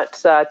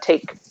not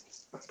take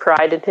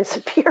pride in his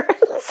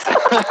appearance.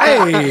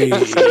 Hey.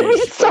 He's going to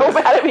be so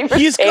mad at me for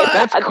saying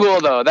that. That's cool,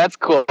 though. That's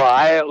cool.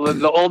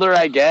 The older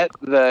I get,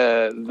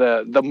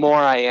 the more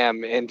I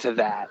am into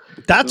that.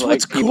 That's like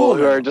what's people cool.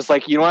 Who are just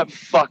like, you know what?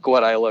 Fuck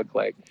what I look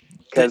like.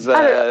 Because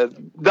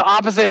the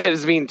opposite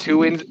is being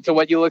too into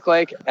what you look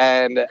like.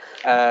 And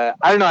I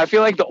don't know. I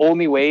feel like the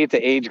only way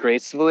to age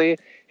gracefully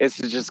is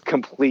to just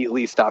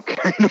completely stop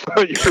caring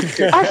about your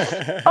appearance.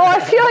 I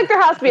feel like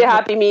there has to be a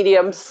happy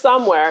medium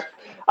somewhere.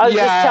 I was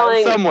just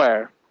telling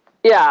somewhere.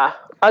 Yeah.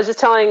 I was just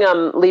telling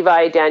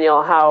Levi,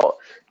 Daniel, how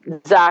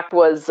Zach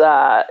was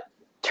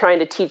trying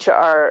to teach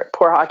our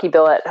poor hockey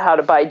billet how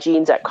to buy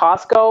jeans at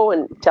Costco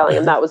and telling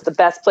him that was the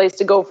best place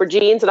to go for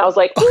jeans. And I was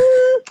like,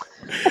 I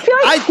feel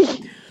like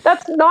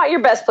that's not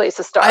your best place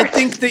to start. I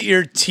think that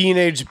your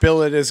teenage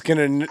billet is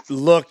going to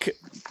look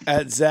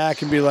at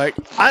Zach and be like,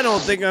 I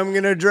don't think I'm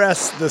going to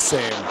dress the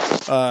same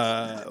way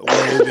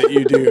that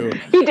you do.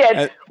 He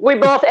did. We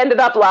both ended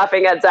up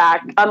laughing at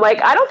Zach. I'm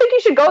like, I don't think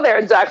you should go there.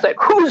 And Zach's like,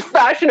 whose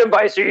fashion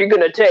advice are you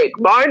going to take?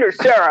 Mine or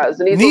Sarah's?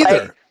 And he's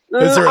neither.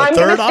 Like, is there a I'm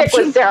third gonna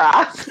option?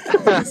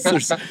 Stick with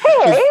Sarah.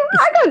 Hey,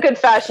 I got good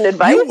fashion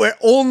advice. You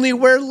only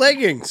wear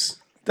leggings.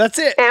 That's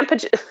it. And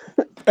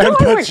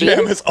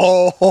pajamas.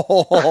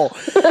 Oh.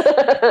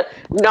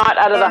 Not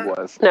out of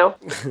that. No.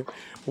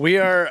 We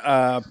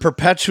are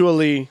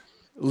perpetually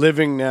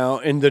living now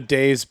in the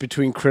days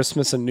between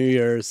Christmas and New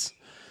Year's.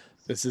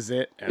 This is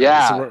it.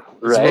 Yeah.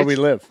 This is where we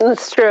live.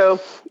 That's true.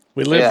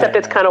 We live Except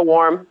it's kind of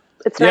warm.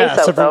 It's nice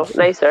out, though.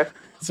 Nicer.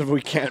 So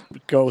we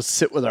can't go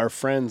sit with our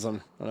friends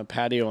on a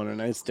patio on a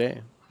nice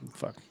day.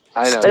 Fuck.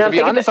 I know. To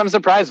be honest, I'm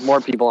surprised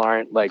more people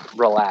aren't like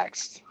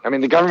relaxed. I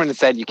mean, the government has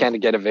said you can't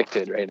get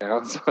evicted right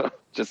now, so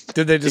just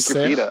did they just kick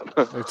your say feet up?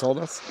 They told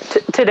us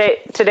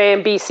today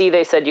in BC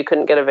they said you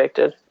couldn't get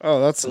evicted.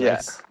 Oh, that's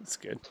nice. That's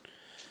good.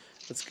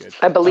 That's good.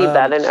 I believe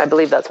that, and I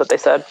believe that's what they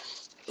said.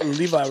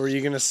 Levi, were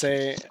you gonna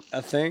say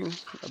a thing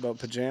about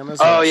pajamas?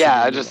 Oh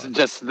yeah,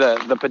 just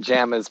the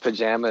pajamas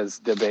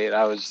debate.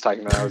 I was just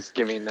talking about. I was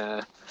giving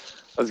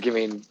I was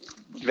giving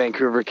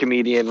Vancouver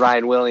comedian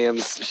Ryan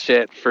Williams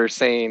shit for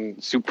saying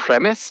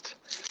supremacist,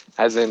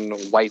 as in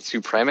white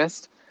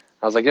supremacist.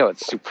 I was like, no,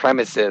 it's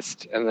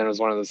supremacist. And then it was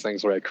one of those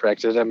things where I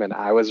corrected him and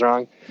I was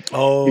wrong.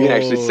 Oh. You can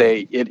actually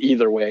say it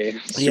either way,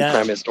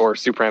 supremacist or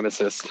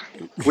supremacist.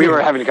 We were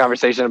having a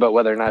conversation about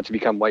whether or not to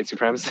become white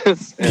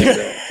supremacists.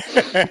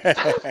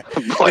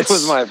 And boy,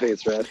 was my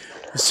face red.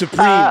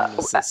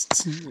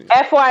 Supremacists.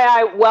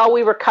 FYI, while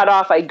we were cut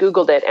off, I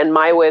Googled it, and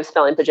my way of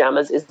spelling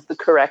pajamas is the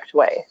correct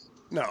way.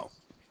 No.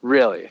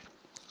 Really?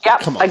 Yep,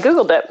 Come on. I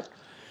Googled it.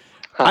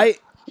 Huh.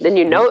 Then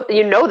you know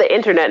the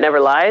internet never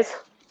lies.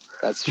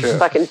 That's true.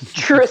 Fucking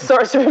truest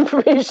source of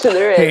information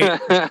there is.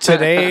 Hey,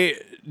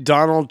 today,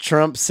 Donald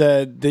Trump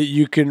said that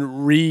you can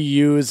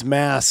reuse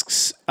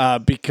masks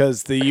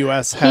because the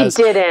U.S. has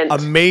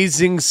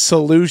amazing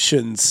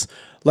solutions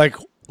like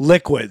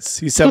liquids.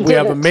 He said we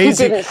have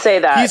amazing. He didn't say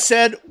that. He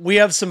said we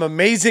have some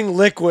amazing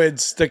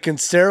liquids that can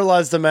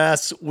sterilize the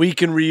masks. We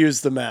can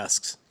reuse the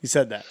masks. He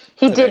said that.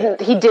 He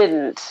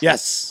didn't.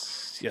 Yes.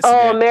 Yes,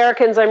 oh,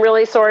 Americans, I'm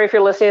really sorry if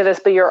you're listening to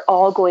this, but you're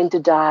all going to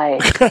die.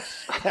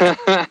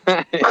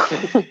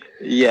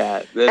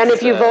 Yeah. And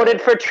if you voted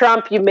for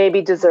Trump, you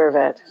maybe deserve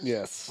it.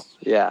 Yes.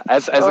 Yeah.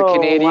 As a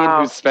Canadian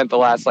who's spent the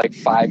last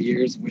 5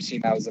 years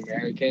wishing I was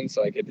American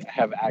so I could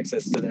have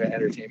access to their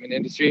entertainment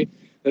industry,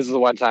 this is the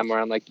one time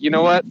where I'm like, you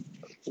know what?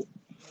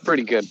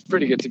 Pretty good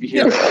to be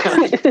here.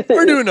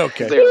 We're doing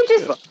okay. You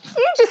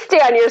just stay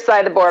on your side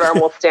of the border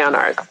and we'll stay on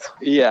ours.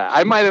 Yeah,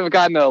 I might have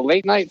gotten a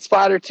late night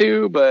spot or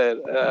two, but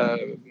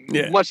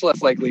much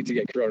less likely to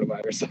get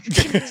coronavirus.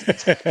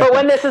 But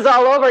when this is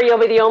all over, you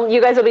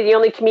guys will be the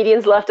only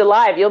comedians left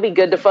alive. You'll be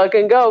good to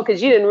fucking go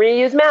because you didn't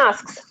reuse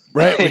masks.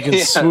 Right, we can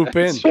swoop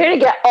in. You're going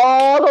to get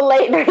all the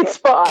late night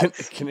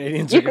spots.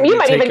 Canadians you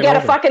might even get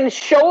a fucking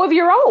show of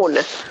your own.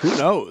 Who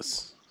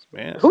knows?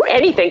 Man.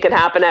 Anything could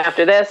happen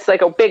after this,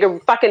 like a bigger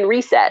fucking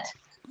reset.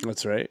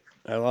 That's right.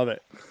 I love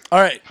it. All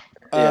right.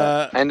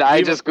 And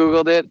I just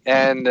Googled it,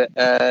 and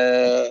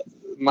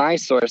my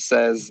source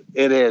says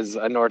it is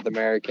a North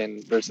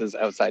American versus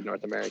outside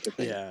North America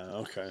thing. Yeah,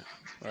 okay.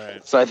 All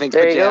right. So I think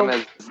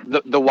pajamas,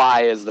 the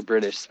Y is the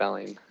British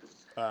spelling.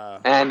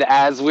 And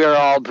as we're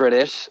all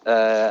British,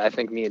 I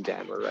think me and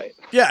Dan were right.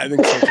 Yeah, I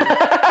think so too.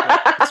 Yeah,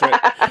 that's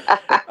right.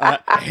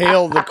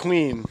 Hail the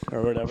Queen,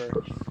 or whatever.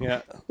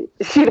 Yeah.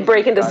 Is she to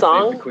break into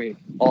song? The Queen.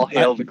 All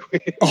hail the Queen.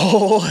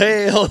 All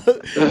hail.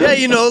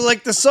 Yeah,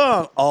 like the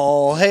song.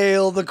 All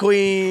hail the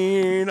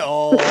Queen.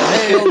 All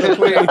hail the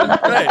Queen.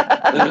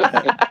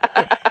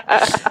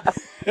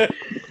 Right.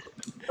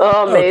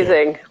 Oh,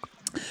 amazing.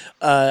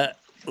 Okay.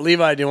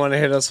 Levi, do you want to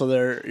hit us with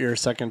your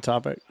second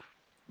topic?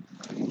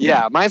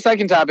 Yeah, my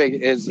second topic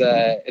is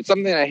it's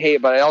something I hate,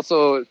 but I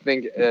also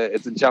think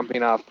it's a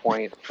jumping off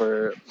point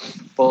for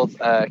both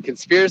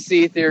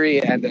conspiracy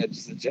theory and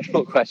just a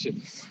general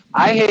question.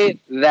 I hate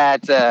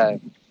that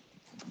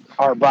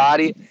our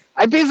body...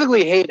 I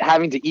basically hate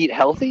having to eat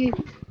healthy.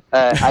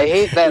 I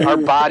hate that our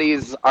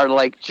bodies are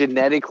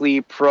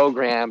genetically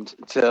programmed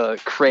to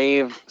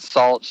crave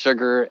salt,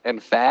 sugar,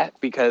 and fat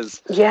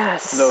because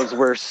those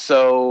were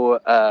so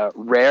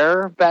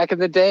rare back in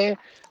the day.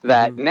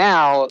 That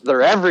now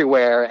they're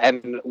everywhere,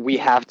 and we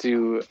have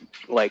to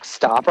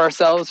stop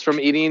ourselves from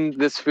eating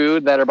this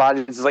food that our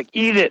body is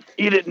eat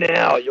it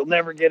now, you'll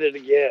never get it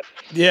again.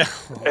 Yeah.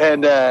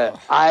 And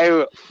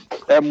I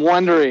am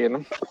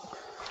wondering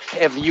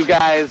if you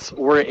guys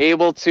were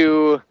able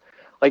to,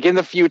 in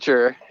the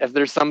future, if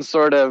there's some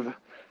sort of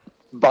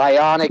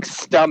bionic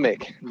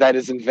stomach that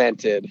is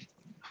invented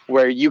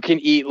where you can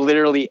eat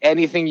literally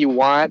anything you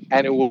want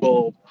and it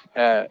will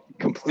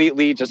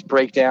completely just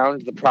break down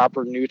the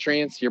proper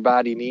nutrients your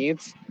body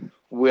needs,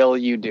 will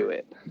you do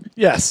it?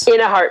 Yes. In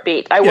a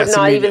heartbeat. I would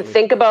not even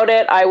think about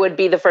it. I would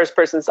be the first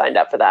person signed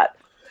up for that.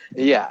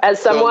 Yeah. As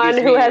someone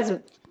who has...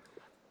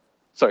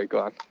 Sorry, go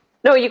on.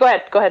 No, you go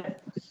ahead. Go ahead.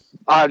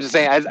 I'm just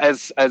saying,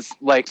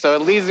 so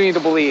it leads me to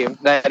believe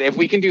that if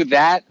we can do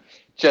that,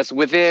 just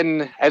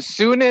as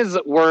soon as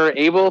we're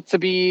able to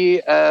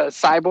be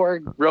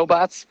cyborg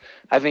robots,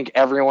 I think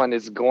everyone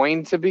is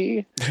going to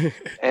be.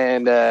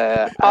 And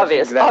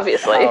obviously,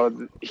 how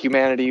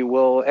humanity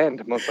will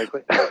end, most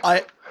likely.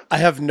 I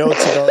have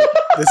notes about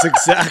this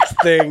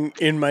exact thing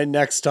in my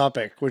next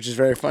topic, which is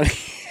very funny.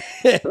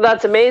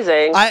 That's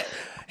amazing.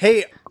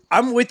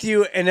 I'm with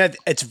you, and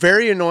it's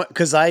very annoying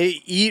because I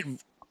eat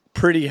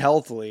pretty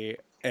healthily,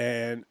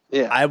 and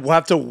I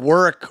have to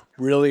work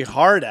really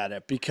hard at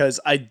it because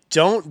I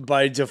don't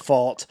by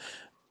default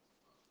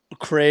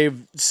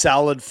crave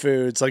salad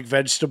foods like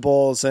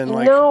vegetables and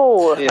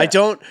I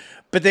don't,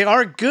 but they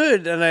are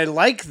good and I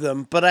like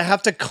them, but I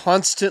have to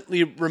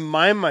constantly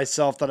remind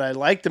myself that I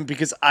like them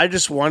because I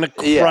just want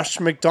to crush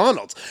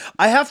McDonald's.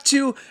 I have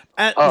to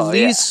at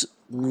least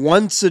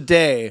once a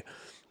day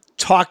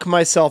talk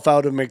myself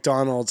out of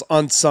McDonald's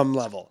on some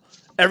level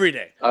every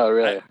day. Oh,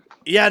 really?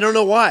 Yeah, I don't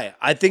know why.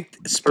 I think For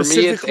me,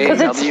 it's specifically...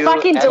 A&W, 'Cause it's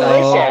fucking and I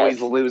delicious.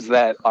 always lose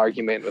that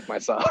argument with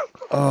myself.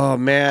 Oh,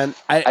 man.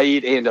 I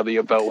eat A&W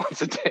about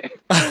once a day.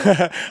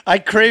 I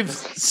crave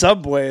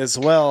Subway as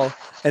well.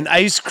 And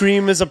ice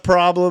cream is a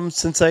problem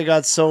since I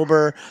got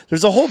sober.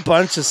 There's a whole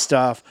bunch of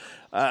stuff.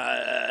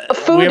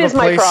 Food is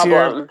my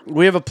problem.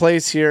 We have a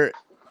place here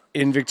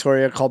in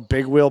Victoria called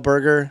Big Wheel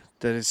Burger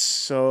that is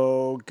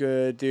so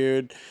good,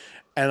 dude.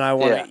 And I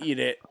want to eat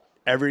it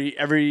every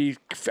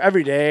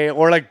day.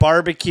 Or like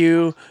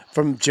barbecue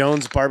from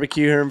Jones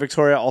Barbecue here in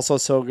Victoria, also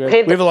so good.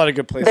 Hey, we have a lot of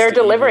good places. They're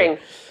delivering.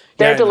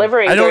 They're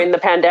delivering during the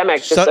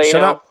pandemic. Just so you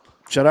know.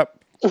 Shut up.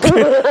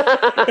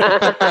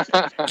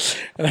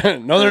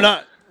 No, they're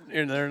not.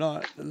 They're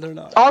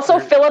not. Also,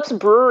 Phillips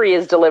Brewery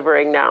is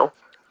delivering now.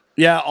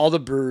 Yeah, all the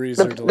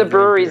breweries are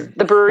delivering.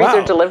 The breweries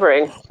are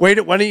delivering.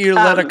 Wait, why don't you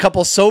let a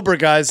couple sober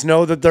guys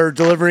know that they're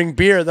delivering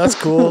beer? That's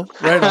cool.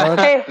 Right on.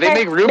 They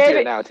make root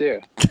beer now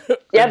too.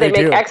 Yeah, they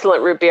make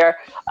excellent root beer.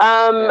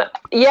 I'm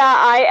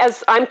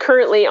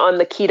currently on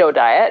the keto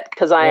diet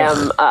because I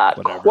am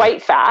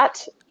quite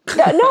fat.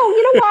 No,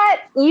 you know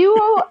what?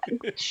 You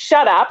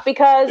shut up,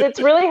 because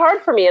it's really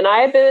hard for me, and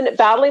I have been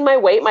battling my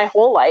weight my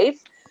whole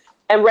life.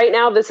 And right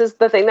now, this is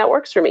the thing that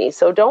works for me.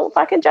 So don't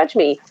fucking judge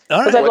me,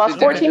 because I've lost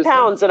 14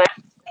 pounds, and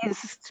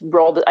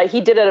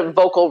he did a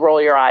vocal roll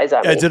your eyes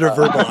at me. I did a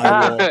verbal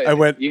eye roll. I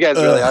went. You guys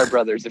really are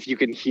brothers. If you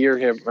can hear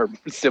him, or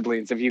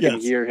siblings, if you can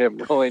hear him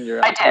rolling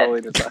your eyes.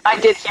 I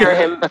did hear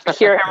him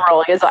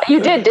rolling his eyes. You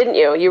did, didn't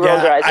you? You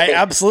rolled your eyes. I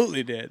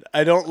absolutely did.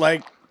 I don't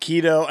like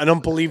keto. I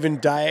don't believe in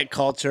diet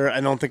culture.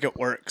 I don't think it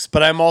works.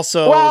 But I'm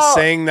also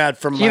saying that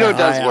from my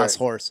high-ass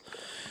horse.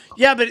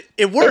 Yeah, but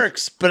it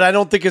works, but I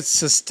don't think it's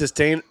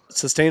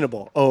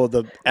sustainable. Oh,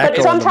 the echo.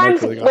 But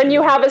sometimes when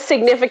you have a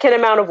significant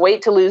amount of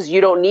weight to lose,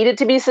 you don't need it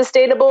to be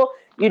sustainable.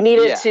 You need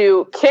it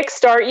to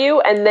kickstart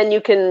you, and then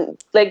you can,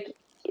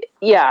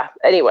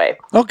 anyway.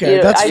 Okay,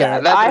 that's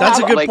fair. That's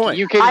a good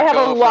point. I have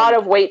a lot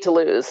of weight to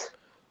lose.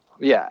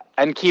 Yeah,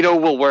 and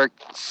keto will work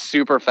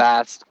super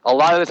fast. A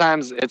lot of the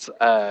times it's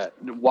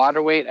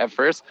water weight at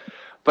first.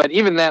 But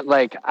even that,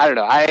 I don't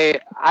know. I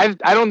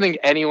don't think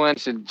anyone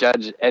should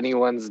judge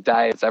anyone's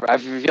diets ever. I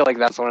feel like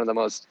that's one of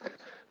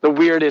the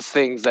weirdest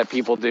things that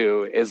people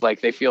do is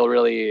they feel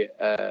really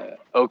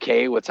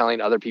okay with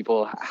telling other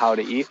people how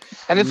to eat.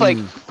 And it's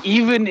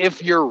even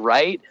if you're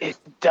right, it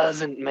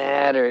doesn't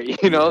matter.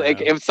 You know,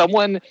 if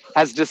someone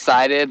has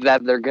decided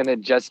that they're going to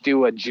just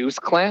do a juice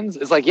cleanse,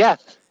 it's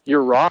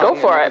you're wrong. Go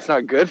for it. It's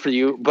not good for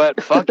you,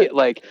 but fuck it.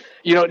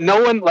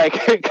 No one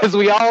because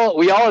we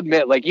all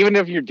admit, even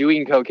if you're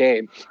doing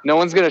cocaine, no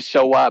one's going to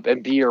show up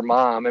and be your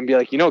mom and be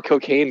like,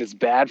 cocaine is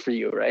bad for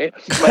you. Right.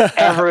 But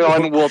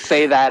everyone will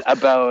say that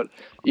about,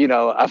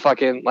 a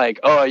fucking you're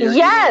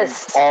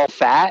all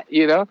fat,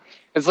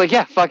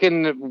 It's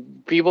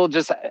fucking people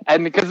just,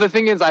 and because the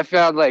thing is, I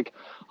found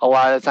a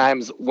lot of the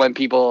times when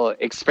people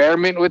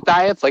experiment with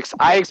diets,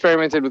 I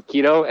experimented with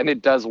keto and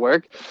it does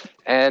work.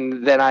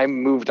 And then I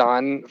moved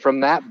on from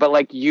that.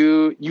 But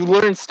you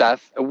learn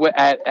stuff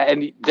at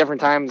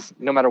different times,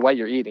 no matter what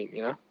you're eating,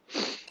 Yeah,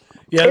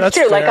 it's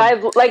true.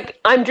 Fair.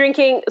 I'm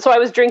drinking. So I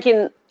was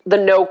drinking the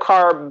no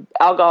carb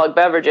alcoholic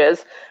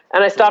beverages,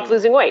 and I stopped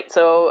losing weight.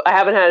 So I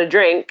haven't had a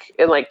drink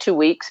in 2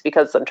 weeks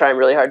because I'm trying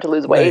really hard to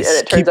lose weight. Nice. And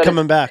it turns out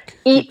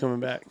Keep coming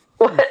back.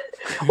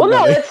 Well,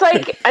 no, it's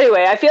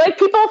anyway, I feel like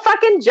people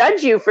fucking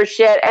judge you for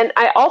shit. And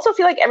I also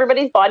feel like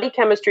everybody's body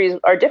chemistries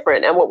are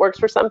different. And what works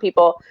for some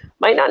people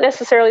might not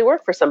necessarily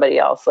work for somebody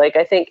else.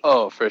 I think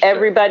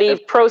everybody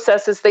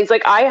processes things.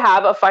 I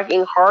have a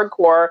fucking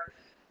hardcore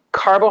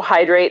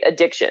carbohydrate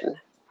addiction.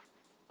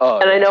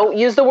 And I don't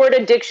use the word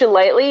addiction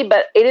lightly,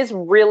 but it is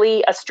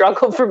really a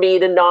struggle for me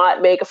to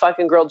not make a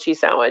fucking grilled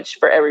cheese sandwich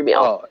for every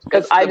meal.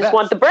 Because I just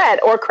want the bread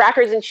or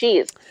crackers and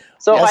cheese.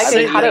 So I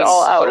can cut it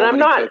all out. And I'm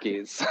not...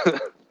 Cookies.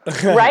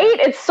 Right?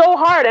 It's so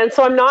hard. And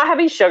so I'm not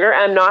having sugar.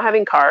 I'm not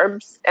having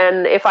carbs.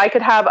 And if I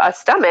could have a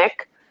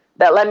stomach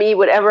that let me eat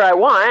whatever I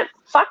want,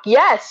 fuck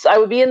yes. I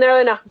would be in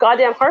there in a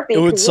goddamn heartbeat.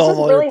 It would solve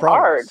all your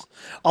problems.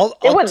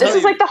 It would. This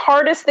is the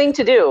hardest thing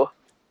to do.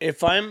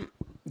 If I'm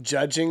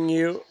judging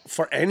you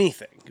for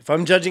anything, if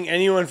I'm judging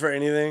anyone for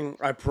anything,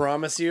 I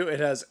promise you it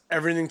has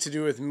everything to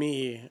do with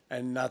me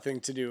and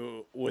nothing to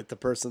do with the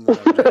person that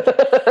I'm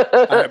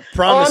judging. I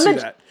promise you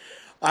that.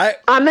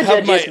 I'm the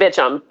judgiest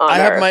bitch on I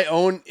earth. have my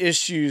own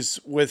issues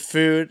with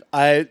food.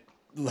 I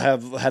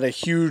have had a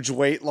huge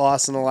weight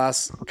loss in the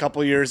last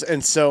couple of years,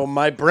 and so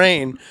my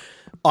brain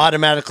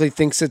automatically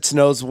thinks it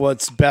knows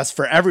what's best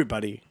for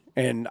everybody,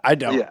 and I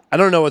don't. Yeah. I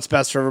don't know what's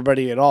best for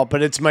everybody at all,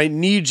 but it's my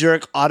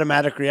knee-jerk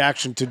automatic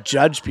reaction to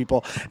judge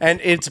people, and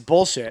it's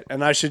bullshit,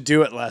 and I should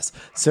do it less.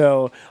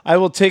 So I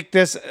will take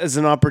this as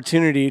an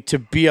opportunity to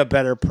be a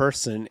better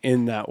person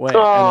in that way.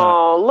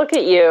 Oh, look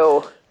at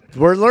you.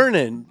 We're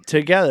learning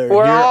together.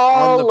 We're here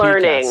all on the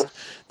learning. podcast.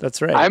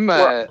 That's right. I'm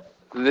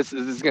this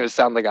is going to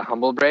sound like a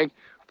humble brag,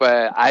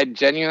 but I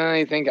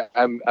genuinely think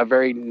I'm a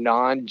very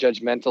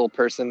non-judgmental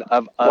person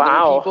of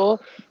other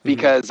people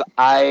because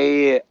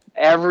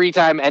every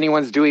time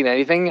anyone's doing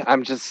anything,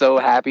 I'm just so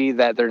happy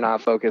that they're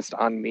not focused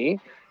on me.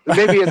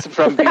 maybe it's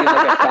from being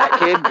like a fat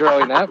kid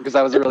growing up because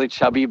I was a really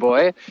chubby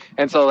boy,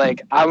 and so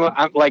like I'm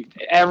like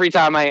every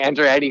time I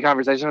enter any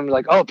conversation, I'm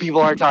like, oh, people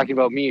aren't talking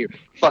about me,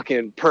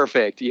 fucking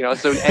perfect, you know.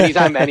 So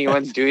anytime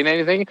anyone's doing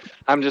anything,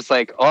 I'm just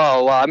like,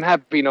 oh well, I'm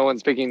happy no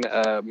one's picking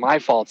my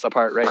faults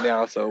apart right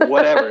now. So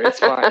whatever, it's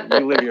fine.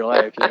 You live your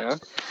life, you know.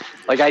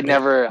 Like I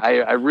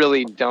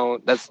really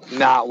don't. That's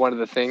not one of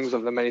the things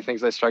of the many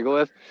things I struggle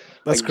with.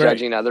 That's like great.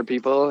 Judging other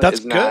people. That's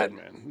is good, not,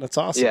 man. That's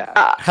awesome.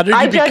 Yeah. How did you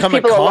I judge become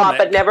people a a lot, comic?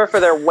 but never for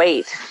their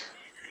weight.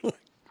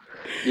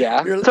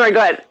 Yeah. Sorry, go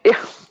ahead.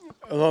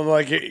 I'm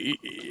like,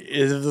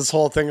 is this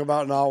whole thing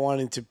about not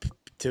wanting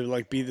to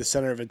like be the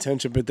center of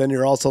attention, but then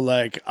you're also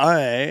like,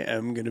 I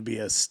am going to be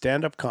a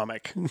stand-up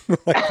comic.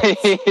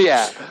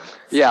 Yeah.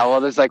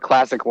 Well, there's like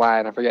classic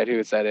line. I forget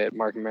who said it.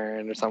 Mark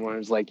Maron or someone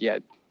who's like, yeah,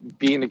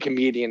 being a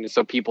comedian is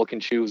so people can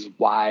choose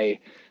why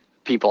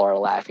people are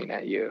laughing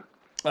at you.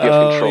 You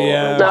have control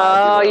over why people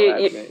are laughing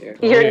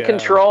at you. You're in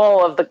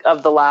control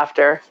of the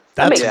laughter.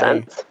 That makes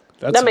sense.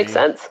 That makes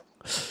sense.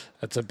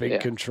 That's a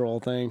big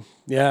control thing.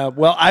 Yeah.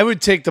 Well, I would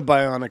take the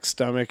bionic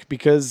stomach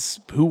because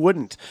who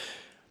wouldn't?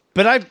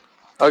 But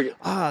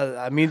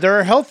I mean, there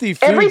are healthy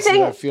foods that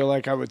I feel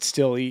like I would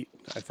still eat,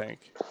 I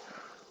think.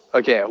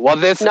 Okay. Well,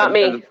 not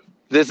me.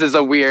 This is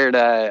a weird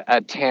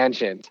a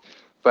tangent,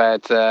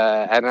 but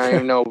and I don't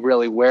even know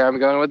really where I'm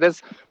going with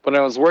this. But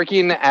I was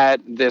working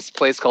at this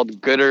place called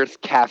Good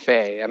Earth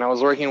Cafe, and I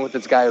was working with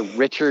this guy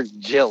Richard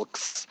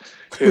Jilks,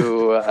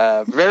 who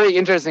very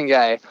interesting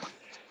guy.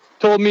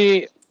 Told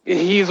me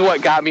he's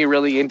what got me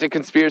really into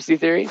conspiracy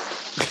theories.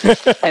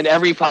 And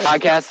every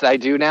podcast I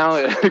do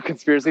now,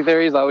 conspiracy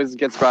theories always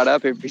gets brought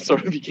up. It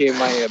sort of became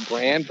my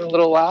brand for a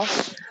little while.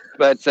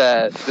 But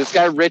this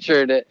guy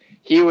Richard,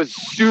 he was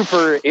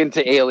super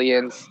into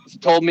aliens.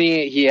 Told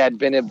me he had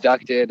been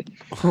abducted,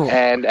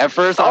 and at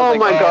first I was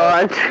like,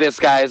 God, this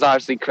guy is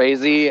obviously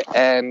crazy.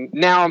 And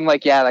now I'm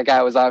like, yeah, that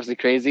guy was obviously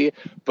crazy.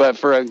 But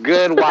for a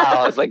good while,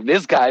 I was like,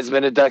 this guy's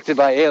been abducted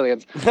by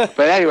aliens. But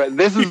anyway,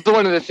 this is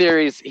one of the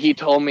theories he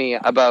told me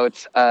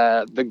about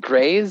the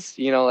Greys.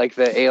 You know, like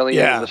the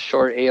aliens, the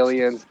short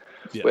aliens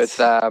with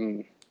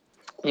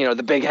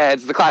the big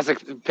heads, the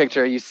classic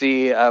picture you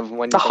see of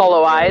when the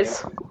hollow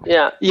eyes.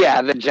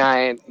 Yeah, the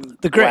giant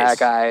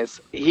black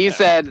eyes. He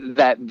said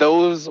that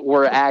those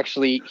were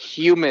actually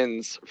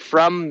humans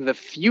from the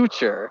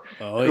future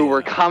who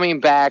were coming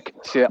back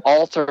to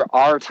alter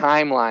our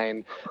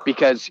timeline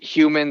because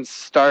humans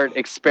start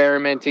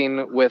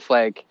experimenting with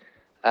like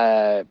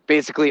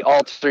basically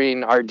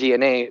altering our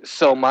DNA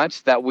so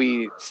much that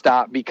we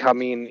stop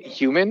becoming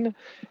human,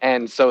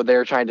 and so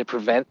they're trying to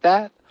prevent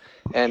that.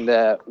 And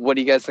what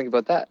do you guys think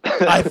about that?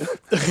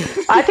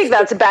 I think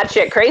that's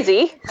batshit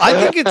crazy. I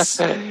think it's.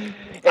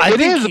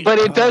 It is, but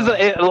it doesn't.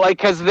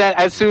 Because then,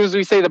 as soon as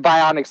we say the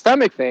bionic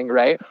stomach thing,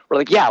 right? We're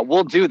like, yeah,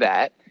 we'll do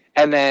that.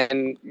 And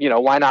then,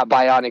 why not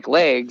bionic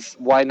legs?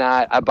 Why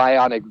not a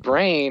bionic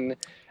brain?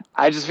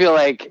 I just feel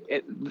like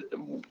it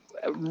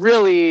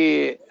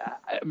really,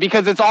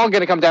 because it's all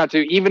going to come down to,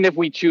 even if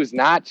we choose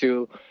not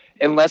to,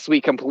 unless we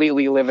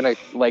completely live in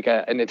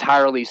an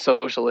entirely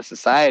socialist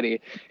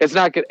society, it's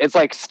not good. It's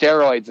like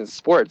steroids in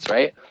sports,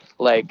 right?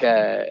 Like,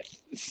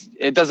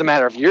 it doesn't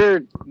matter if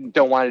you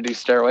don't want to do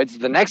steroids,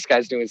 the next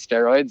guy's doing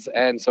steroids.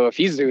 And so if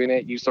he's doing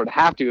it, you sort of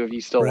have to, if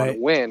you still want to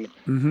win.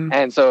 Mm-hmm.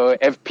 And so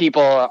if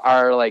people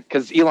are like,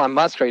 cause Elon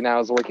Musk right now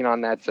is working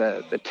on that,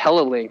 the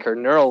Telelink or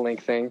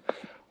Neuralink thing,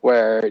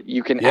 where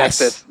you can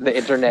access the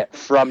internet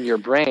from your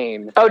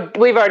brain. Oh,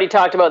 we've already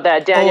talked about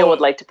that. Daniel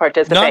would like to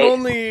participate.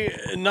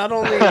 Not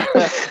only.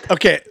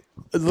 Okay,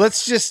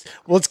 let's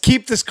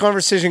keep this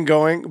conversation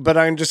going. But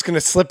I'm just going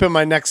to slip in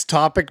my next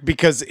topic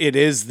because it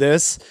is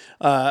this.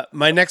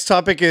 My next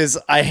topic is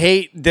I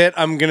hate that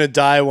I'm going to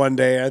die one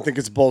day. I think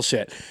it's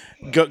bullshit.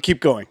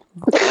 Keep going.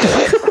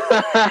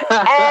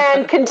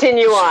 And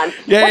continue on.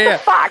 What the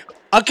fuck?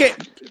 Okay,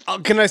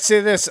 can I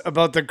say this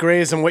about the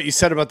Greys and what you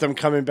said about them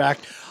coming back?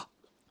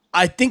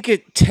 I think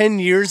 10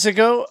 years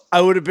ago, I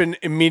would have been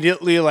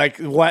immediately like,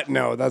 what?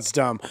 No, that's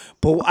dumb.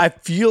 But I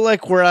feel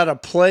like we're at a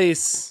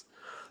place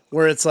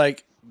where it's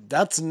like,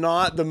 that's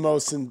not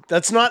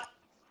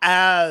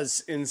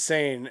as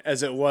insane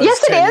as it was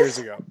 10 years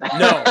ago.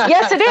 No.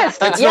 Yes, it is.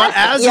 It's not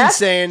as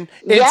insane.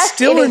 It's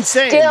still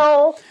insane.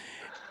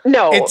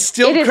 It's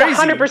still crazy.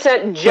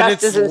 100%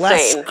 just as insane.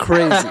 Less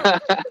crazy.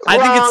 I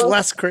think it's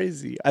less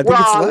crazy. I think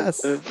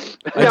it's less.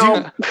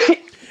 No.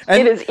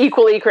 It is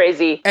equally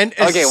crazy.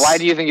 Okay, why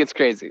do you think it's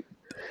crazy?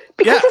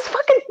 Because it's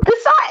fucking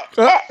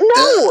bizarre.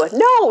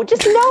 No,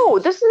 just no.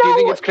 There's no. Do you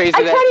think it's crazy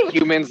that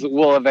humans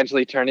will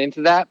eventually turn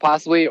into that,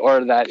 possibly,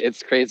 or that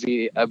it's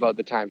crazy about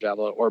the time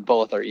travel, or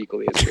both are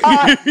equally as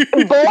crazy?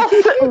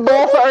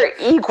 Both are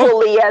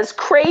equally as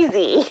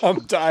crazy.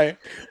 I'm dying.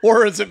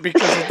 Or is it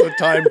because of the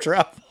time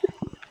travel?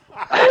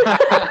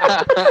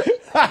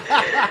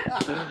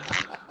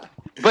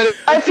 But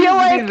I feel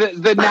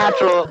like the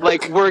natural,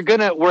 like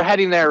we're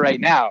heading there right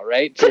now,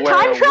 right? To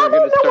time travel?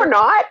 No, we're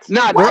not.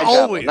 Not we're time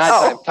always.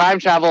 travel. Time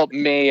travel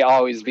may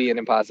always be an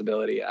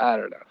impossibility. I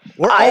don't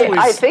know.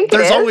 I think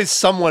there's always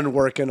someone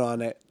working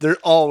on it. There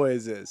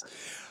always is.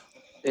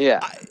 Yeah.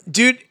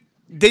 Dude,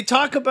 they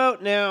talk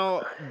about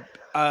now,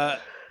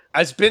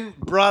 it's been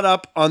brought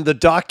up on the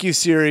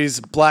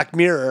docuseries Black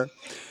Mirror,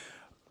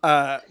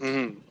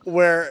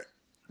 where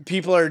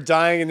people are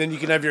dying and then you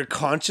can have your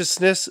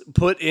consciousness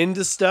put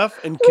into stuff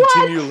and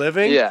continue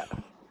living. Yeah.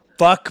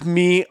 Fuck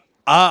me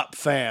up,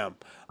 fam.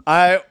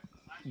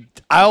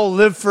 I'll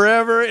live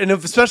forever, and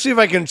especially if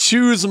I can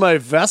choose my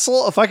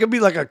vessel, if I can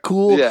be like a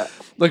cool,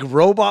 like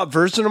robot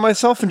version of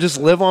myself and just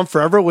live on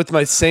forever with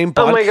my same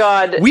body. Oh my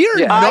God. We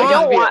are not. I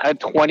don't want a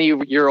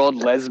 20-year-old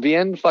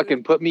lesbian.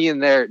 Fucking put me in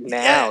there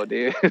now,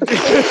 dude.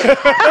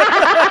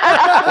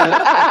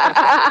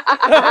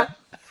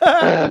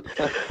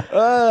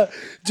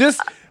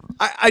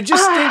 I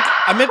just think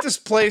I'm at this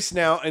place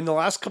now in the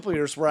last couple of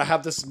years where I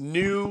have this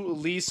new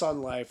lease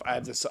on life.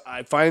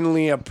 I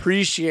finally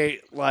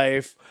appreciate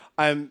life.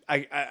 I'm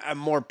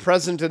more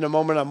present in the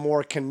moment. I'm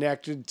more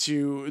connected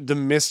to the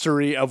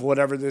mystery of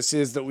whatever this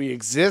is that we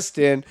exist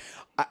in.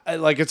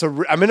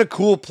 I'm in a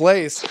cool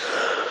place.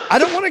 I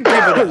don't want to give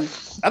it up.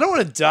 I don't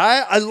want to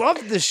die. I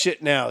love this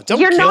shit now.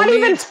 Don't You're kill not me.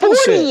 even It's 40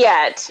 bullshit.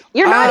 yet.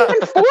 You're not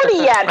even 40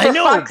 yet, for I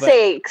know, fuck's but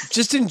sakes.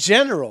 just in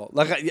general,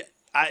 like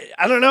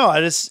I don't know.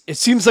 It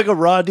seems like a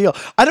raw deal.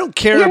 I don't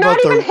care You're about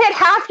not even hit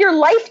half your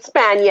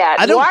lifespan yet.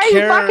 I don't Why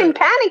care. are you fucking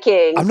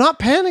panicking? I'm not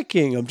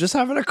panicking. I'm just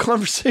having a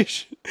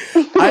conversation.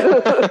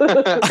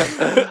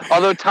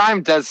 Although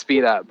time does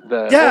speed up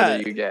the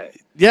older you get.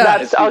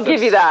 Yeah, I'll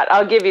give you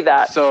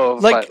that. So,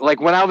 like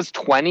when I was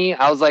 20,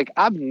 I was like,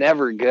 I'm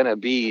never gonna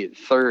be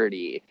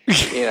 30,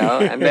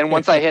 And then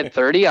once I hit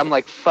 30, I'm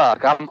like,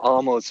 fuck, I'm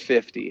almost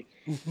 50.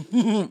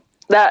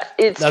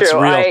 That's true.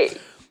 Real.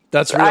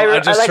 That's real. I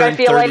just turned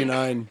feel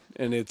 39,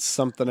 and it's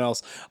something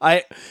else.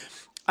 I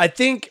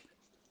think,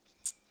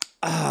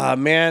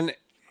 man,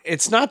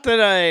 it's not that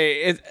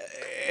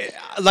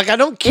I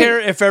don't care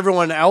if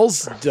everyone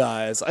else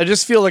dies. I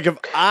just feel like if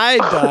I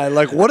die,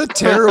 like what a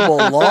terrible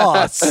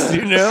loss, So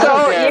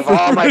if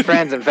all my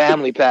friends and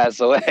family pass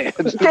away,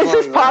 this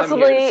is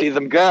possibly to see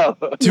them go.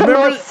 the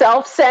most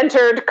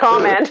self-centered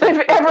comment I've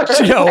ever heard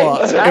in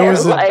my entire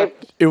life.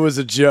 It was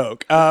a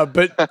joke.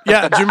 But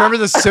yeah, do you remember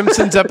the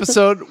Simpsons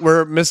episode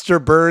where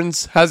Mr.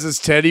 Burns has his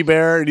teddy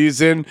bear and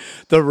he's in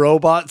the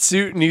robot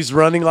suit and he's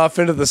running off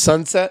into the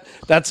sunset?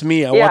 That's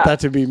me. I want that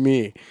to be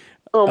me.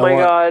 Oh my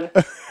God.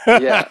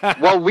 Yeah.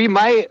 Well, we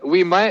might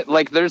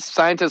like there's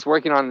scientists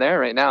working on there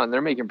right now and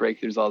they're making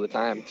breakthroughs all the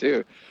time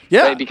too.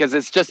 Yeah. Right? Because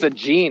it's just a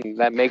gene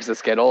that makes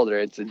us get older.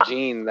 It's a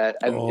gene that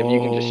if you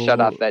can just shut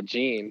off that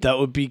gene. That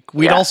would be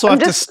we'd also have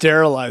to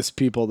sterilize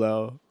people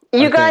though.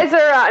 You guys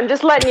are I'm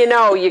just letting you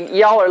know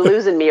y'all are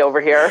losing me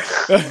over here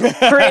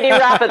pretty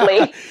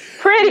rapidly.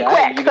 Pretty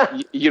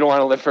quick. You don't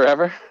want to live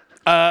forever?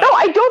 No,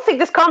 I don't think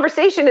this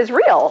conversation is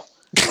real.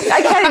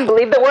 I can't even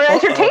believe that we're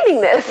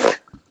entertaining this.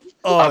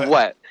 Of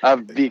what?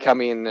 Of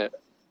becoming...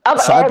 Of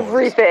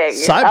everything.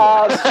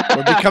 Cyborgs.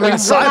 We're becoming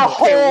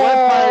cyborgs. Okay,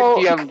 what part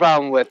do you have a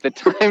problem with? The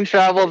time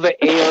travel, the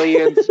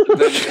aliens,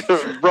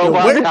 the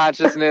robot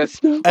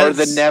consciousness, or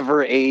the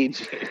never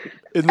aging?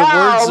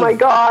 My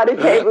God, I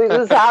can't believe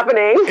this is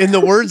happening. In the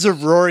words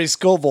of Rory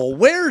Scovel,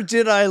 where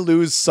did I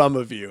lose some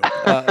of you?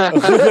 Well,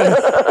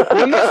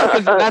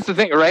 that's the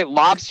thing, right?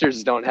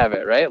 Lobsters don't have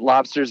it, right?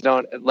 Lobsters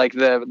don't, like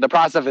the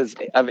process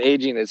of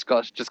aging is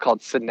just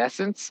called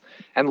senescence,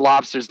 and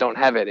lobsters don't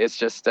have it. It's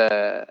just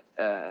the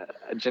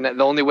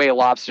only way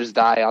lobsters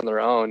die on their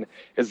own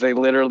is they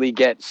literally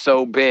get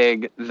so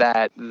big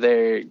that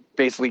they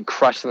basically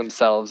crush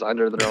themselves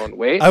under their own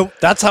weight.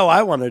 That's how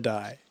I want to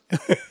die.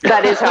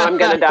 That is how I'm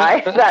going to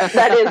die.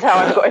 That is how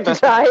I'm going to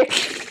die.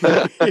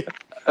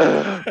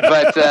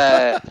 But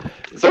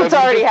so it's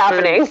already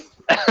happening.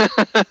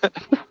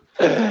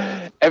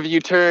 If you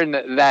turn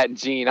that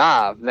gene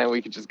off, then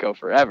we could just go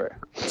forever.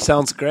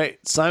 Sounds great.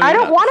 I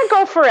don't want to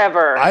go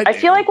forever. I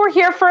feel like we're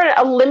here for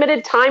a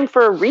limited time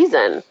for a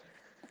reason.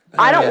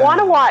 I don't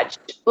want to watch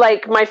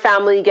like my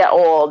family get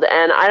old,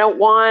 and I don't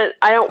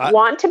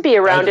want to be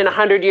around in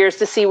 100 years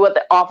to see what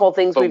the awful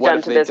things we've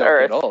done to this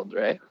earth. Get old,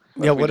 right?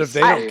 Yeah, what if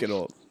they don't get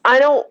old? I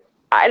don't.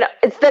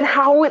 It's then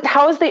how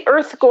is the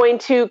Earth going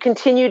to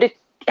continue to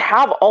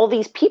have all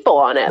these people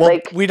on it? Well,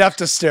 like we'd have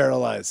to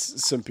sterilize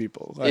some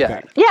people. I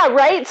think. Yeah,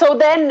 right. So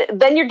then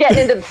you're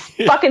getting into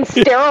fucking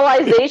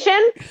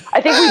sterilization. I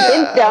think we've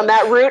been down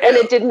that route, and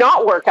it did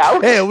not work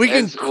out. Hey,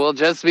 we'll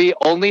just be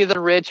only the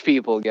rich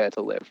people get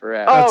to live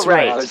forever. Oh, that's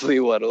right. Honestly,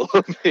 what'll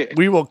be.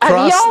 We will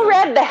cross. Have y'all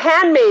read The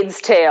Handmaid's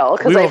Tale?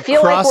 Because I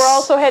feel like we're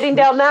also heading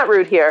down that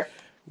route here.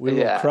 We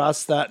will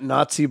cross that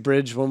Nazi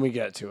bridge when we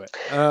get to it.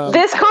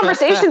 This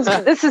conversation,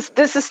 this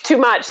is too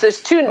much.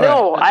 There's too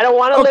no. I don't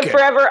want to live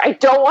forever. I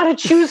don't want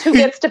to choose who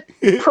gets to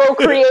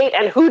procreate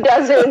and who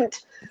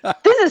doesn't.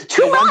 This is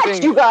too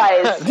much, you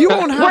guys. You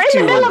won't have We're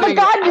in the middle of a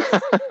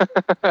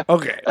god.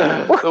 Okay.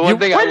 The one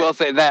thing I will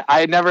say that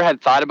I never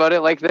had thought about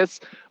it like this,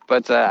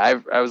 but I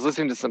was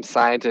listening to some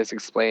scientists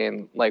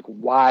explain like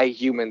why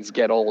humans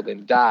get old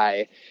and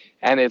die.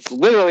 And it's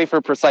literally for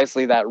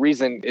precisely that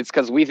reason. It's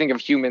because we think of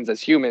humans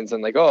as humans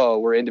and like, oh,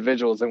 we're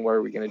individuals and what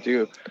are we going to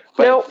do?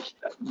 But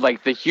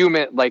like the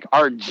human, like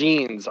our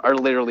genes are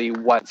literally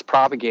what's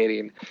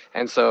propagating.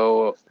 And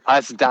so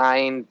us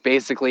dying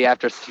basically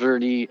after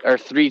 3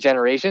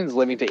 generations,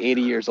 living to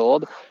 80 years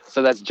old.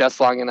 So that's just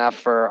long enough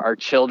for our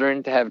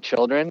children to have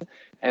children.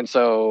 And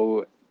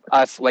so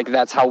us, like,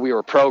 that's how we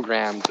were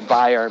programmed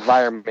by our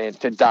environment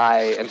to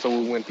die. And so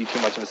we wouldn't be too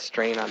much of a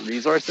strain on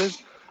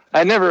resources.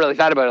 I never really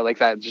thought about it like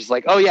that. Just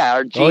like, oh yeah,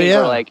 our genes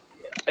are like,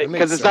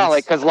 because it's not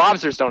like, because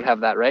lobsters don't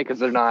have that, right? Because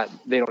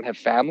they don't have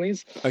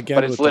families. Again,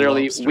 but it's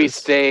literally, we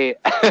stay,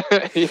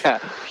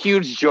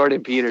 huge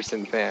Jordan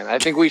Peterson fan. I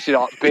think we should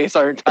all base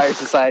our entire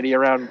society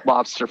around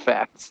lobster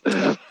facts.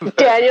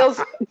 Daniel's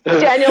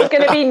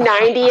going to be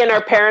 90 and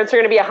our parents are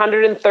going to be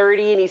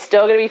 130 and he's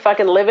still going to be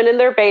fucking living in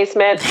their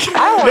basement. I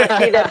don't want to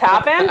see this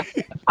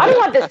happen. I don't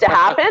want this to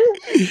happen.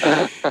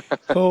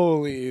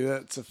 Holy,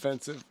 that's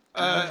offensive.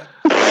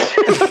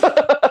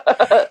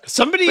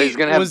 Somebody but he's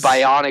gonna have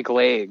bionic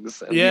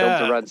legs and be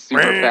able to run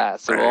super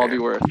fast, so it'll all be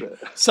worth it.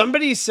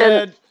 Somebody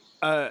said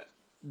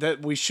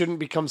that we shouldn't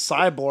become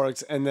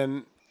cyborgs, and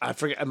then I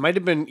forget, it might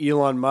have been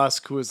Elon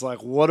Musk who was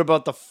like, "What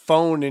about the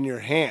phone in your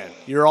hand?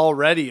 You're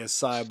already a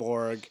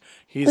cyborg."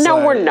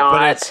 We're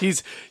not.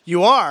 But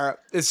you are.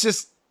 It's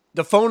just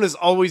the phone is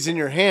always in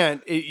your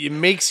hand. It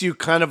makes you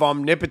kind of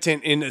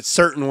omnipotent in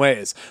certain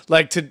ways.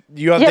 Like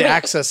you have the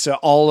access to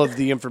all of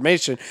the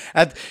information.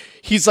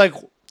 He's like,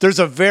 there's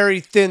a very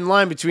thin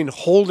line between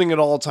holding it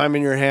all the time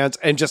in your hands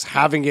and just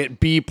having it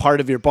be part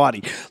of your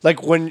body.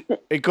 Like when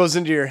it goes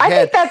into your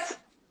head. I think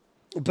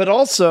but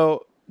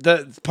also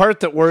the part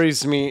that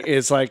worries me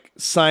is like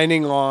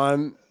signing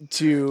on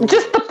to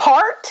just the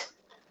part.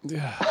 The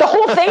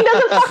whole thing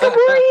doesn't fucking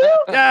worry you?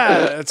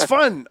 Yeah, it's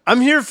fun. I'm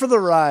here for the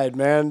ride,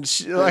 man.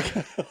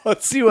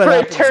 Let's see what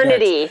happens for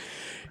eternity. Next.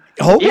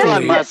 Hopefully.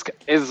 Elon Musk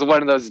is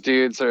one of those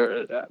dudes,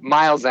 or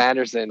Miles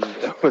Anderson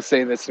was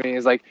saying this to me.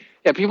 He's like,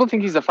 yeah, people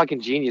think he's a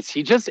fucking genius.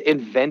 He just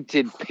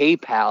invented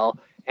PayPal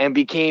and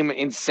became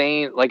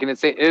insane. Like,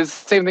 it's the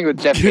same thing with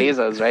Jeff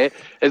Bezos, right?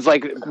 It's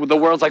like the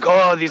world's like,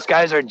 oh, these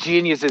guys are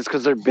geniuses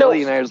because they're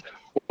billionaires.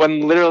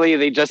 When literally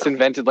they just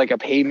invented like a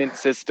payment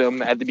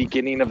system at the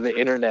beginning of the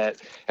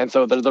internet, and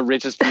so they're the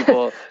richest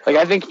people. Like,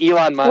 I think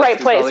Elon Musk right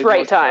place,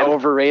 right time,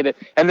 overrated.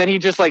 And then he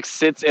just like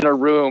sits in a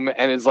room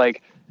and is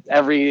like,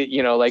 every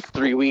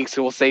 3 weeks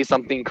he will say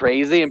something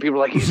crazy, and people are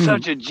like, he's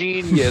such a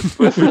genius.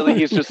 But really,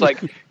 he's just like,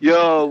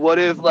 yo, what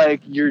if like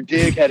your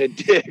dick had a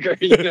dick, or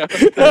he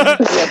hasn't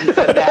said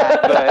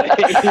that,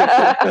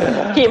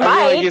 but he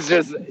might. Like he's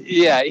just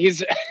he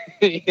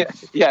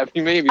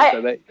maybe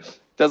said that.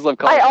 Does love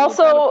calling I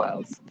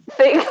also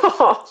think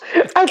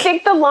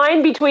the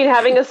line between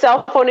having a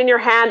cell phone in your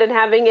hand and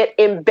having it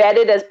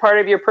embedded as part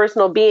of your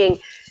personal being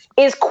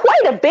is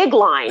quite a big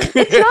line.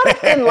 It's not a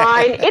thin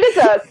line. It is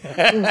a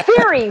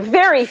very,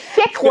 very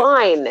thick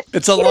line.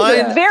 It's a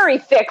very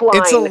thick line.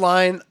 It's a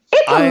line.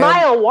 It's a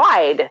mile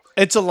wide.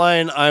 It's a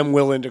line I'm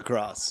willing to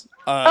cross.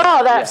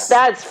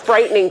 That's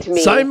frightening to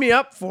me. Sign me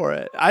up for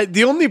it.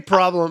 The only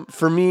problem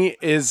for me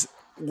is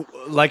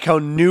like how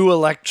new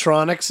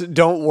electronics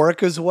don't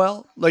work as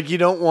well. Like, you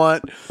don't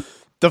want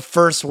the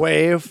first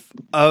wave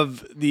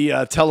of the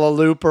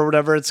teleloop or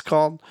whatever it's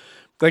called.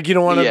 Like, you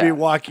don't want to be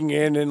walking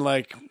in and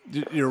like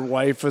your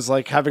wife is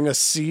like having a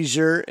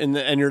seizure and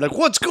you're like,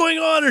 what's going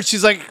on? Or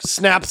she's like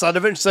snaps out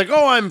of it and she's like,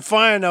 oh, I'm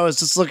fine. I was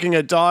just looking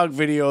at dog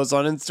videos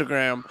on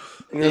Instagram.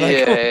 And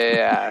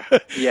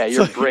you're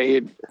your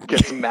brain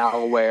gets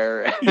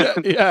malware.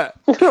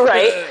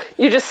 Right?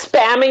 You're just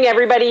spamming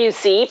everybody you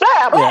see.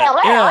 Just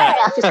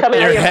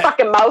coming out of your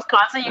fucking mouth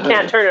constantly. You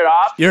can't turn it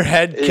off. Your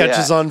head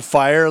catches on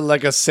fire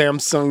like a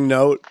Samsung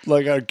Note,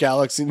 like a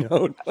Galaxy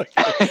Note.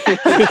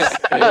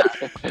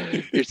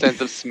 Your sense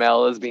of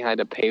smell is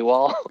behind a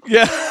paywall.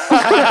 Yeah.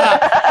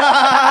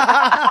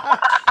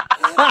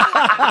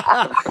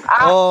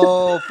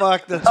 Oh,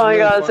 fuck. That's my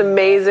God, it's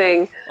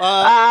amazing.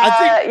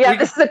 I think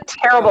this is a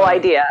terrible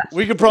idea.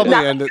 We could probably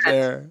end it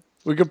there.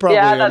 We could probably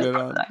end it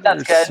on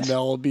your good.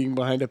 Smell being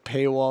behind a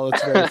paywall.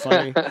 It's very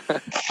funny.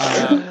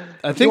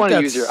 I think if you want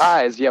to use your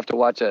eyes, you have to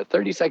watch a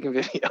 30-second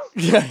video.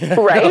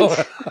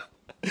 Right?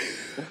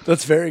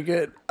 That's very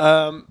good.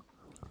 All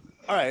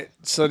right.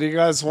 So do you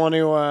guys want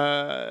to,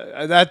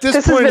 at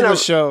this point in the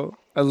show,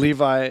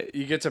 Levi,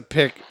 you get to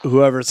pick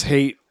whoever's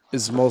hate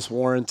is most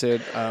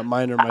warranted.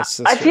 Mine or my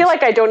sister. I feel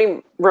like I don't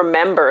even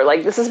remember.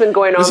 Like, this has been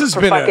going on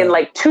for fucking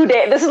like 2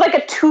 days. This is like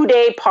a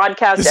 2-day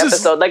podcast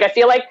episode. Like, I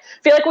feel like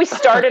we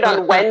started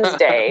on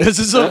Wednesday. This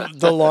is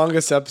the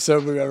longest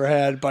episode we've ever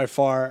had by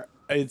far.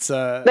 It's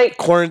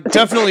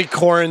definitely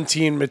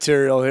quarantine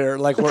material here.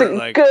 Like,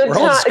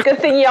 good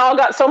thing y'all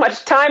got so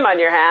much time on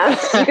your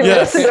hands. You can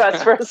listen to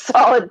us for a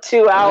solid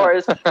 2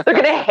 hours. They're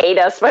gonna hate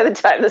us by the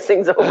time this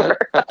thing's over.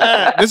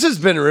 This has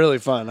been really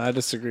fun. I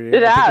disagree.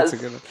 It has.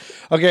 It's a good one.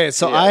 Okay,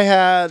 so I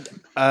had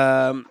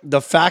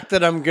the fact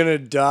that I'm gonna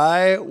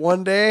die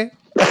one day.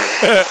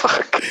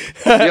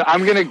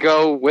 I'm gonna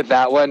go with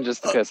that one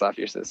just to piss off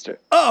your sister.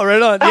 Oh,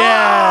 right on.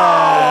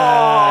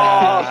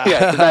 Yeah. Yeah,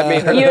 'cause that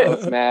made her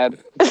most mad.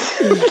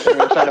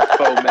 We're trying to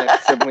foment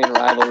sibling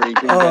rivalry.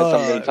 Give you guys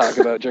something to talk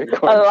about during I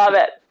quarantine. love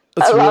it.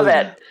 That's I love really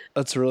it.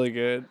 That's really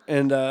good.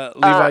 And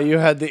Levi, you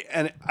had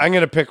and I'm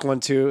gonna pick one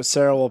too.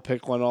 Sarah will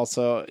pick one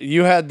also.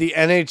 You had the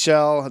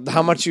NHL.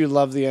 How much you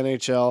love the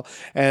NHL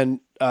and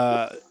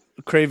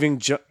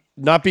craving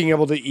not being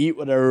able to eat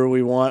whatever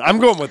we want. I'm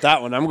going with that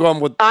one. I'm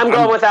going with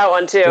that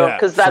one too Yeah,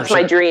 because that's for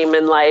my sure. dream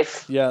in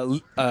life. Yeah.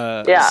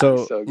 Yeah.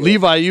 So So good.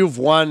 Levi, you've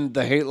won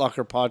the Hate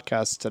Locker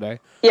podcast today.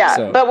 Yeah,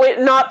 So- but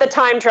not the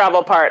time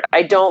travel part.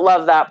 I don't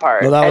love that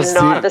part, No, that and was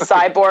not the- the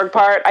cyborg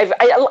part.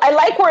 I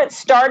like where it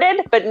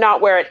started, but not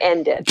where it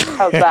ended.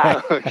 How's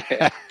that?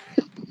 Okay.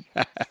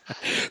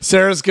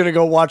 Sarah's gonna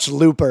go watch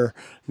Looper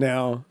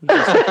now. I'm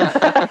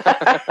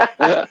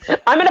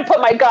gonna put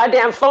my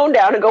goddamn phone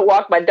down and go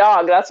walk my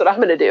dog. That's what I'm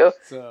gonna do.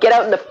 Get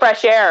out in the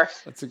fresh air.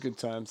 That's a good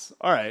times.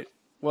 All right.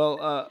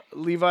 Well,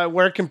 Levi,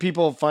 where can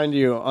people find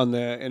you on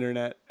the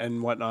internet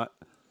and whatnot?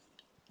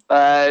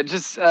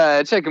 Just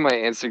checking my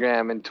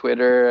Instagram and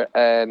Twitter,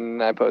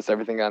 and I post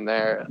everything on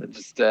there.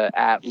 Just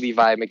at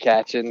Levi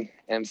McCachen,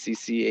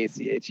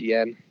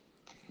 McCachen.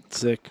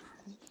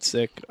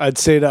 Sick. I'd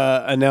say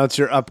to announce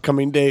your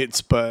upcoming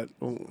dates, but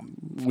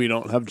we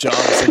don't have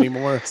jobs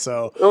anymore,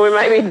 so We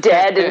might be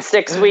dead in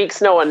 6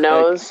 weeks. No one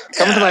knows.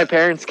 Come to my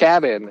parents'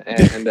 cabin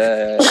and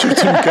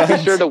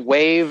be sure to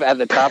wave at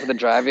the top of the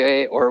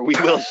driveway, or we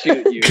will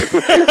shoot you.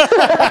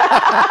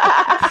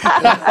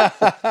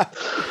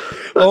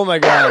 oh my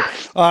god.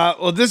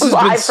 Well, this has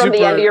been Live from the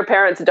end of super. your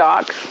parents'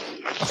 dock.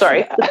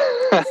 Sorry.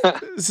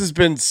 This has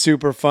been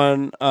super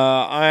fun.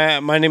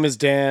 My name is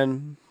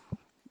Dan.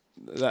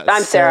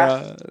 I'm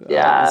Sarah.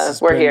 Yeah, this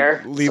has we're been-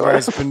 here.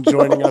 Levi's been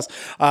joining us.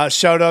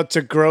 Shout out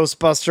to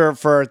Grossbuster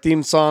for our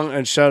theme song,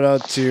 and shout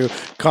out to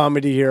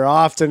Comedy Here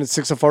Often at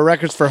 604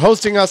 Records for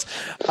hosting us.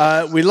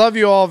 We love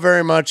you all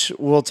very much.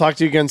 We'll talk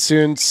to you again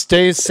soon.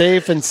 Stay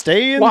safe and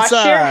stay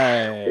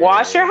inside.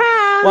 Wash your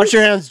hands. Wash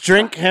your hands.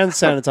 Drink hand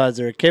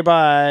sanitizer. Okay,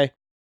 bye.